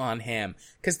close on him.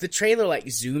 Because the trailer like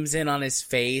zooms in on his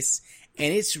face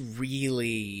and it's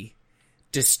really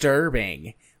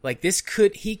disturbing. Like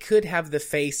he could have the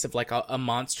face of like a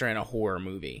monster in a horror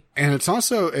movie. And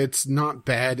it's not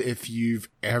bad if you've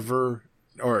ever...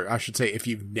 Or I should say, if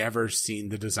you've never seen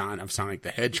the design of Sonic the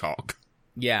Hedgehog.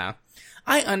 Yeah.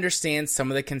 I understand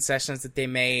some of the concessions that they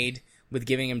made with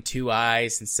giving him 2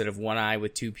 eyes instead of 1 eye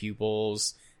with 2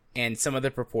 pupils, and some of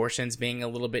the proportions being a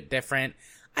little bit different.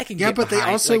 I can get behind, they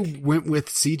also went with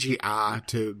CGI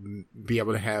to be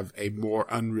able to have a more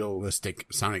unrealistic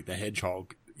Sonic the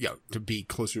Hedgehog, to be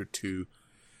closer to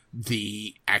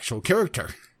the actual character.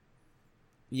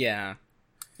 Yeah.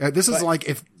 This is like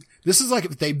if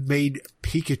they made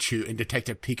Pikachu and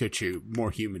Detective Pikachu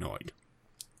more humanoid.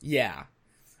 Yeah.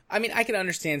 I mean, I can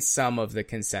understand some of the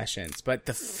concessions, but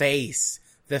the face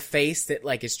that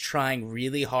like is trying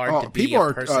really hard to be a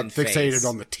person face. People are fixated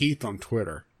on the teeth on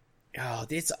Twitter. Oh,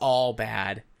 it's all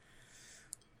bad.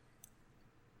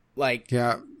 Like,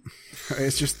 yeah,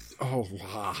 it's just,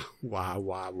 why?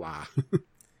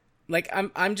 Like,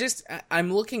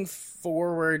 I'm looking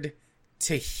forward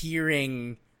to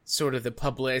hearing sort of the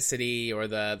publicity or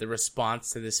the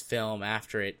response to this film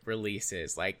after it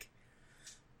releases. Like,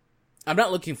 I'm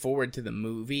not looking forward to the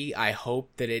movie. I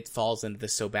hope that it falls into the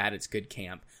so bad it's good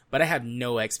camp. But I have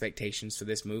no expectations for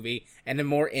this movie, and I'm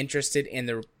more interested in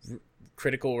the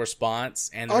critical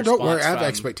response and the response. Don't worry, I have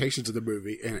expectations of the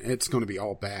movie, and it's going to be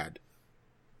all bad.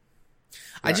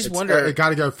 I just wonder. It got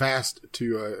to go fast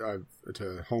to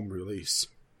home release.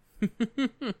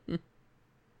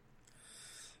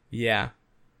 Yeah.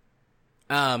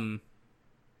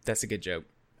 That's a good joke.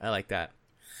 I like that.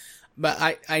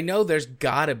 But I know there's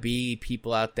gotta be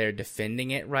people out there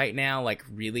defending it right now, like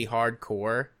really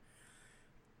hardcore.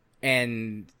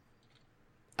 And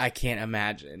I can't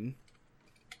imagine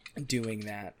doing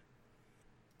that.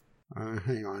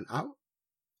 Hang on.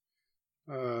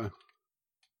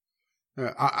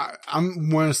 I'm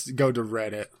want to go to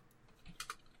Reddit.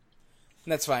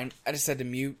 That's fine. I just had to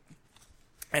mute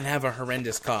and have a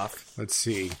horrendous cough. Let's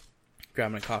see.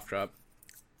 Grabbing a cough drop.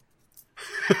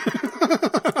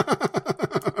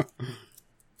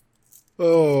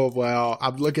 Oh, well,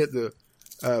 I'm looking at the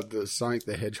Sonic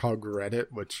the Hedgehog Reddit,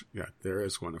 which, yeah, there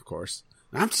is one, of course.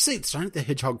 And I have to say, the Sonic the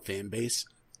Hedgehog fan base,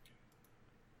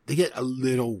 they get a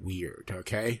little weird,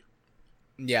 okay?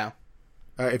 Yeah.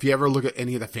 If you ever look at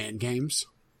any of the fan games,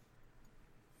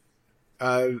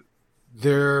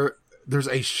 there's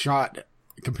a shot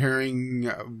comparing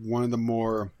one of the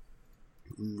more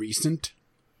recent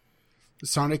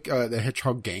Sonic the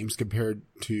Hedgehog games compared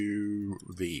to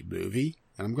the movie.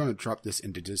 And I'm going to drop this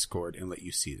into Discord and let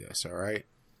you see this, alright?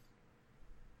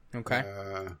 Okay.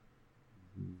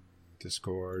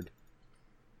 Discord.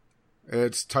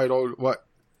 It's titled, what?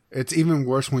 It's even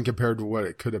worse when compared to what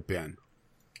it could have been.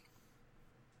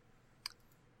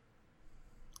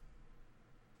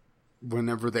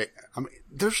 Whenever they... I mean,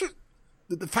 there's just...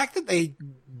 The fact that they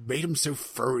made him so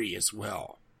furry as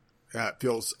well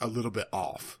feels a little bit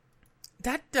off.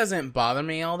 That doesn't bother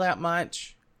me all that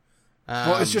much.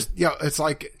 Well, it's just, it's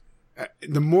like,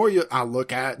 the more I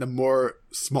look at it, the more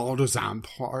small design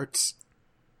parts,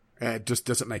 it just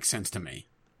doesn't make sense to me.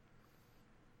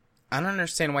 I don't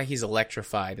understand why he's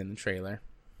electrified in the trailer.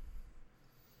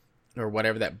 Or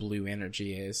whatever that blue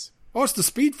energy is. Oh, it's the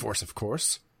Speed Force, of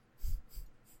course.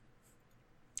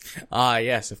 Ah,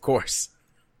 yes, of course.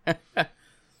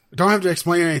 Don't have to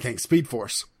explain anything. Speed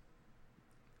Force.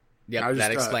 Yep,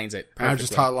 that explains it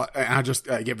perfectly. I just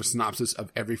gave a synopsis of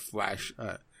every Flash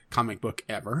comic book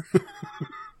ever.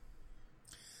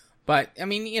 But, I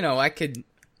mean, I could...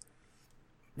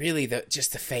 Really,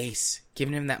 just the face.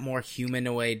 Giving him that more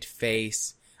humanoid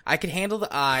face. I could handle the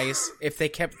eyes if they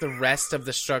kept the rest of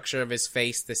the structure of his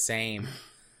face the same.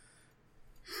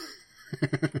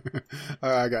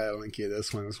 I gotta link you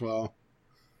this one as well.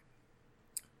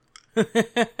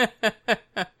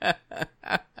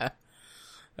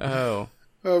 Oh.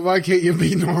 Why can't you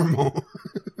be normal?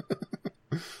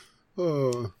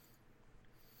 Oh.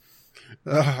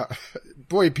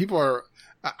 Boy, people are...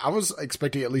 I was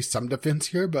expecting at least some defense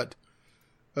here, but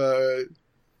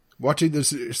watching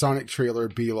this Sonic trailer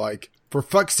be like, for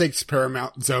fuck's sakes,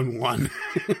 Paramount Zone 1.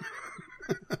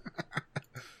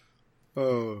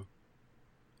 Oh.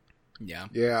 Yeah.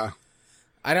 Yeah.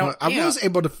 I was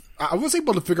able to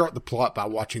figure out the plot by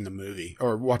watching the movie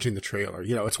or watching the trailer.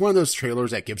 It's one of those trailers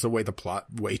that gives away the plot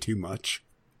way too much.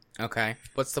 Okay.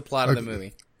 What's the plot of the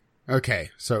movie?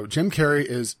 Okay. So Jim Carrey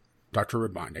is Dr.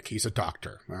 Robotnik. He's a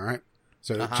doctor. All right.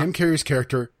 So Jim Carrey's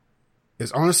character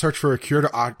is on a search for a cure to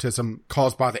autism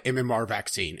caused by the MMR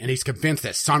vaccine, and he's convinced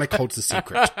that Sonic holds the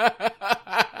secret.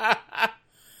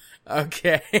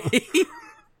 Okay.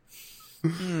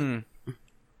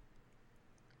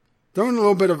 Throwing a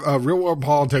little bit of real world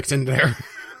politics in there.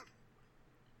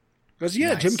 Because,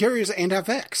 Nice. Jim Carrey is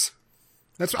anti-vax.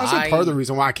 That's also part of the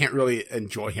reason why I can't really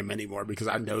enjoy him anymore, because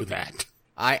I know that.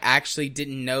 I actually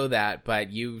didn't know that,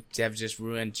 but you have just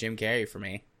ruined Jim Carrey for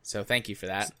me. So thank you for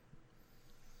that.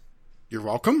 You're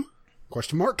welcome?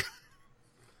 Question mark?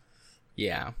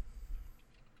 Yeah.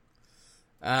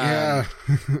 Yeah.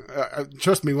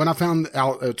 Trust me, when I found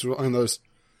out it's one of those...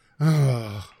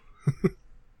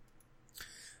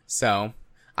 So,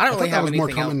 I don't really have anything more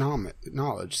common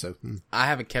knowledge, so... I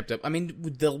haven't kept up. I mean,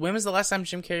 when was the last time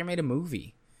Jim Carrey made a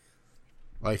movie?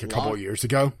 Like a couple of years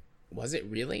ago. Was it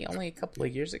really? Only a couple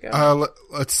of years ago?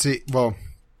 Let's see. Well,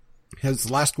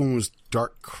 his last one was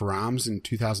Dark Crimes in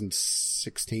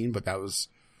 2016, but that was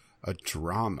a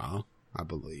drama, I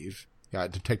believe. Yeah, a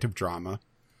detective drama.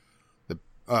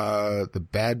 The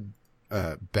Bad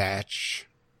Batch,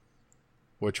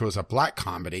 which was a black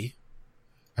comedy.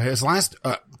 His last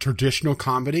traditional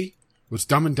comedy was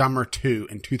Dumb and Dumber 2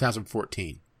 in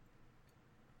 2014.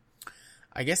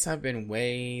 I guess I've been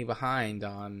way behind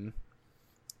on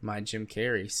my Jim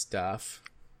Carrey stuff.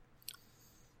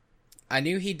 I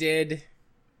knew he did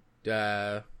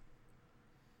Dumb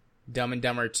and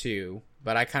Dumber 2,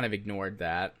 but I kind of ignored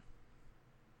that.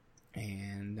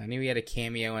 And I knew he had a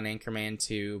cameo in Anchorman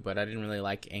 2, but I didn't really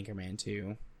like Anchorman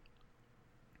 2.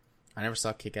 I never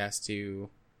saw Kick-Ass 2.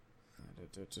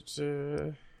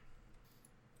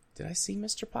 Did I see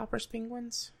Mr. Popper's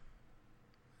Penguins?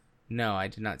 No, I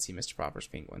did not see Mr. Popper's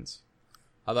Penguins.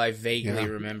 Although I vaguely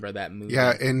remember that movie.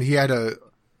 Yeah, and he had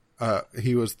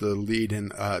he was the lead in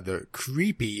the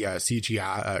creepy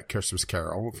CGI Christmas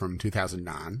Carol from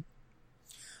 2009.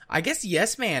 I guess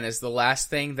Yes Man is the last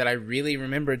thing that I really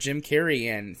remember Jim Carrey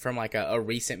in from like a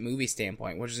recent movie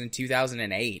standpoint, which was in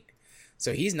 2008.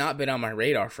 So he's not been on my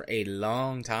radar for a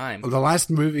long time. The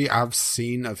last movie I've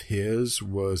seen of his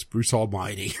was Bruce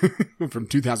Almighty from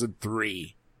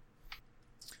 2003.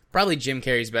 Probably Jim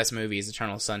Carrey's best movie is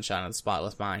Eternal Sunshine of the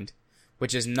Spotless Mind,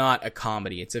 which is not a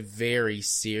comedy. It's a very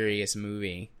serious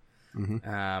movie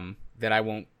that I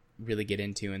won't really get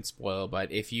into and spoil,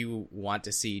 but if you want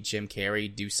to see Jim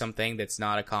Carrey do something that's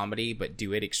not a comedy, but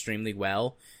do it extremely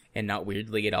well and not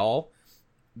weirdly at all,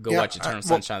 go watch Eternal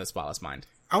Sunshine of the Spotless Mind.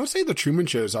 I would say The Truman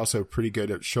Show is also pretty good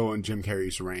at showing Jim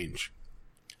Carrey's range,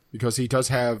 because he does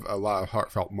have a lot of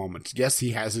heartfelt moments. Yes,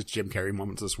 he has his Jim Carrey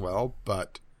moments as well,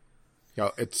 but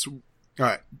it's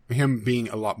him being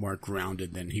a lot more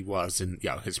grounded than he was in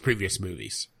his previous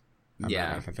movies.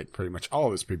 I think pretty much all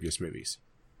of his previous movies.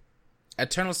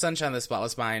 Eternal Sunshine of the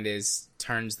Spotless Mind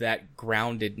turns that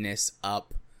groundedness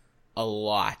up a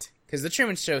lot, because The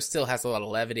Truman Show still has a lot of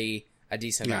levity, a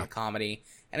decent amount of comedy.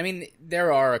 And I mean,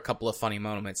 there are a couple of funny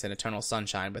moments in Eternal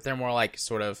Sunshine, but they're more like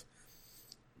sort of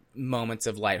moments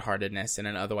of lightheartedness in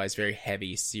an otherwise very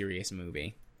heavy, serious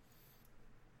movie.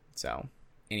 So,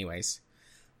 anyways,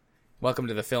 welcome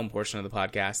to the film portion of the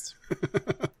podcast.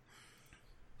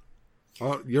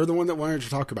 Well, you're the one that wanted to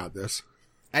talk about this.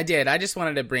 I did. I just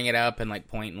wanted to bring it up and like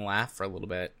point and laugh for a little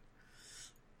bit.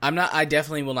 I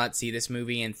definitely will not see this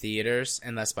movie in theaters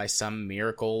unless by some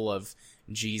miracle of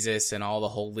Jesus and all the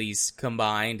holies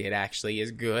combined, it actually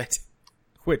is good.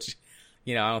 Which,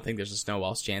 I don't think there's a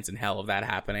snowball's chance in hell of that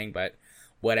happening, but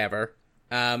whatever.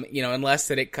 Unless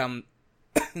that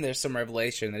there's some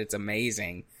revelation that it's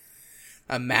amazing,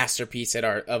 a masterpiece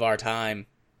of our time,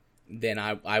 then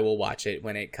I will watch it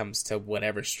when it comes to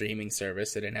whatever streaming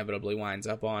service it inevitably winds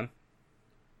up on.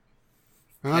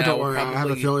 Don't worry, I have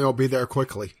a feeling I'll be there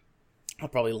quickly. I'll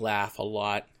probably laugh a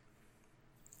lot.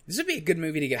 This would be a good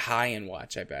movie to get high and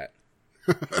watch, I bet.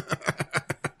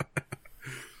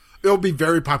 It'll be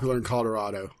very popular in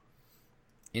Colorado.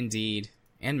 Indeed.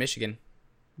 And Michigan.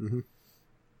 Mm-hmm.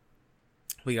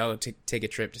 We gotta take a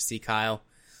trip to see Kyle,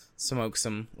 smoke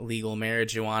some legal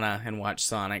marijuana, and watch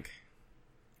Sonic.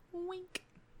 Wink.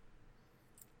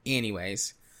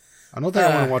 Anyways. I don't think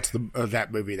I want to watch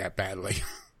that movie that badly.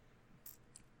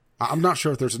 I'm not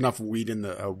sure if there's enough weed in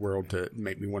the world to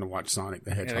make me want to watch Sonic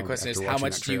the Hedgehog. And the question is, how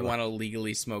much do you want to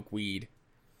legally smoke weed?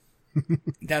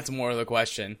 That's more of the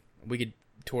question. We could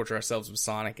torture ourselves with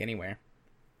Sonic anywhere.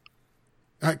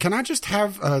 Can I just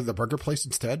have the burger place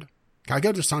instead? Can I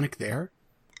go to Sonic there?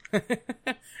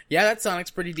 Yeah, that Sonic's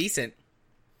pretty decent.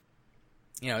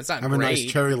 It's not have great. A nice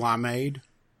cherry limeade.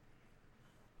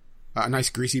 A nice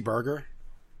greasy burger.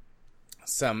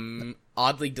 Some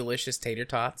oddly delicious tater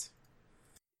tots.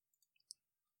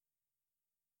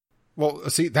 Well,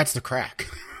 see, that's the crack.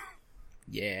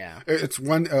 Yeah. It's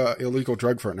one illegal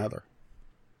drug for another.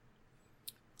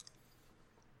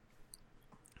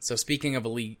 So speaking of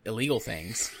illegal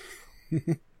things, a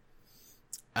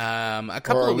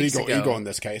couple of weeks ago, illegal in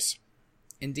this case.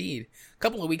 Indeed. A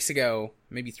couple of weeks ago,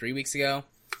 maybe 3 weeks ago,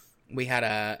 we had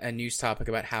a news topic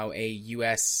about how a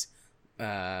U.S.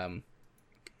 What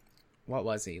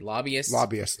was he?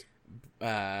 Lobbyist.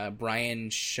 Brian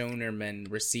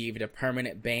Schoenerman received a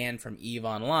permanent ban from EVE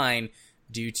Online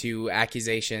due to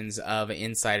accusations of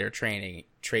insider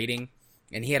trading,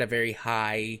 and he had a very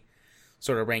high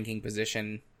sort of ranking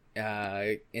position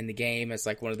in the game as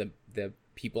like one of the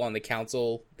people on the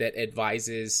council that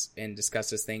advises and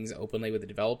discusses things openly with the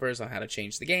developers on how to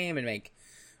change the game and make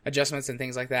adjustments and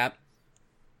things like that.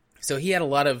 So he had a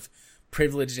lot of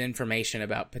privileged information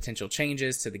about potential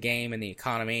changes to the game and the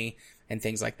economy and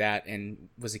things like that, and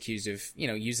was accused of,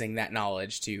 using that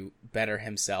knowledge to better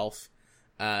himself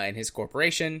and his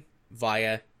corporation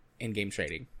via in-game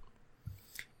trading.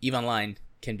 EVE Online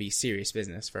can be serious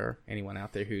business for anyone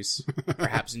out there who's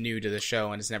perhaps new to the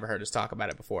show and has never heard us talk about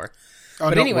it before.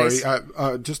 But don't worry.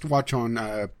 Just watch on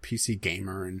PC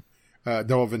Gamer, and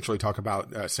they'll eventually talk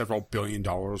about several $1 billion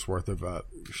worth of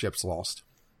ships lost.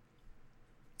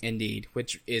 Indeed,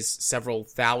 which is several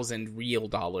thousand real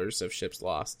dollars of ships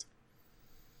lost.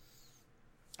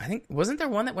 I think, wasn't there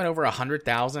one that went over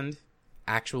 100,000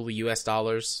 actual US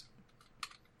dollars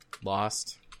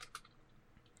lost?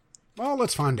 Well,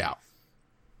 let's find out.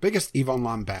 Biggest EVE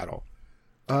Online battle.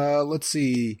 Let's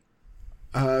see.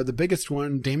 The biggest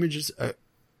one damages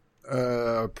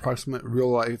approximate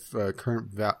real life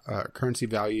currency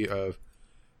value of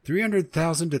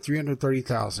 300,000 to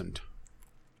 330,000.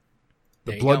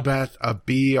 The bloodbath of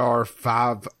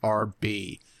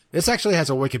BR5RB. This actually has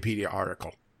a Wikipedia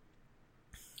article.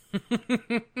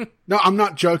 No, I'm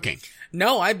not joking.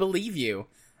 No, I believe you.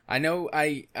 I know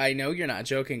you're not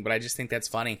joking, but I just think that's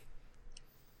funny.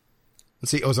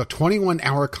 Let's see. It was a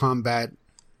 21-hour combat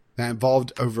that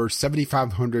involved over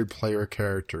 7,500 player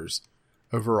characters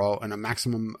overall, and a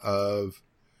maximum of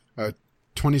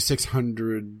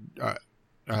 2,600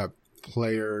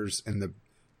 players in the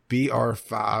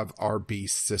BR5RB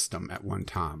system at one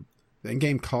time. The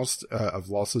in-game cost of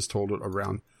losses totaled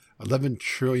around 11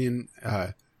 trillion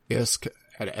ISK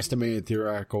had an estimated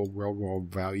theoretical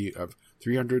real-world value of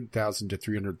 $300,000 to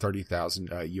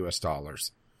 $330,000 US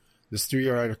dollars. This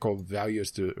theoretical value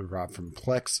is derived from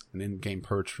Plex, an in-game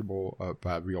purchasable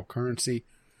by real currency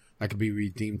that can be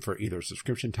redeemed for either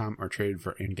subscription time or traded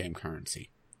for in-game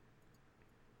currency.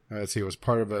 Let's see, it was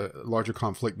part of a larger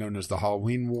conflict known as the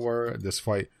Halloween War. This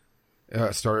fight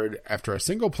started after a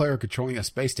single player controlling a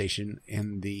space station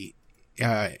in the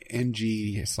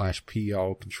NG/PL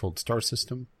controlled star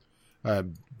system,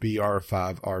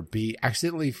 BR5RB,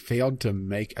 accidentally failed to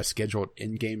make a scheduled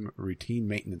in-game routine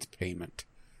maintenance payment,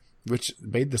 which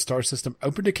made the star system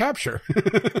open to capture.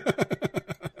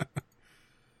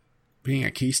 Being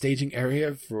a key staging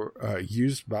area for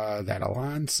used by that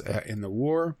alliance in the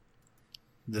war,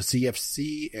 the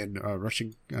CFC and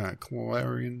Russian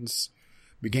Clarions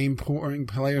began pouring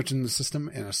players in the system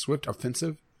in a swift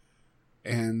offensive,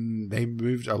 and they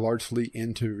moved a large fleet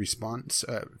into response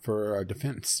for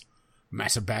defense.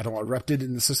 Massive battle erupted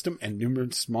in the system, and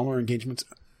numerous smaller engagements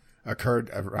occurred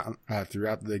around,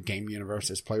 throughout the game universe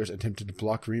as players attempted to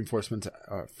block reinforcements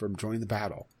from joining the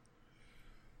battle.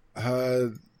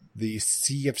 The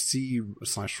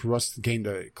CFC/Rust gained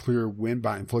a clear win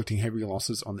by inflicting heavy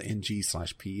losses on the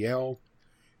NG/PL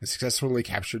and successfully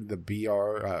captured the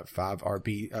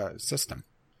BR5RB system.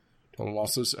 Total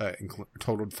losses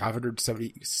totaled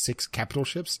 576 capital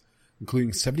ships,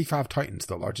 including 75 Titans,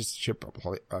 the largest ship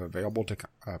available to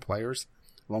players,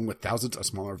 along with thousands of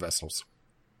smaller vessels.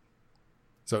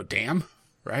 So, damn,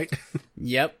 right?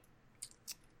 Yep.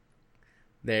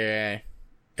 They're...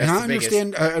 and I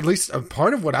understand at least a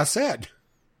part of what I said.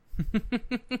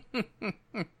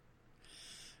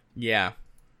 Yeah.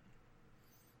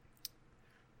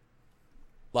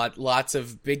 Lots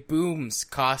of big booms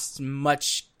cost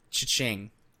much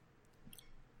cha-ching.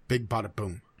 Big bada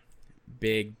boom.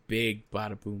 Big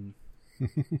bada boom.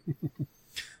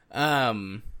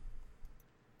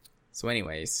 So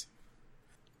anyways.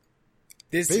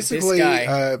 This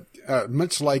guy...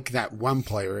 much like that one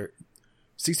player,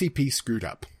 CCP screwed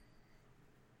up.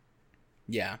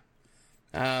 Yeah.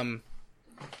 So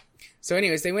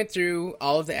anyways, they went through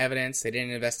all of the evidence. They did an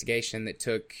investigation that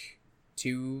took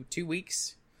two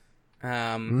weeks.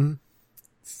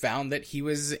 Found that he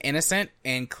was innocent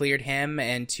and cleared him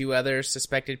and two other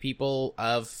suspected people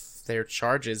of their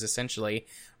charges, essentially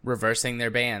reversing their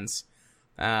bans.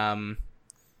 Yeah,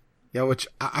 which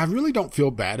I really don't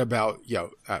feel bad about,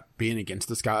 being against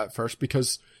this guy at first,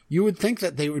 because you would think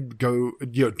that they would go,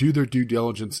 do their due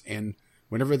diligence, and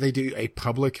whenever they do a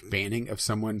public banning of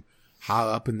someone high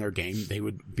up in their game, they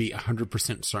would be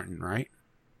 100% certain, right?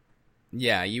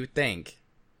 Yeah, you would think.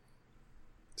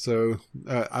 So,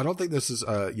 I don't think this is,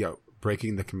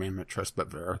 breaking the commandment, trust but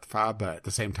verify, but at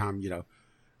the same time, you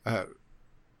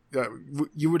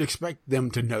would expect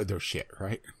them to know their shit,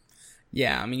 right?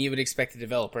 Yeah, I mean, you would expect the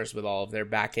developers with all of their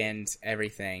back-end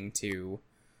everything to,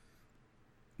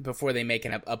 before they make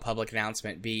a public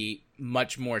announcement, be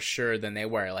much more sure than they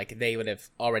were. Like, they would have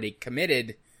already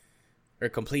committed or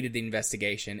completed the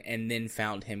investigation and then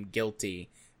found him guilty.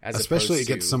 Especially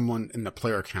against someone in the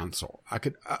player council. I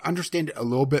could understand a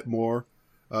little bit more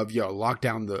of, lock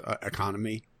down the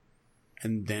economy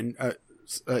and then,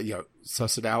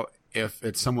 suss it out if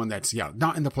it's someone that's,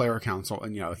 not in the player council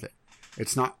and,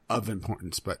 it's not of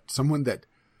importance, but someone that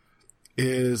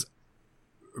is,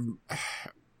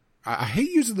 I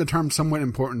hate using the term somewhat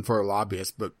important for a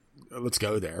lobbyist, but let's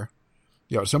go there.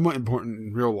 Somewhat important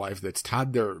in real life that's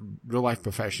tied their real life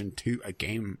profession to a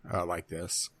game like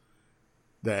this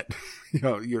that,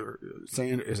 you're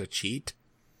saying is a cheat.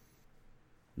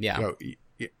 Yeah.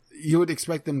 You would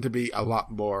expect them to be a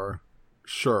lot more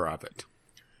sure of it,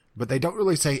 but they don't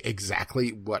really say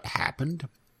exactly what happened,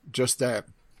 just that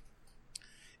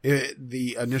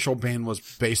the initial ban was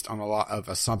based on a lot of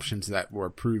assumptions that were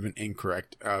proven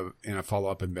incorrect in a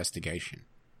follow-up investigation.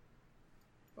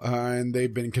 And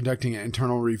they've been conducting an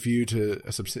internal review to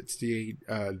substantiate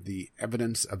the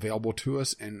evidence available to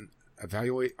us and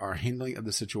evaluate our handling of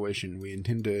the situation. We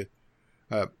intend to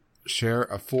share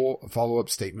a full follow-up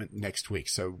statement next week.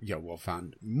 So, we'll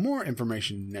find more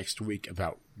information next week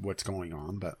about what's going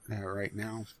on. But right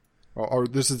now, or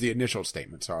this is the initial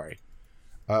statement, sorry.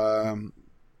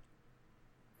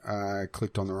 I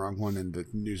clicked on the wrong one in the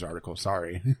news article.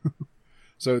 Sorry.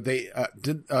 So they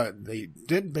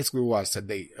did basically what I said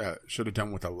they should have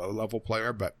done with a low-level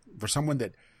player, but for someone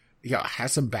that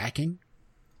has some backing,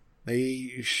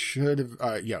 they should have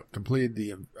completed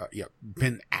the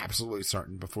been absolutely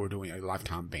certain before doing a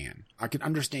lifetime ban. I can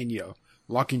understand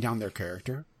locking down their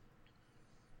character,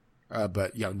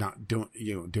 but not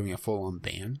doing a full-on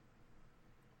ban.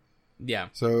 Yeah.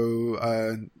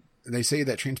 So they say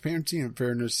that transparency,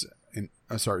 fairness, and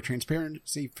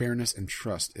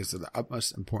trust is of the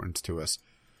utmost importance to us,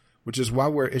 which is why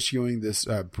we're issuing this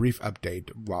brief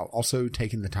update while also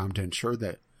taking the time to ensure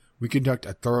that we conduct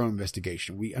a thorough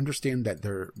investigation. We understand that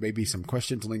there may be some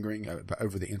questions lingering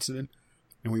over the incident,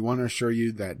 and we want to assure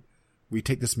you that we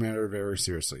take this matter very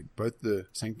seriously. Both the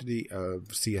sanctity of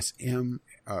CSM,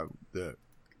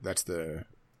 that's the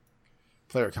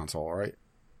player council, all right?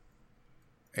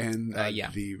 And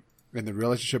the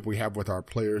relationship we have with our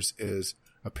players is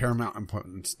of paramount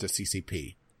importance to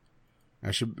CCP.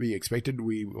 As should be expected,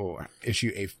 we will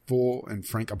issue a full and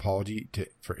frank apology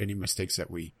for any mistakes that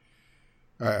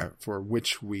for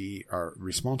which we are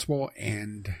responsible,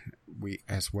 and we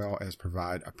as well as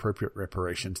provide appropriate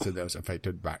reparations to those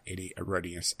affected by any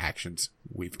erroneous actions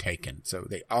we've taken. So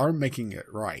they are making it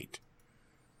right.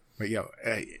 But,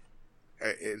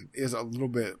 it is a little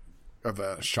bit of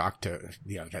a shock to,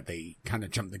 that they kind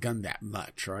of jumped the gun that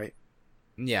much, right?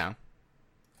 Yeah.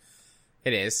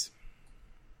 It is.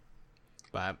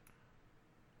 But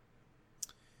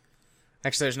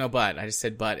actually, there's no but. I just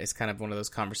said but. It's kind of one of those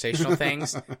conversational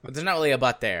things, but there's not really a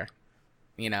but there.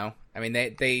 I mean,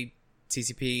 they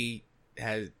CCP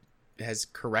has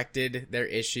corrected their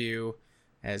issue,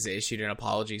 has issued an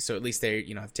apology, so at least they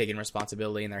have taken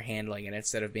responsibility and they're handling it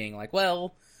instead of being like,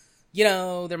 well,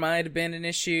 there might have been an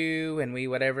issue and we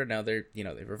whatever. No, they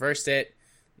reversed it,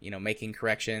 making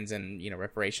corrections and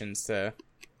reparations to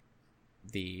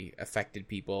the affected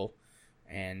people,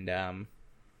 and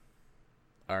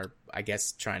are, I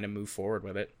guess, trying to move forward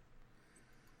with it.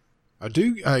 I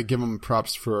do give them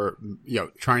props for,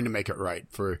 trying to make it right.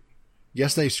 For,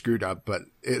 yes, they screwed up, but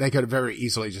they could have very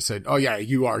easily just said, oh, yeah,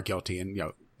 you are guilty, and,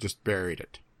 just buried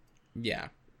it. Yeah.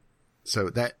 So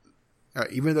that,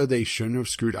 even though they shouldn't have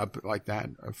screwed up like that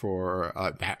for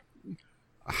that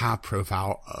high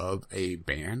profile of a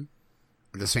ban,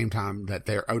 at the same time that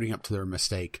they're owning up to their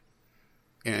mistake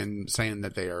and saying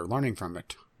that they are learning from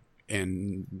it.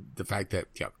 And the fact that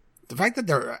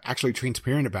they're actually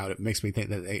transparent about it makes me think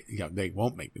that they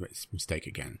won't make this mistake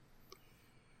again.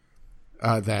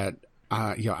 I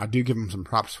do give them some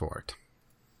props for it.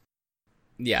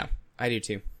 Yeah, I do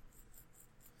too.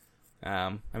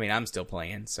 I mean, I'm still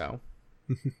playing, so.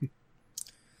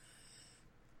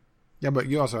 Yeah, but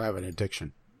you also have an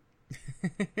addiction.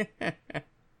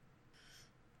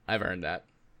 I've earned that.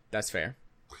 That's fair.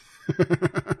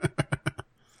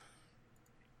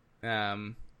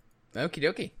 Okie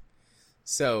dokie.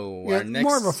 So our next,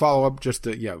 more of a follow up, just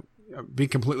to be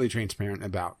completely transparent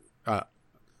about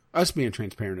us being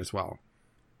transparent as well.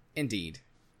 Indeed.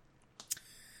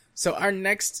 So our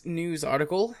next news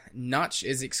article: Notch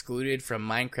is excluded from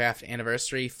Minecraft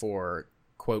Anniversary for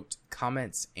quote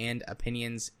comments and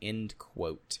opinions end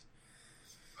quote.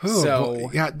 Oh, so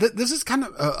this is kind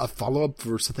of a follow up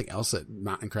for something else that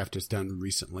Minecraft has done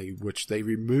recently, which they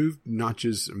removed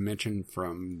Notch's mention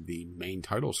from the main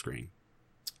title screen.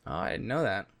 Oh, I didn't know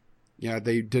that. Yeah,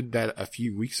 they did that a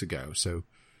few weeks ago. So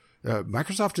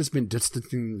Microsoft has been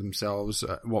distancing themselves,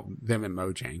 them and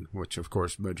Mojang, which of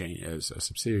course Mojang is a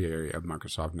subsidiary of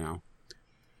Microsoft now,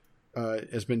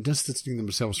 has been distancing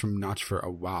themselves from Notch for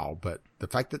a while. But the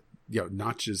fact that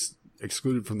Notch is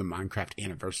excluded from the Minecraft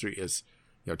Anniversary is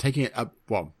taking it up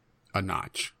a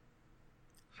notch.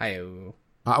 Hi-oh.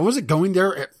 I wasn't going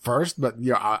there at first, but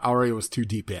I already was too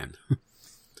deep in.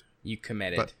 You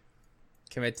committed.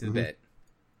 Commit to the bit.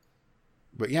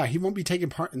 But yeah, he won't be taking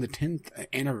part in the 10th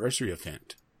anniversary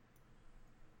event,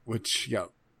 which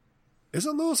is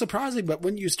a little surprising. But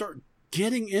when you start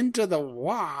getting into the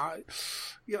why,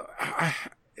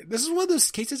 this is one of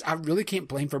those cases I really can't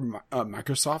blame for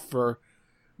Microsoft for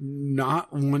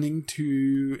not wanting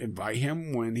to invite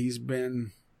him when he's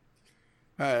been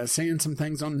saying some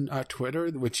things on Twitter,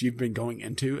 which you've been going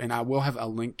into, and I will have a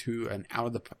link to an out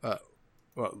of the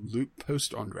loop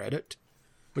post on Reddit,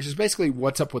 which is basically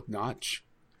what's up with Notch.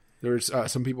 There's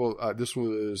some people, this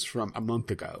was from a month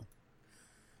ago,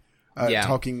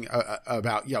 talking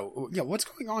about, what's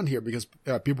going on here? Because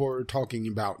people are talking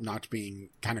about Notch being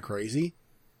kind of crazy.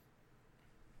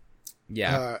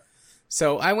 Yeah.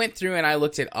 So I went through and I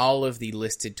looked at all of the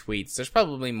listed tweets. There's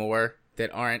probably more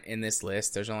that aren't in this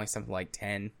list. There's only something like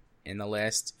 10 in the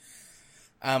list.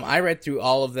 I read through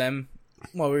all of them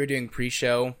while we were doing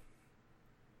pre-show.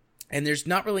 And there's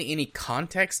not really any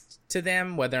context to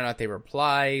them, whether or not they were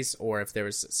replies or if there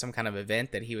was some kind of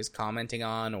event that he was commenting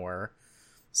on or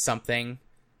something.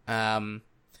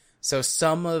 So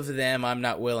some of them I'm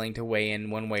not willing to weigh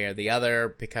in one way or the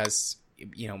other because,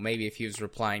 maybe if he was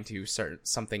replying to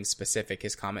something specific,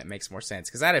 his comment makes more sense.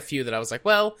 Because I had a few that I was like,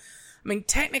 well, I mean,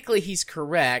 technically he's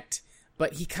correct,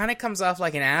 but he kind of comes off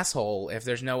like an asshole if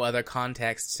there's no other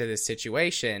context to this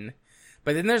situation.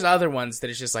 But then there's other ones that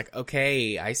it's just like,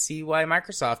 okay, I see why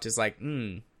Microsoft is like,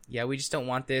 yeah, we just don't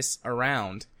want this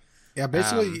around. Yeah,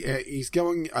 basically, he's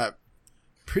going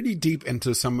pretty deep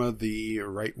into some of the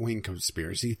right-wing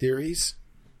conspiracy theories,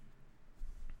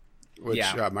 which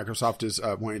Microsoft is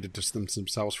wanting to distance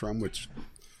themselves from, which,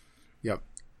 yeah,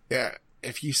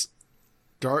 if you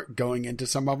start going into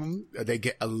some of them, they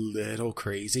get a little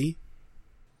crazy.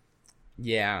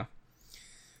 Yeah.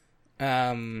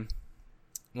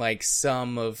 Like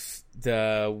some of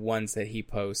the ones that he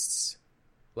posts,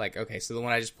 like, okay, so the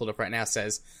one I just pulled up right now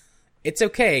says, it's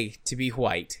okay to be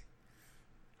white.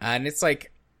 And it's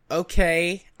like,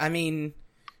 okay, I mean,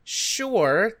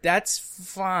 sure, that's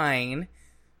fine.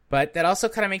 But that also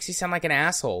kind of makes you sound like an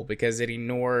asshole because it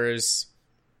ignores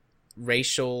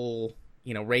racial,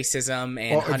 racism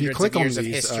and hundreds of years of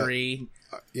history.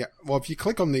 Well, if you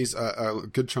click on these, a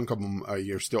good chunk of them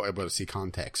you're still able to see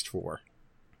context for.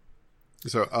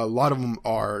 So a lot of them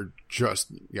are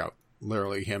just,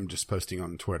 literally him just posting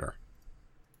on Twitter.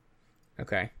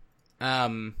 Okay.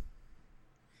 Dang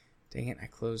it, I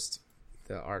closed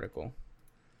the article.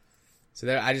 So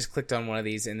there, I just clicked on one of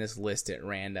these in this list at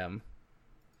random.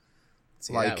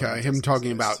 Like him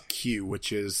talking about Q,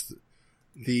 which is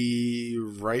the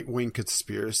right-wing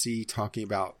conspiracy talking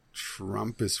about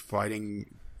Trump is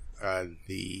fighting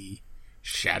the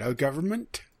shadow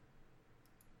government.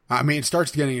 I mean, it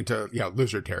starts getting into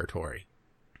loser territory.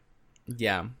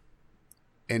 Yeah.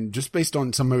 And just based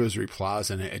on some of his replies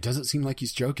in it, it doesn't seem like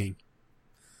he's joking.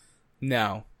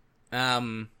 No.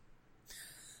 I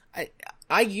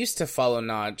used to follow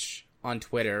Notch on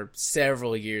Twitter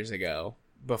several years ago,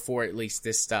 before at least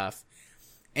this stuff.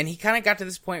 And he kind of got to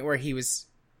this point where he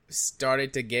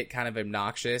started to get kind of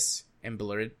obnoxious and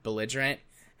belligerent.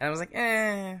 And I was like,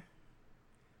 I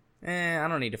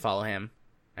don't need to follow him.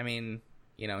 I mean,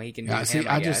 he can do him,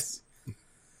 I guess.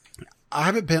 I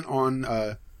haven't been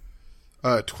on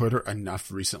Twitter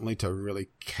enough recently to really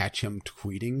catch him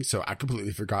tweeting, so I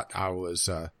completely forgot I was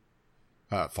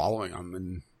following him.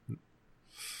 And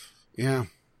yeah,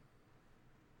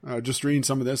 just reading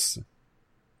some of this,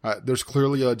 there's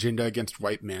clearly an agenda against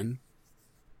white men,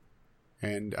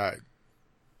 and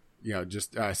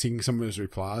just seeing some of his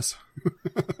replies.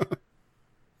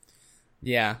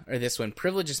 Yeah, or this one.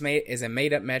 Privilege is a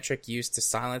made-up metric used to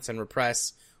silence and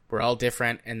repress. We're all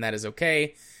different, and that is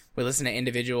okay. We listen to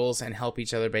individuals and help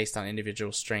each other based on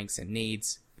individual strengths and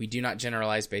needs. We do not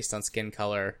generalize based on skin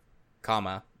color,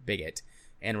 bigot,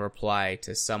 and reply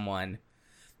to someone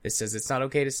that says it's not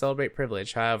okay to celebrate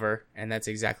privilege, however, and that's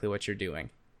exactly what you're doing.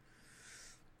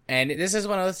 And this is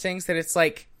one of those things that it's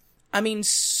like, I mean,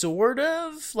 sort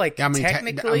of, like,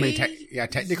 technically.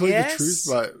 Technically yes, the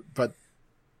truth, but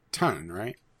tone,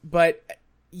 right? But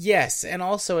yes, and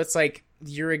also it's like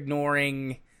you're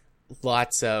ignoring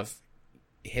lots of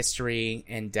history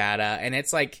and data, and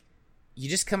it's like you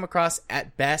just come across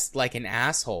at best like an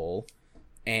asshole,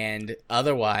 and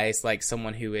otherwise like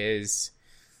someone who is,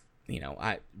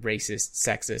 racist,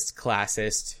 sexist,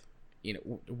 classist,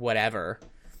 whatever.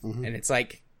 Mm-hmm. And it's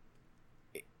like,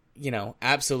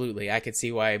 absolutely, I could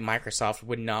see why Microsoft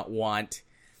would not want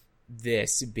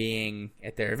this being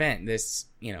at their event, this,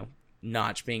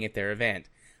 Notch being at their event.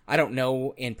 I don't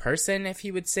know in person if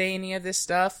he would say any of this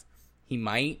stuff. He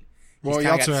might. Well, he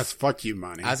also has fuck you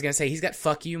money. I was going to say, he's got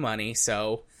fuck you money,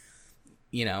 so,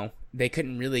 they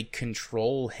couldn't really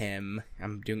control him.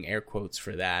 I'm doing air quotes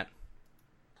for that.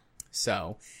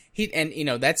 So,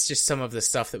 that's just some of the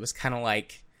stuff that was kind of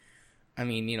like, I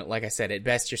mean, like I said, at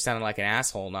best you're sounding like an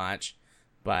asshole, Notch,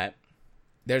 but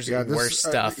there's worse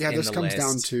stuff in the list. This comes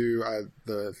down to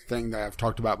the thing that I've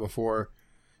talked about before.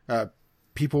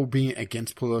 People being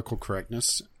against political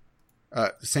correctness,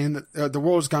 saying that the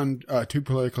world's gone too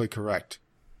politically correct,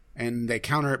 and they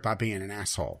counter it by being an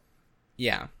asshole.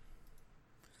 Yeah.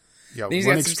 Yeah,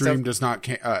 one extreme does not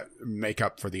make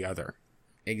up for the other.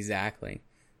 Exactly.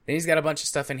 Then he's got a bunch of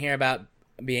stuff in here about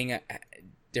being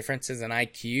differences in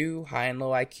IQ, high and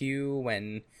low IQ,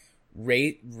 when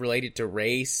related to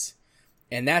race,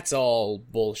 and that's all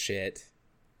bullshit.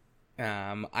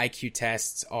 IQ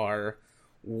tests are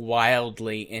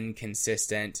wildly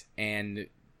inconsistent, and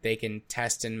they can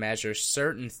test and measure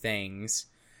certain things,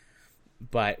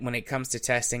 but when it comes to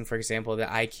testing, for example, the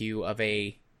IQ of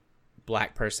a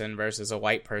black person versus a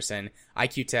white person,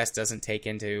 IQ test doesn't take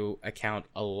into account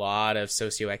a lot of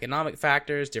socioeconomic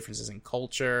factors, differences in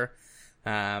culture.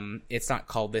 It's not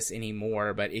called this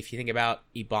anymore, but if you think about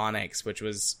Ebonics, which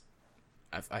was,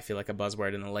 I feel like, a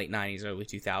buzzword in the late 90s, early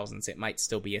 2000s, it might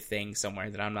still be a thing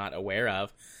somewhere that I'm not aware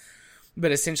of.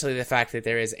 But essentially the fact that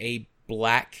there is a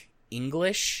Black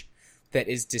English that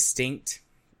is distinct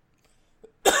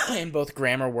in both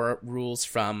grammar rules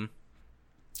from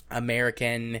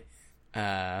American,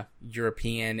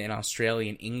 European, and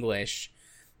Australian English.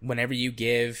 Whenever you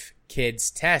give kids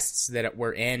tests that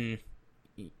were in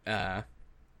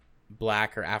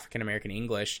Black or African American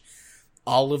English,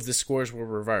 all of the scores were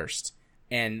reversed.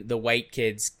 And the white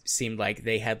kids seemed like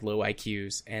they had low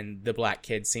IQs, and the black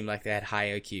kids seemed like they had high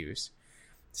IQs.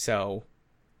 So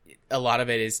a lot of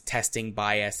it is testing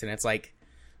bias, and it's like,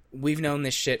 we've known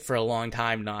this shit for a long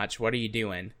time, Notch. What are you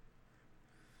doing?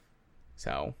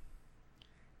 So,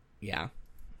 yeah.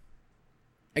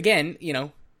 Again, you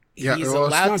know, he's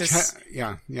allowed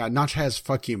to... Notch has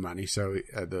fuck you money, so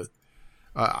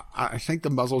I think the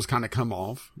muzzle's kind of come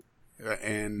off,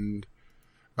 and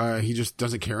he just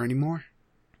doesn't care anymore.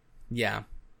 Yeah.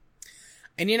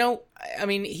 And, you know, I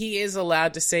mean, he is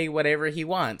allowed to say whatever he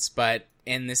wants, but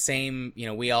in the same, you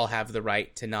know, we all have the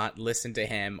right to not listen to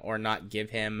him or not give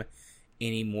him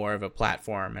any more of a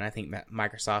platform. And I think that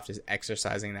Microsoft is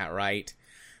exercising that right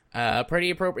pretty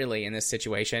appropriately in this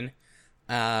situation. You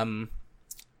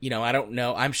know, I don't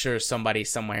know. I'm sure somebody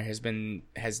somewhere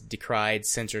has decried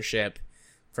censorship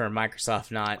for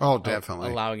Microsoft not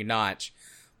definitely allowing a Notch.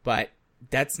 But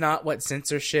that's not what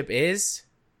censorship is.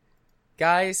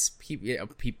 Guys,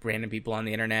 random people on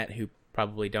the internet who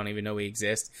probably don't even know we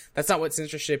exist. That's not what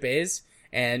censorship is,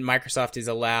 and Microsoft is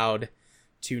allowed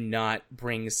to not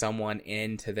bring someone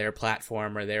into their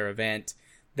platform or their event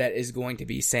that is going to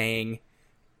be saying,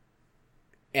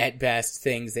 at best,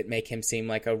 things that make him seem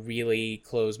like a really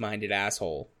close-minded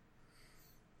asshole.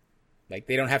 Like,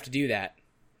 they don't have to do that.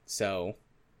 So,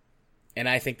 and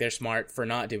I think they're smart for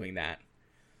not doing that.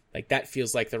 Like, that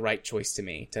feels like the right choice to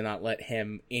me, to not let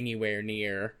him anywhere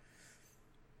near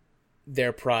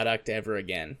their product ever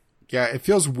again. Yeah, it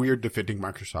feels weird defending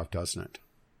Microsoft, doesn't it?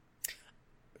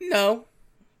 No.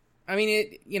 I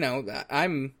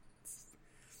mean,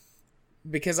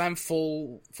 because I'm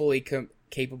fully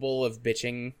capable of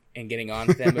bitching and getting on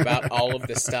to them about all of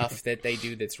the stuff that they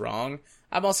do that's wrong.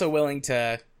 I'm also willing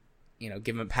to, you know,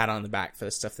 give them a pat on the back for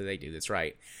the stuff that they do that's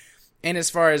right. And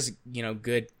as far as, you know,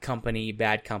 good company,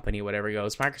 bad company, whatever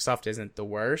goes, Microsoft isn't the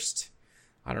worst.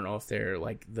 I don't know if they're,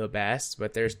 like, the best,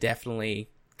 but there's definitely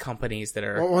companies that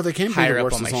are they can't higher be the up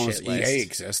worst on my as long shit as list. EA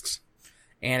exists.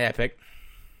 And Epic.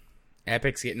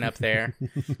 Epic's getting up there.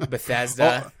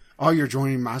 Bethesda. Oh, you're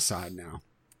joining my side now.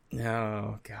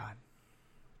 Oh, God.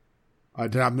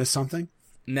 Did I miss something?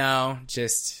 No,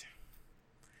 just...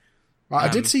 I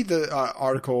did see the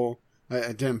article.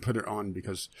 I didn't put it on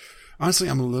because... Honestly,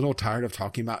 I'm a little tired of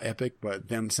talking about Epic, but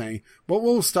them saying, well,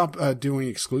 we'll stop doing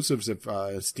exclusives if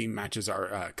Steam matches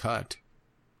are cut.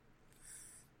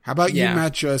 How about you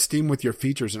match Steam with your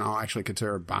features and I'll actually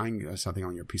consider buying something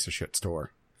on your piece of shit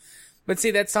store? But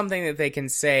see, that's something that they can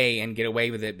say and get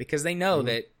away with it because they know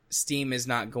that Steam is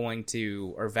not going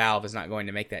to, or Valve is not going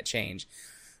to make that change.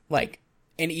 Like,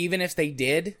 and even if they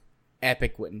did,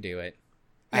 Epic wouldn't do it.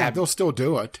 Yeah, they'll still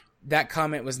do it. That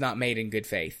comment was not made in good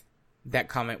faith. That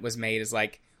comment was made as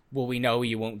like, well, we know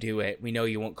you won't do it. We know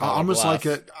you won't call it bluff.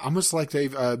 Almost like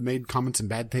they've made comments in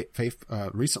bad faith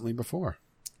recently before.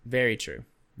 Very true.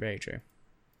 Very true.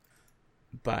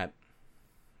 But,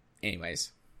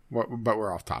 anyways. But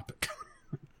we're off topic.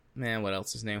 Man, what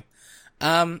else is new?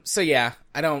 So yeah,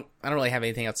 I don't really have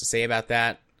anything else to say about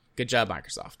that. Good job,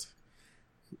 Microsoft.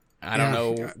 I don't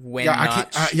know when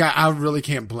Notch... I really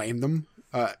can't blame them.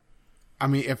 I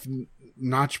mean, if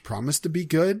Notch promised to be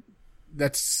good,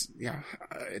 it's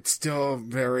still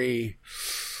very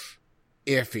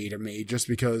iffy to me just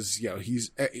because, you know,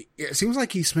 it seems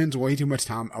like he spends way too much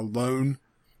time alone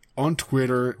on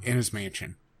Twitter in his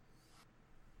mansion.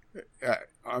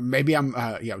 Maybe I'm,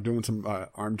 doing some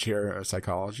armchair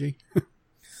psychology.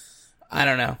 I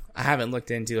don't know. I haven't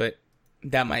looked into it.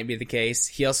 That might be the case.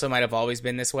 He also might have always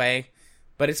been this way.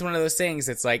 But it's one of those things.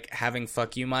 It's like having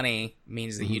fuck you money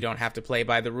means that you don't have to play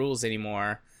by the rules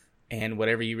anymore. And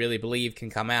whatever you really believe can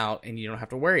come out and you don't have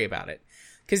to worry about it.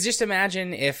 Because just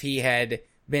imagine if he had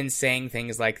been saying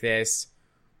things like this,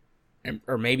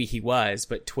 or maybe he was,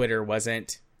 but Twitter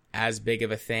wasn't as big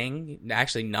of a thing.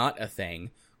 Actually, not a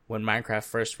thing when Minecraft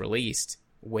first released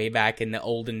way back in the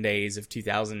olden days of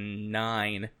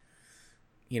 2009.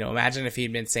 You know, imagine if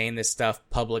he'd been saying this stuff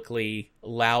publicly,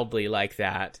 loudly like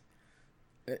that.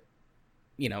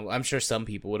 You know, I'm sure some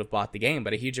people would have bought the game,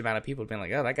 but a huge amount of people have been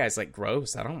like, oh, that guy's like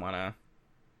gross. I don't want to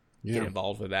get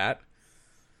involved with that.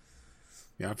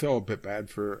 Yeah, I feel a bit bad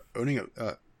for owning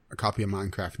a copy of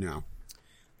Minecraft now.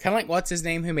 Kind of like, what's his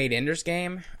name who made Ender's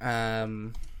Game?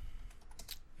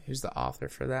 Who's the author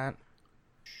for that?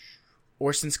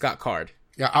 Orson Scott Card.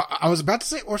 Yeah, I was about to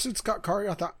say Orson Scott Card.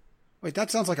 I thought, wait,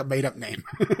 that sounds like a made up name.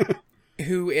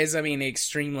 Who is, I mean,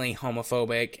 extremely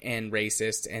homophobic and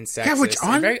racist and sexist,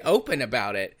 Yeah, and very open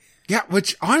about it. Yeah,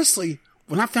 which honestly,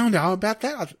 when I found out about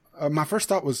that, my first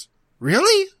thought was,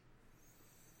 really?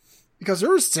 Because there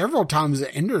were several times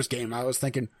at Ender's Game I was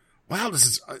thinking, wow, this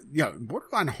is,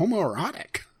 borderline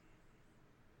homoerotic.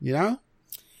 You know?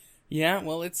 Yeah,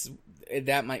 well,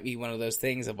 that might be one of those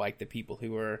things of like the people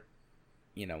who are,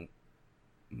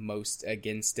 most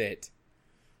against it.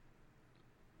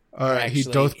 He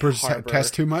does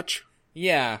protest too much?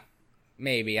 Yeah,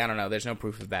 maybe. I don't know. There's no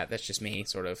proof of that. That's just me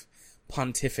sort of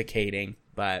pontificating,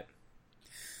 but...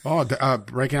 Oh,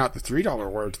 breaking out the $3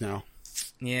 words now.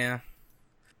 Yeah.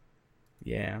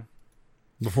 Yeah.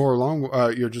 Before long,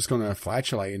 you're just going to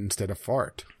flatulate instead of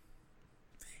fart.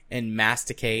 And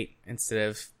masticate instead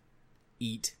of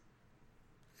eat.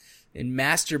 And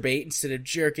masturbate instead of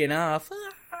jerking off.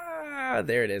 Ah,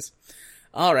 there it is.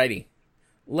 Alrighty.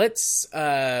 Let's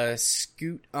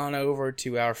scoot on over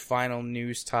to our final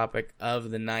news topic of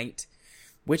the night,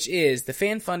 which is the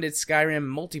fan-funded Skyrim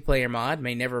multiplayer mod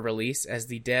may never release as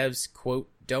the devs, quote,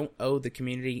 don't owe the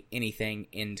community anything,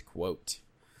 end quote.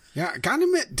 Yeah, I gotta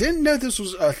admit, didn't know this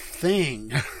was a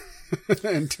thing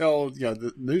until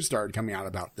the news started coming out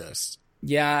about this.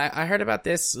 Yeah, I heard about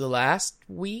this the last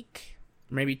week,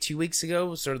 maybe 2 weeks ago,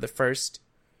 was sort of the first...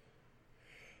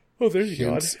 Oh, there's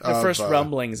the first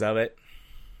rumblings of it.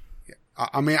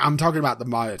 I mean, I'm talking about the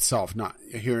mod itself, not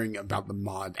hearing about the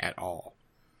mod at all.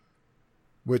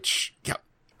 Which, yeah,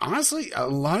 honestly, a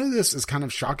lot of this is kind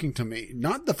of shocking to me.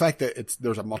 Not the fact that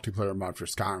there's a multiplayer mod for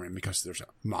Skyrim, because there's a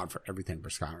mod for everything for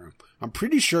Skyrim. I'm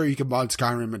pretty sure you can mod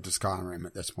Skyrim into Skyrim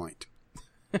at this point.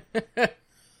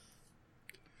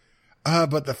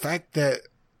 But the fact that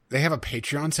they have a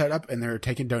Patreon set up and they're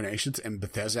taking donations and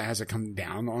Bethesda hasn't come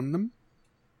down on them.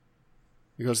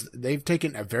 Because they've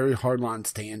taken a very hardline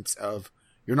stance of,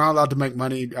 you're not allowed to make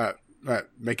money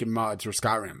making mods for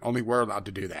Skyrim. Only we're allowed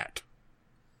to do that.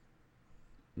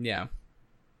 Yeah.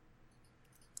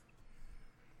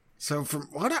 So from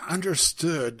what I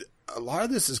understood, a lot of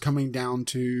this is coming down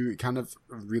to kind of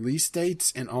release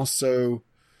dates and also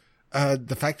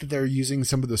the fact that they're using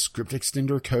some of the script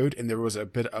extender code, and there was a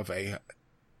bit of a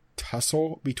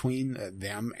tussle between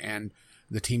them and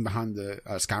the team behind the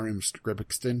Skyrim script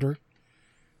extender.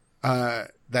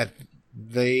 That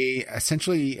they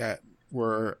essentially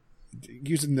were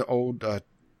using the old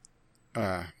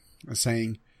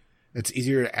saying, it's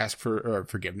easier to ask for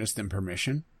forgiveness than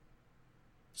permission.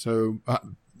 So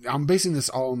I'm basing this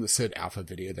all on the Sid Alpha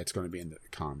video that's going to be in the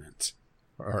comments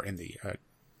or in the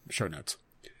show notes.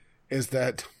 Is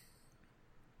that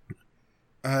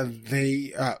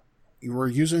they were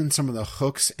using some of the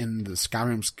hooks in the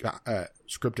Skyrim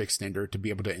script extender to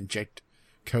be able to inject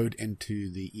code into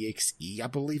the EXE, I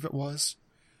believe it was.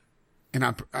 And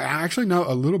I actually know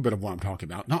a little bit of what I'm talking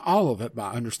about. Not all of it, but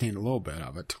I understand a little bit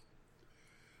of it.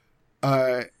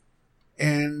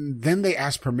 And then they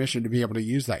asked permission to be able to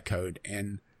use that code.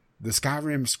 And the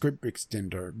Skyrim script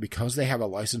extender, because they have a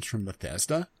license from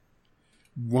Bethesda,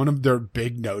 one of their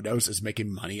big no-nos is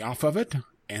making money off of it.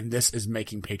 And this is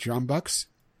making Patreon bucks.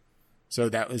 So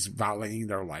that was violating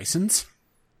their license.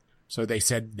 So they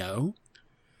said no.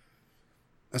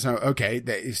 So, okay,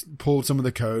 they pulled some of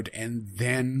the code, and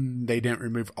then they didn't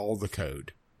remove all the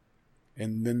code.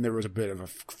 And then there was a bit of a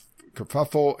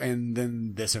kerfuffle, and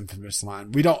then this infamous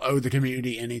line, we don't owe the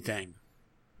community anything.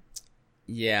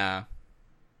 Yeah.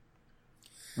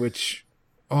 Which,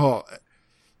 the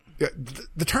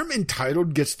term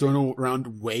entitled gets thrown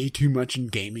around way too much in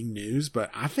gaming news, but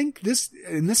I think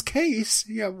in this case,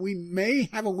 we may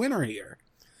have a winner here.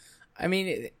 I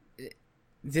mean...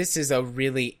 This is a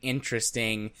really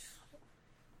interesting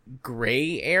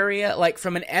gray area. Like,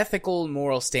 from an ethical,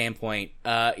 moral standpoint,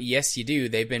 yes, you do.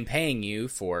 They've been paying you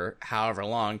for however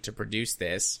long to produce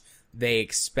this. They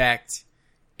expect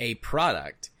a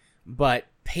product. But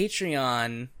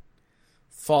Patreon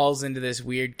falls into this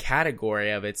weird category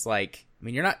of it's like, I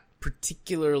mean, you're not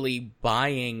particularly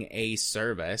buying a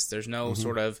service. There's no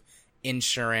sort of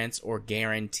insurance or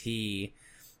guarantee.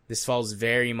 This falls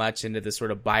very much into the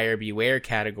sort of buyer beware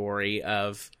category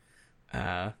of,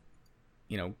 a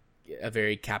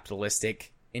very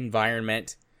capitalistic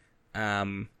environment.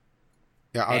 I'd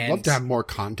love to have more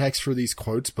context for these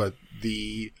quotes, but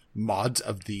the mods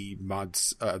of the mod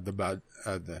subreddit,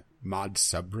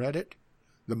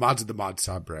 the mods of the mod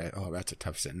subreddit. Oh, that's a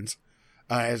tough sentence.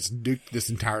 Has nuked this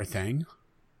entire thing.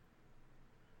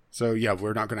 So yeah,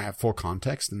 we're not going to have full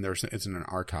context, and there isn't an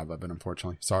archive of it,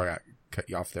 unfortunately. Sorry, I cut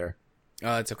you off there.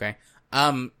 Oh, that's okay.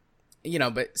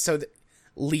 But so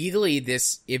legally,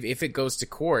 this if it goes to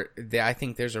court, I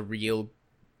think there's a real,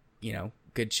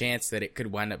 good chance that it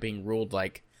could wind up being ruled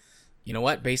like, you know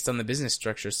what, based on the business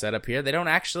structure set up here, they don't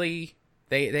actually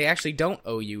they actually don't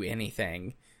owe you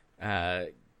anything.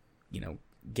 Gamers,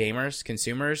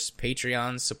 consumers,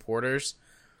 Patreon supporters,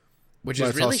 which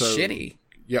is really shitty.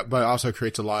 Yeah, but it also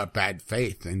creates a lot of bad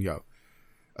faith, and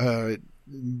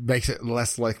makes it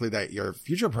less likely that your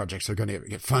future projects are going to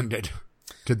get funded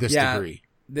to this degree.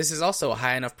 This is also a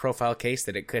high enough profile case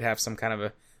that it could have some kind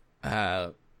of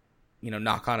a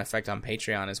knock-on effect on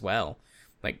Patreon as well.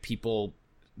 Like, people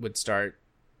would start,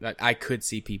 I could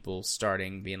see people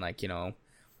starting being like,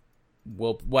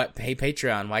 well, hey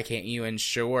Patreon, why can't you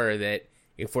ensure that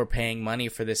if we're paying money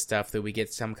for this stuff that we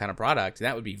get some kind of product?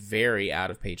 That would be very out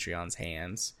of Patreon's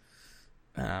hands.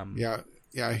 Here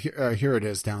it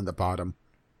is down the bottom.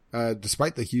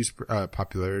 Despite the huge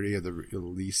popularity of the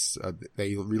release,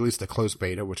 they released a closed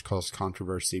beta, which caused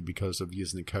controversy because of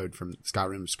using the code from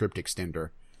Skyrim script extender.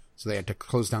 So they had to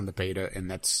close down the beta, and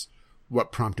that's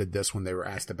what prompted this when they were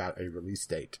asked about a release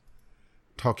date.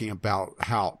 Talking about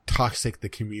how toxic the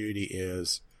community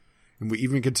is. And we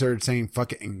even considered saying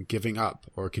fuck it and giving up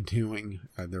or continuing.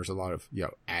 There's a lot of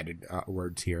added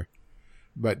words here.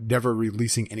 But never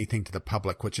releasing anything to the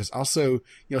public, which is also,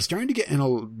 starting to get in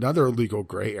another legal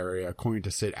gray area, according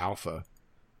to Sid Alpha,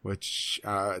 which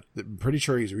I'm pretty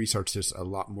sure he's researched this a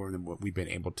lot more than what we've been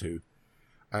able to.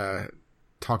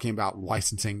 Talking about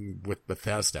licensing with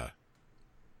Bethesda.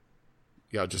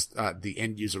 Just the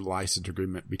end user license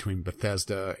agreement between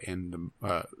Bethesda and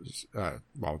the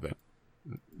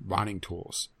modding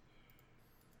tools.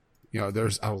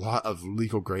 There's a lot of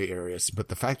legal gray areas, but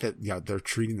the fact that they're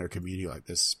treating their community like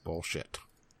this is bullshit.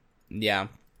 Yeah.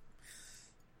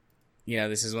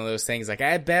 This is one of those things, like,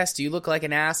 at best you look like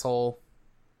an asshole.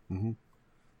 Mm-hmm.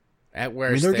 At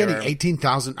worst, they're getting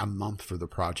 $18,000 a month for the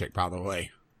project, by the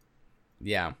way.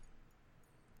 Yeah.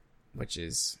 Which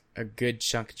is a good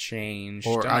chunk of change.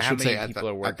 Or Don't know I how should many say people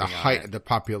are at working the height on of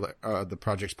the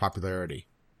project's popularity.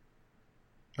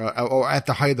 At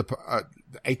the height of the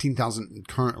 18,000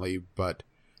 currently, but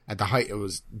at the height it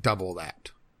was double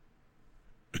that.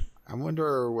 I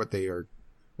wonder what they are.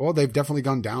 Well, they've definitely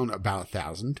gone down about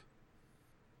 1,000.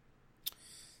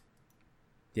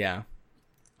 Yeah,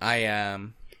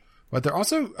 But they're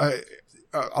also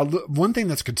one thing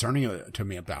that's concerning to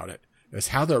me about it is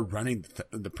how they're running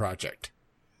the project.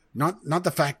 Not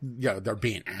the fact they're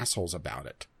being assholes about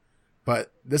it,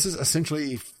 but this is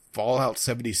essentially Fallout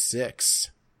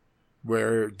 76.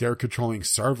 Where they're controlling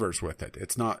servers with it.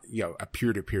 It's not, a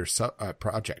peer-to-peer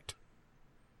project.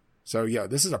 So,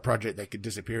 this is a project that could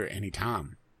disappear at any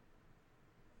time.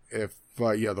 If,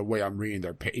 the way I'm reading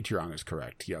their Patreon is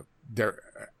correct. They're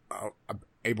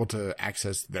able to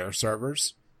access their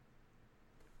servers.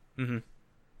 Mm-hmm.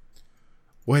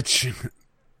 Which,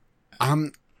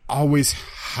 I'm always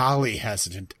highly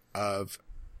hesitant of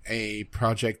a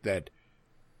project that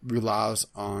relies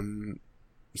on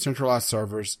centralized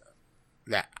servers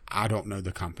that I don't know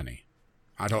the company.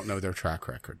 I don't know their track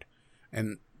record.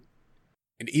 And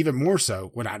even more so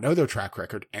when I know their track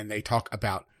record and they talk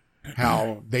about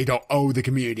how they don't owe the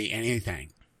community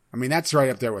anything. I mean, that's right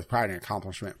up there with pride and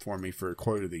accomplishment for me for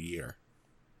quote of the year.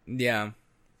 Yeah.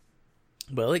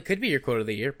 Well, it could be your quote of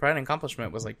the year. Pride and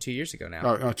accomplishment was like 2 years ago now.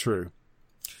 Oh, true.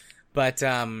 But,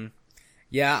 I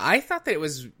thought that it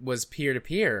was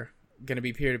peer-to-peer. Going to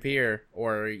be peer-to-peer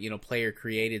or,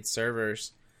 player-created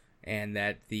servers. And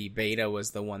that the beta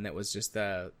was the one that was just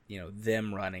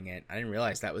them running it. I didn't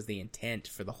realize that was the intent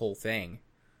for the whole thing.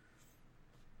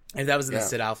 If that was in the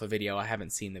Sid Alpha video, I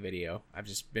haven't seen the video. I've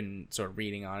just been sort of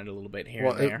reading on it a little bit here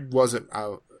and there. It wasn't.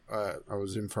 I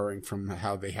was inferring from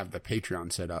how they have the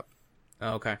Patreon set up.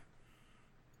 Oh, okay.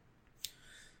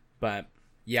 But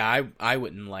yeah, I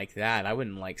wouldn't like that. I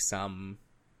wouldn't like some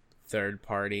third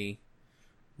party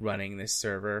running this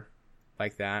server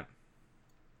like that.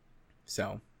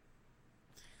 So.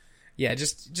 Yeah,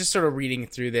 just sort of reading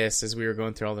through this as we were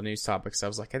going through all the news topics, I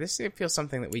was like, this feels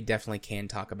something that we definitely can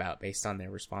talk about based on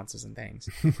their responses and things.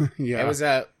 Yeah, it was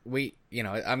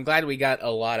I'm glad we got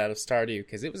a lot out of Stardew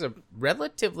because it was a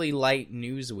relatively light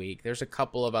news week. There's a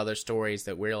couple of other stories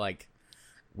that we're like,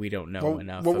 we don't know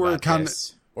enough about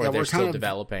this, or they're still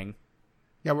developing.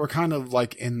 Yeah, we're kind of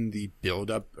like in the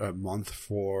build-up month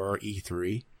for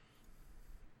E3.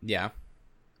 Yeah.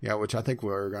 Yeah, which I think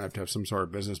we're going to have some sort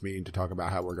of business meeting to talk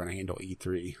about how we're going to handle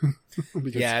E3.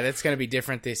 Yeah, that's going to be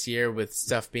different this year with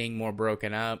stuff being more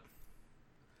broken up.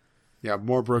 Yeah,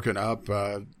 more broken up.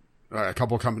 A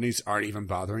couple of companies aren't even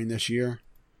bothering this year.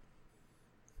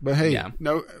 But hey,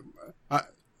 no,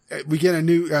 we get a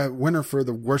new winner for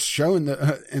the worst show in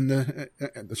the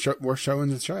worst show in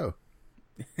the show,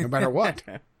 no matter what.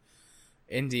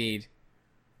 Indeed.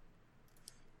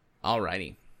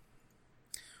 Alrighty.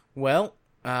 Well,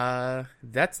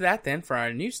 that's that then for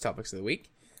our news topics of the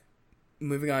week.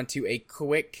 Moving on to a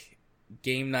quick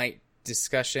game night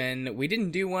discussion. We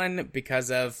didn't do one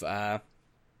because of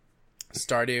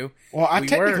Stardew. Well, I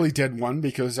technically did one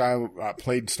because I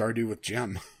played Stardew with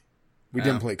Jim. We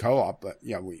didn't play co-op, but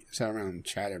yeah, we sat around and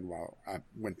chatted while I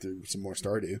went through some more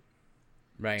Stardew.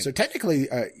 Right. So technically,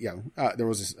 there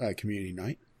was a community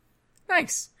night.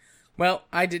 Nice. Well,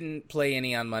 I didn't play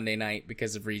any on Monday night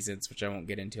because of reasons which I won't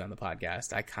get into on the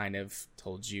podcast. I kind of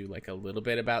told you like a little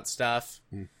bit about stuff.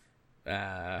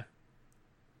 You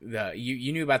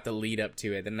knew about the lead up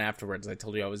to it. Then afterwards, I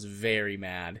told you I was very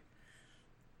mad,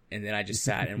 and then I just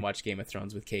sat and watched Game of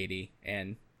Thrones with Katie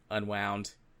and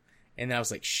unwound. And then I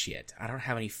was like, shit, I don't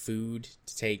have any food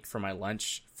to take for my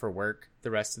lunch for work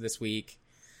the rest of this week.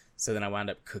 So then I wound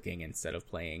up cooking instead of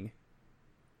playing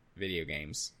video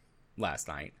games last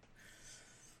night.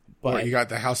 But Well, you got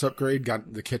the house upgrade,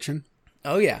 got the kitchen?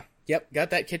 Oh, yeah. Yep, got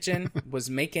that kitchen, was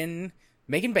making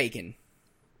bacon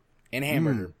and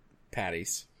hamburger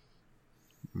patties.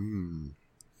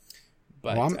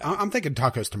 But, Well, I'm thinking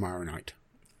tacos tomorrow night.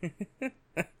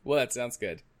 well, that sounds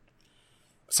good.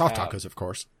 Soft tacos, of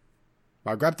course.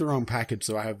 I grabbed the wrong package,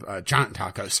 so I have giant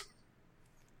tacos.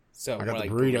 So, I more got like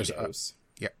the burritos. burritos.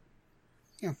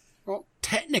 Yeah. Well,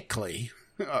 technically,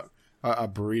 a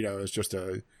burrito is just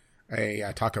a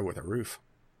taco with a roof.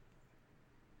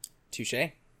 Touche.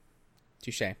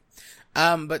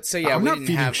 But so, yeah, I'm we not didn't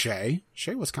feeding have... Shay.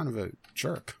 Shay was kind of a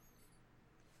jerk.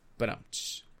 But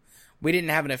we didn't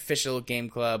have an official game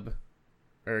club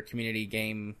or community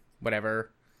game,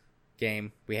 whatever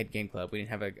game. We had game club. We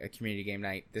didn't have a community game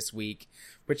night this week,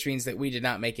 which means that we did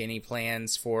not make any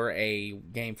plans for a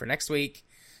game for next week.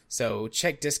 So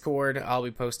check Discord. I'll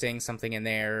be posting something in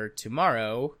there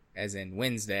tomorrow, as in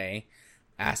Wednesday,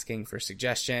 asking for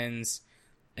suggestions,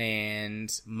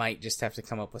 and might just have to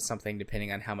come up with something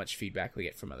depending on how much feedback we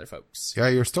get from other folks. Yeah,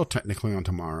 you're still technically on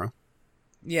tomorrow.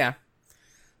 Yeah.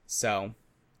 So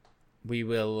we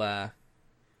will,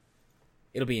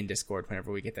 it'll be in Discord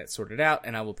whenever we get that sorted out,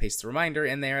 and I will paste the reminder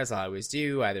in there, as I always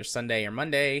do, either Sunday or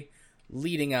Monday,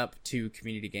 leading up to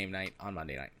community game night on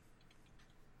Monday night.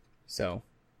 So,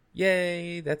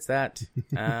 yay, that's that.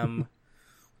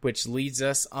 Which leads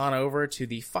us on over to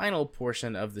the final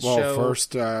portion of the show. Well,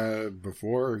 first,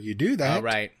 before you do that... Oh,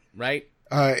 right.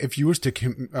 If you wish to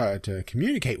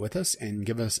communicate with us and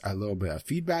give us a little bit of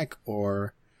feedback,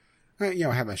 or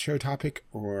have a show topic,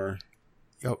 or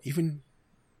even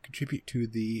contribute to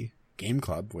the game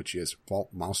club, which is Vault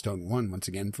Milestone 1 once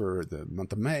again for the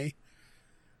month of May,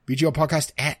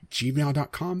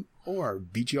 bglpodcast@gmail.com or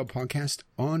bglpodcast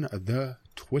on the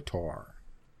Twitter.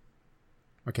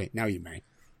 Okay, now you may.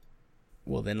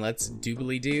 Well, then let's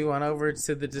doobly-doo on over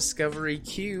to the Discovery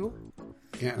queue.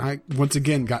 Yeah, and I once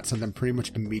again got something pretty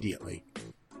much immediately.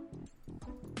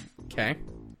 Okay.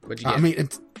 What'd you get? I mean,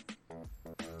 it's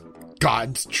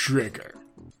God's Trigger.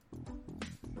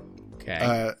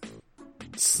 Okay.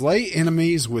 Slay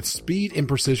enemies with speed and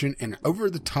precision and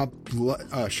over-the-top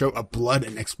show of blood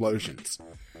and explosions.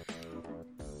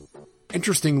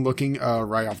 Interesting looking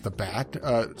right off the bat.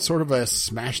 Sort of a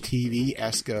Smash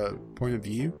TV-esque point of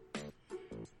view.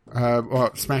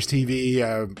 Smash TV,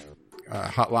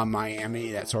 Hotline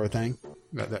Miami, that sort of thing.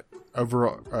 That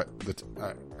overall,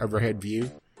 overhead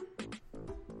view.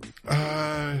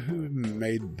 Who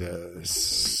made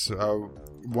this?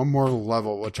 One More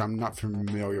Level, which I'm not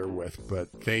familiar with,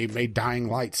 but they made Dying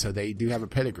Light, so they do have a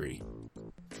pedigree.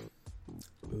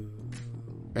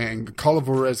 And Call of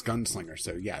Juarez Gunslinger,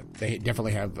 so yeah, they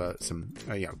definitely have some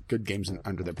good games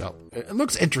under their belt. It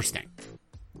looks interesting.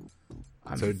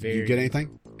 Did you get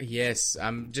anything? Yes,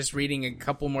 I'm just reading a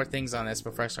couple more things on this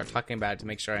before I start talking about it to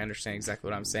make sure I understand exactly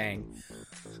what I'm saying.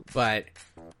 But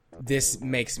this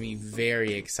makes me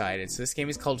very excited. So this game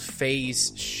is called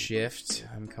Phase Shift.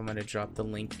 I'm coming to drop the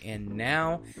link in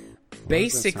now.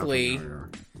 Basically,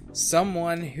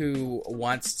 someone who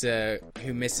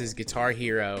misses Guitar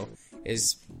Hero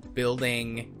is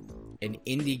building an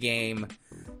indie game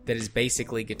that is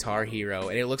basically Guitar Hero,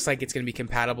 and it looks like it's going to be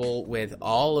compatible with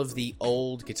all of the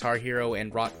old Guitar Hero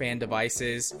and Rock Band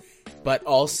devices, but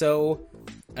also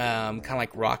kind of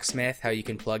like Rocksmith, how you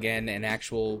can plug in an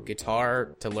actual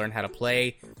guitar to learn how to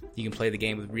play. You can play the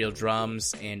game with real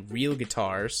drums and real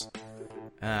guitars,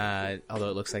 although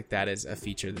it looks like that is a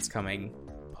feature that's coming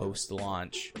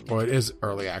post-launch. Well, it is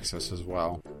early access as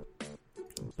well.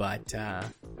 But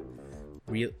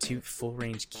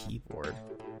full-range keyboard.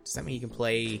 Does that mean you can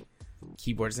play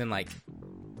keyboards in like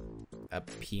a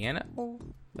piano?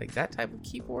 Like that type of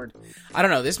keyboard? I don't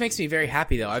know. This makes me very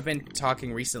happy though. I've been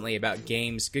talking recently about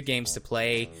games, good games to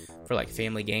play for like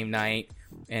family game night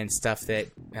and stuff that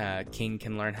King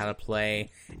can learn how to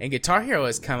play. And Guitar Hero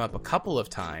has come up a couple of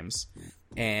times.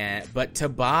 But to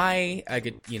buy a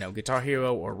Guitar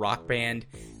Hero or Rock Band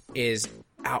is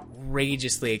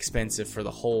outrageously expensive for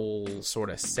the whole sort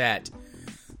of set.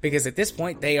 Because at this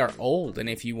point they are old, and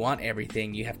if you want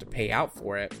everything, you have to pay out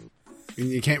for it. And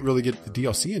you can't really get the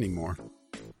DLC anymore.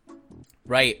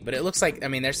 Right, but it looks like, I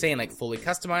mean, they're saying like fully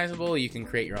customizable. You can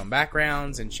create your own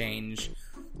backgrounds and change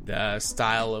the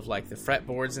style of like the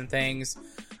fretboards and things.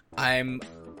 I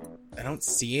don't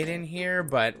see it in here,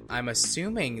 but I'm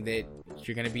assuming that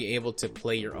you're going to be able to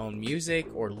play your own music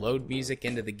or load music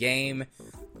into the game.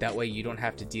 That way you don't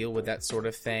have to deal with that sort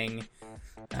of thing.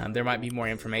 There might be more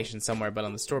information somewhere, but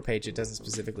on the store page it doesn't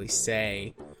specifically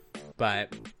say.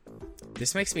 But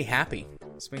this makes me happy.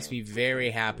 This makes me very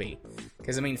happy.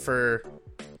 Because, I mean, for,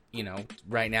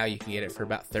 right now you can get it for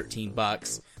about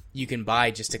 $13. You can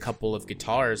buy just a couple of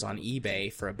guitars on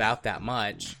eBay for about that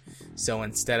much. So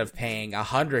instead of paying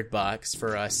 $100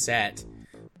 for a set,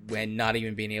 when not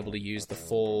even being able to use the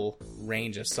full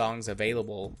range of songs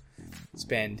available,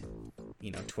 spend,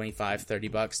 $25,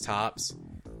 $30 tops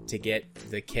to get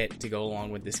the kit to go along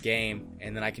with this game.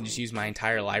 And then I can just use my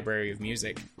entire library of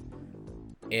music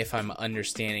if I'm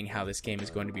understanding how this game is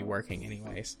going to be working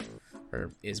anyways.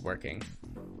 Or is working.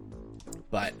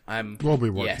 But Will be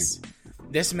working. Yes.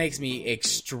 This makes me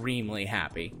extremely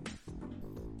happy.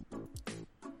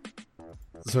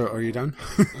 So, are you done?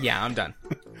 Yeah, I'm done.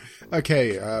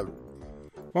 Okay,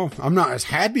 well, I'm not as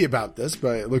happy about this,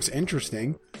 but it looks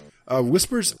interesting.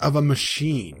 Whispers of a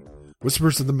Machine.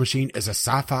 Whispers of the Machine is a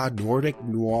sci-fi Nordic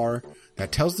noir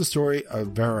that tells the story of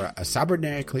Vera, a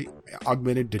cybernetically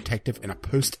augmented detective in a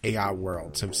post-AI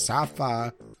world. So,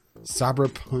 sci-fi,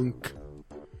 cyberpunk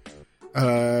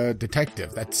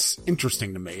detective. That's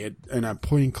interesting to me. In a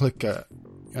point-and-click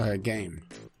game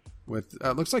with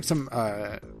looks like some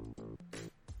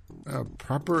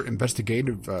proper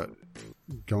investigative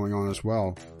going on as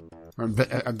well, or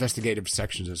investigative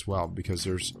sections as well, because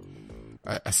there's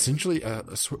essentially a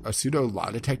pseudo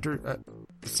lie detector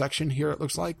section here. It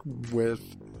looks like,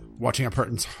 with watching a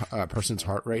person's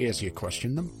heart rate as you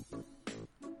question them.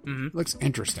 Mm-hmm. Looks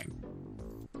interesting.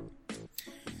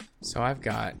 So I've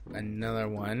got another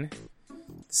one.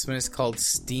 This one is called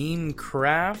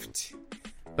Steamcraft,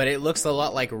 but it looks a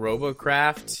lot like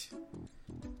Robocraft.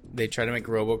 They try to make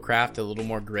Robocraft a little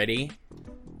more gritty.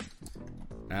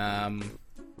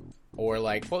 Or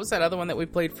like, what was that other one that we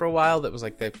played for a while that was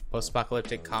like the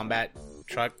post-apocalyptic combat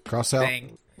truck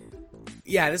thing?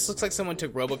 Yeah, this looks like someone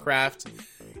took Robocraft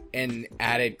and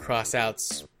added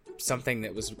Crossout's, something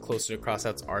that was closer to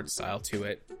Crossout's art style to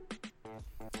it.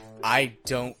 I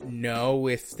don't know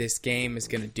if this game is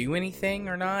going to do anything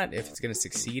or not, if it's going to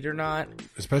succeed or not.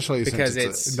 Especially because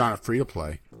since it's not a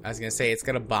free-to-play. I was going to say, it's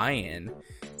got a buy-in.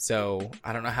 So,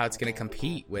 I don't know how it's going to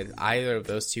compete with either of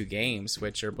those two games,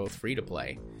 which are both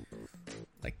free-to-play.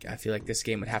 Like, I feel like this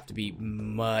game would have to be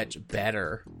much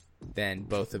better than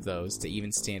both of those to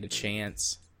even stand a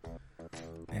chance.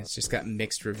 And it's just got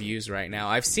mixed reviews right now.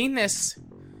 I've seen this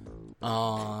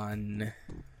on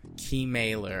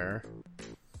Keymailer,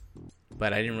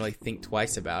 but I didn't really think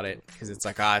twice about it, because it's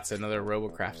like, it's another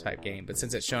Robocraft type game. But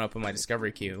since it's shown up in my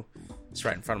discovery queue, it's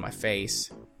right in front of my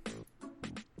face.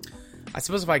 I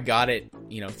suppose if I got it,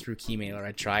 through Keymailer,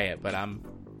 I'd try it, but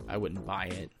I wouldn't buy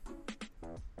it.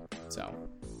 So,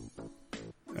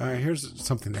 here's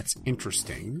something that's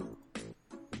interesting,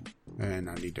 and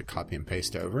I need to copy and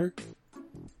paste over.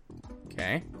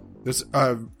 Okay. This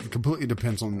completely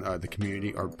depends on the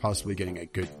community, or possibly getting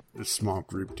a small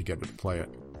group together to play it.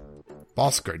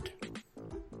 Bosgard.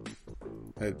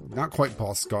 Not quite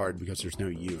Bosgard, because there's no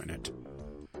U in it.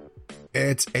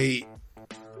 It's a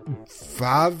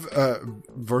 5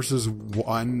 versus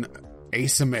 1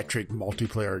 asymmetric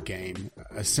multiplayer game.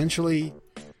 Essentially,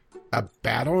 a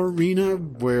battle arena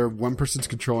where one person's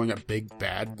controlling a big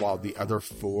bad while the other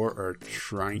 4 are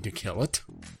trying to kill it.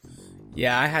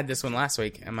 Yeah, I had this one last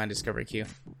week in my discovery queue.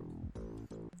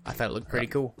 I thought it looked pretty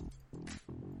cool.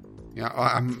 Yeah,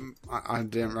 I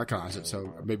didn't recognize it,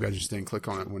 so maybe I just didn't click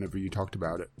on it whenever you talked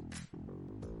about it.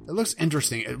 It looks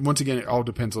interesting. Once again, it all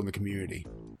depends on the community.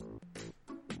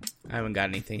 I haven't got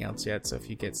anything else yet, so if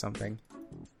you get something.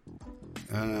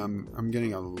 I'm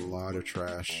getting a lot of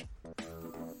trash.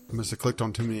 I must have clicked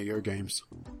on too many of your games.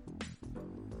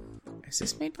 Is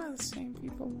this made by the same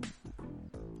people?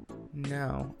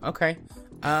 No. Okay.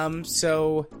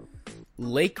 So,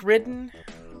 Lake Ridden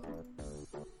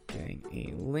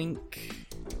link.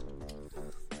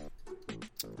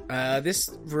 This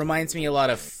reminds me a lot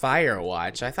of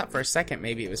Firewatch. I thought for a second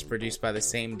maybe it was produced by the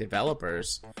same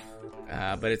developers,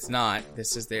 but it's not.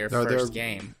 This is their first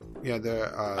game. Yeah,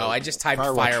 I just typed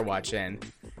Firewatch in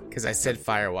because I said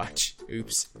Firewatch.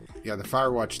 Oops. Yeah, the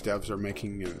Firewatch devs are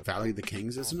making Valley of the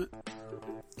Kings, isn't it?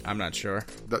 I'm not sure.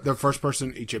 The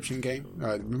first-person Egyptian game.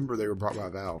 Remember, they were brought by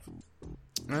Valve.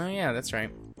 Oh, yeah, that's right.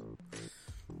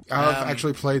 I've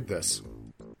actually played this.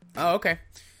 Oh, okay.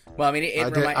 Well, I mean,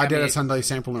 I did a Sunday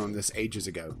sampling on this ages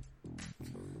ago.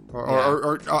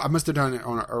 Or I must have done it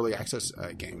on an early access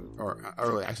game, or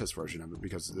early access version of it,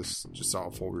 because this just saw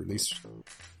a full release.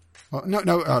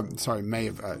 Well, sorry, May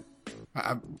of...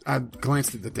 I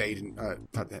glanced at the date and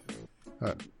thought that...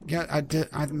 yeah, I did.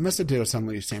 I must have did a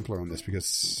Sunday sampler on this,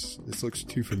 because this looks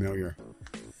too familiar.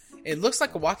 It looks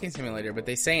like a walking simulator, but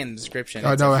they say in the description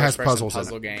it's it has puzzles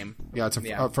puzzle in it. game. Yeah, it's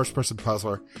a first-person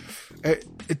puzzler.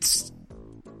 It's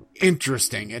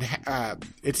interesting.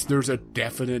 There's a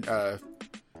definite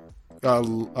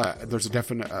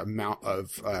amount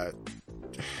of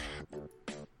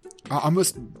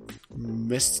almost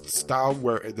Myst style,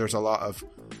 where there's a lot of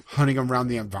hunting around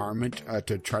the environment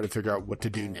to try to figure out what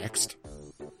to do next.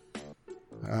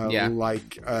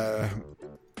 Like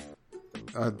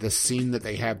the scene that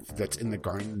they have that's in the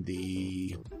garden,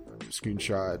 the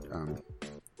screenshot,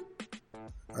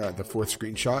 the fourth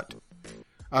screenshot.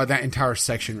 That entire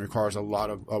section requires a lot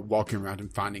of walking around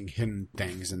and finding hidden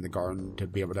things in the garden to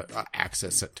be able to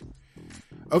access it.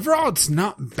 Overall, it's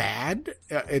not bad.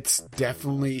 It's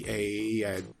definitely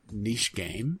a niche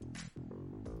game.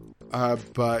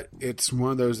 But it's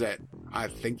one of those that I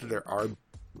think that there are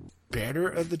better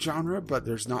of the genre, but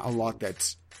there's not a lot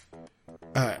that's...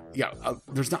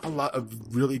 there's not a lot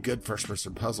of really good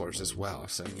first-person puzzlers as well.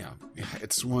 So,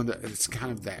 it's one that it's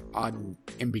kind of that odd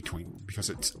in-between, because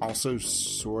it's also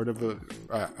sort of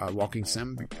a walking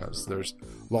sim, because there's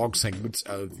long segments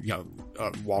of,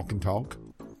 walk and talk.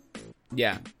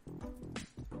 Yeah.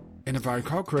 And if I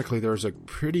recall correctly, there's a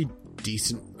pretty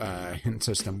decent hint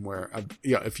system where,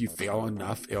 if you fail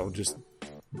enough, it'll just,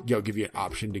 give you an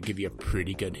option to give you a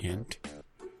pretty good hint.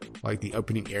 Like the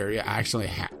opening area, I actually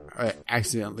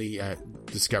accidentally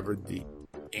discovered the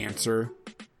answer.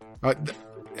 I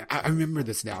remember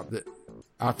this now. That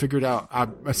I figured out. I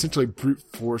essentially brute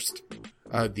forced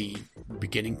the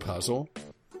beginning puzzle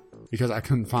because I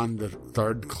couldn't find the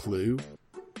third clue.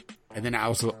 And then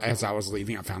as I was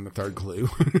leaving, I found the third clue.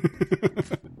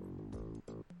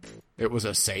 It was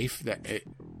a safe that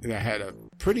had a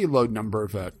pretty low number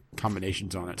of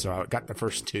combinations on it. So I got the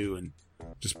first two and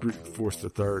just brute forced the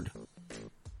third.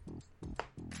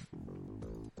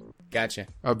 Gotcha.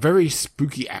 A very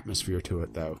spooky atmosphere to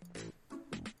it, though.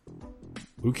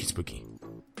 Spooky.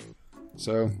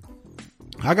 So,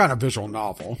 I got a visual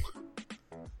novel.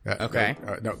 Okay.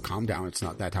 No, calm down. It's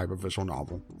not that type of visual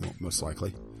novel, most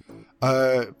likely.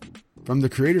 From the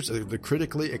creators of the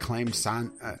critically acclaimed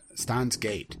Steins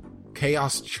Gate,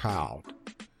 Chaos Child.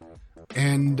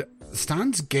 And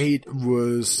Steins Gate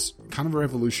was kind of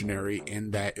revolutionary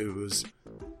in that it was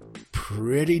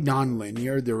pretty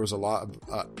non-linear. There was a lot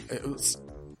of...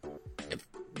 if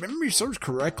memory serves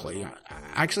correctly, I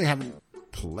actually haven't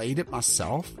played it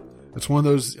myself. It's one of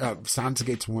those... Steins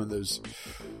Gate's one of those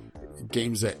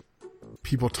games that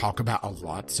people talk about a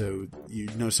lot, so you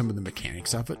know some of the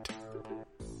mechanics of it.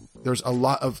 There's a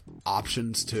lot of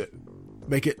options to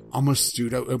make it almost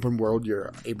pseudo open world.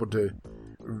 You're able to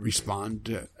respond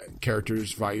to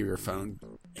characters via your phone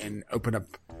and open up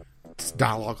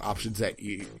dialogue options that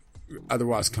you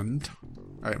otherwise couldn't.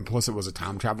 And plus, it was a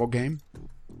time travel game.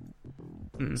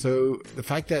 Mm-hmm. So the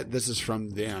fact that this is from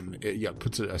them, it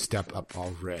puts it a step up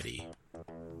already.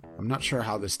 I'm not sure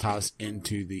how this ties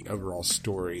into the overall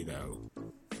story, though.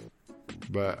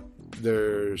 But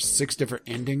there's 6 different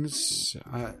endings.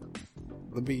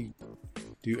 Let me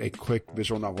do a quick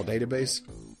visual novel database,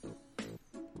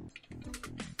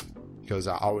 because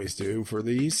I always do for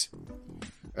these.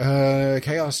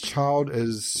 Chaos Child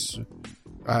is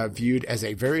viewed as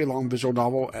a very long visual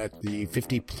novel at the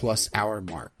 50-plus hour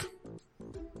mark.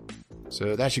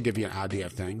 So that should give you an idea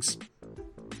of things.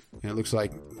 And it looks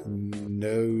like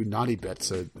no naughty bits,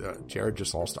 so Jared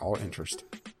just lost all interest.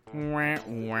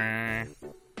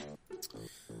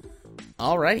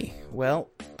 Alrighty. Well,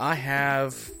 I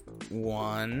have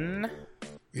one.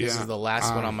 This is the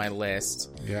last one on my list.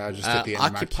 Yeah, just at the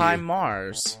end Occupy of my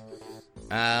Mars.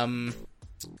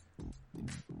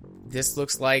 This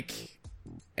looks like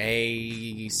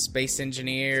a space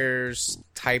engineers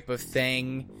type of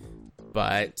thing,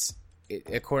 but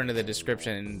according to the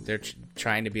description, they're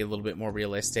trying to be a little bit more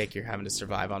realistic. You're having to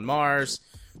survive on Mars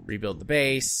rebuild the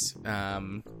base,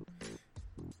 and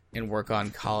work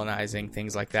on colonizing,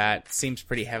 things like that. Seems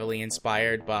pretty heavily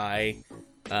inspired by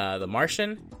The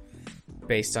Martian,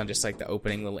 based on just like the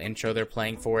opening little intro they're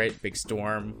playing for it. Big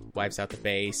storm wipes out the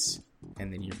base,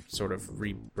 and then you're sort of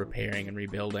repairing and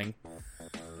rebuilding.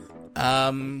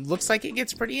 Looks like it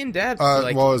gets pretty in depth.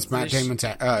 Is Matt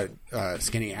Damon's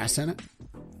skinny ass in it?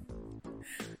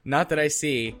 Not that I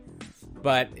see,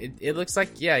 but it looks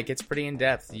like, yeah, it gets pretty in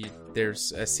depth.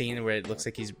 There's a scene where it looks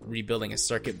like he's rebuilding a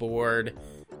circuit board,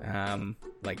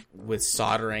 like with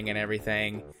soldering and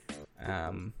everything.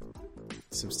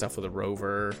 Some stuff with a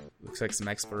rover. Looks like some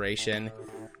exploration.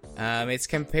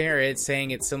 It's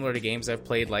saying it's similar to games I've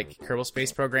played like Kerbal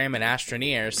Space Program and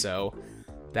Astroneer, so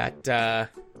that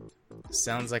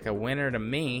sounds like a winner to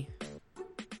me.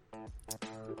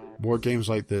 More games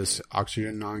like this,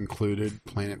 Oxygen Not Included,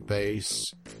 Planet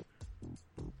Base,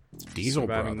 Diesel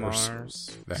Surviving Brothers.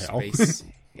 Mars, The hell? Space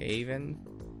Haven.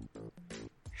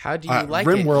 How do you like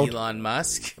RimWorld. it, Elon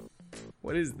Musk?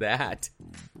 What is that?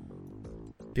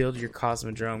 Build your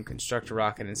Cosmodrome, construct a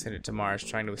rocket, and send it to Mars,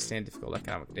 trying to withstand difficult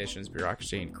economic conditions,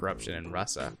 bureaucracy, and corruption in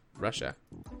Russia.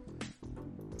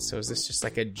 So is this just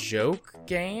like a joke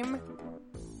game?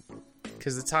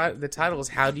 Because the title is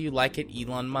 "How Do You Like It,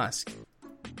 Elon Musk?"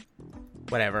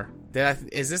 Whatever.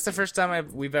 Is this the first time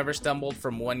we've ever stumbled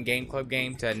from one Game Club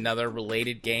game to another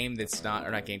related game that's not,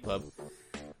 or not Game Club,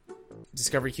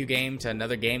 Discovery Queue game to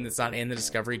another game that's not in the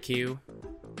Discovery Queue?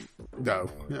 No.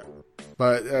 Yeah.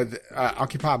 But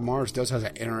Occupy Mars does have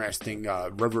an interesting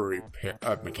river repair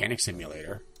mechanic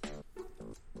simulator.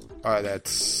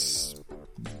 That's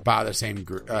by the same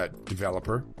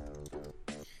developer.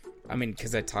 I mean,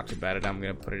 because I talked about it, I'm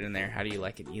going to put it in there. How do you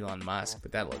like it, Elon Musk?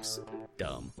 But that looks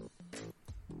dumb.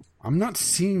 I'm not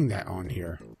seeing that on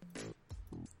here.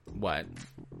 What?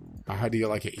 How do you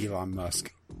like it, Elon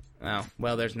Musk? Oh,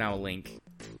 well, there's now a link.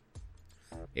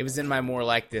 It was in my more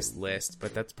like this list,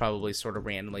 but that's probably sort of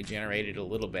randomly generated a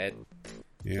little bit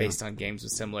based on games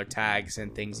with similar tags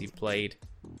and things you've played.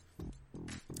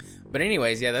 But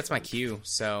anyways, yeah, that's my queue.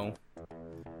 So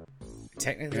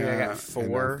technically I got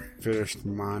 4. I finished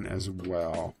mine as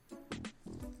well.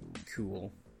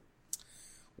 Cool.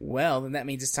 Well, then that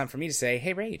means it's time for me to say,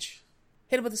 hey, Rage,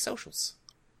 hit it with the socials.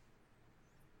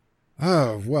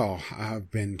 Oh, well, I've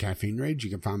been Caffeine Rage. You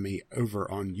can find me over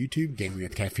on YouTube, Gaming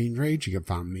with Caffeine Rage. You can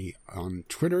find me on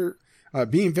Twitter,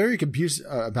 being very confused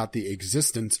about the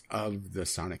existence of the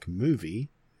Sonic movie,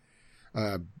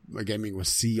 Gaming with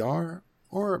CR,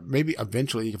 or maybe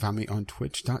eventually you can find me on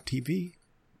Twitch.tv,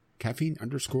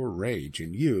 Caffeine_Rage.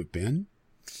 And you have been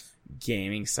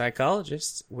Gaming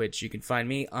Psychologist, which you can find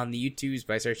me on the YouTubes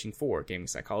by searching for Gaming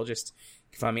Psychologist.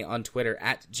 You can find me on Twitter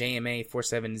at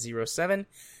JMA4707.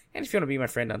 And if you want to be my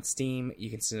friend on Steam, you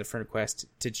can send a friend request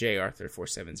to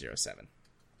jarthur4707.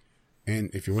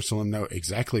 And if you wish to know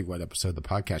exactly what episode of the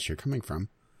podcast you're coming from,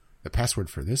 the password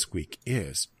for this week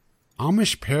is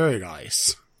Amish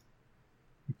Paradise.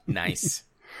 Nice.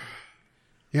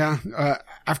 Yeah,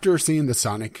 after seeing the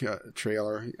Sonic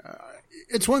trailer,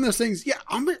 it's one of those things, yeah,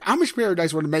 Amish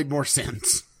Paradise would have made more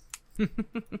sense.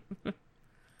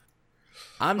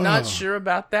 I'm not sure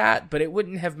about that, but it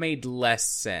wouldn't have made less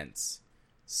sense.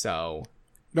 So.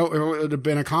 No, it would have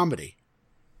been a comedy.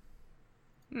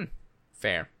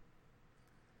 Fair.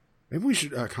 Maybe we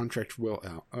should contract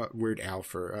Weird Al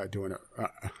for doing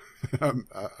a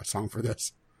song for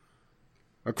this.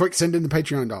 A quick send in the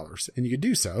Patreon dollars, and you could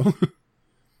do so.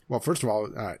 Well, first of all,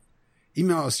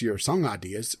 email us your song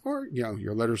ideas, or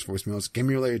your letters, voicemails,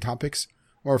 game-related topics,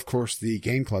 or of course the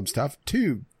Game Club stuff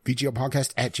to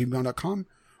vglpodcast@gmail.com,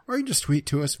 or you can just tweet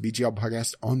to us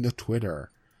VGLpodcast on the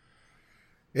Twitter.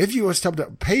 If you wish to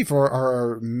pay for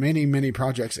our many, many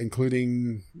projects,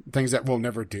 including things that we'll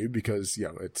never do because,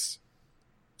 it's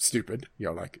stupid,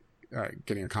 like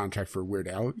getting a contract for Weird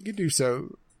Al, you can do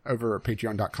so over at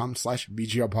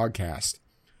patreon.com/VGLpodcast.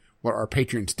 What our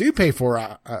patrons do pay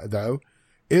for, though,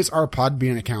 is our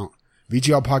Podbean account,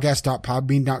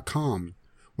 VGLpodcast.podbean.com,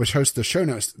 which hosts the show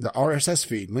notes, the RSS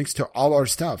feed, links to all our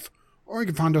stuff. Or you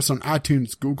can find us on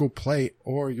iTunes, Google Play,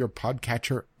 or your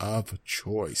podcatcher of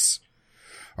choice.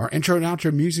 Our intro and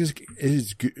outro music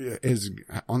is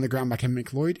On the Ground by Kevin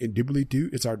MacLeod, and Doobly Doo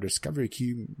is our Discovery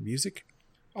Queue music,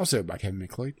 also by Kevin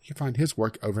MacLeod. You can find his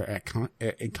work over at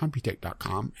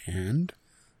Computech.com. And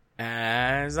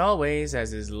as always,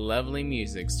 as his lovely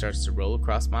music starts to roll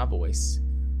across my voice,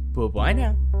 bye-bye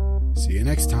now. See you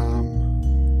next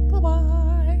time. Bye-bye.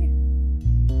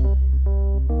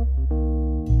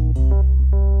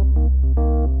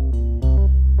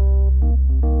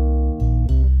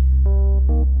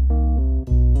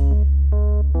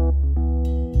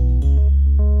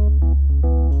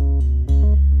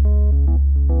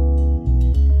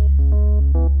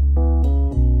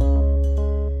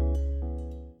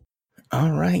 All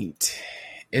right.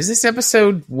 Is this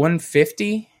episode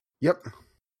 150? Yep.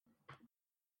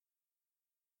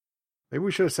 Maybe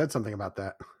we should have said something about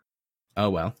that.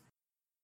 Oh, well.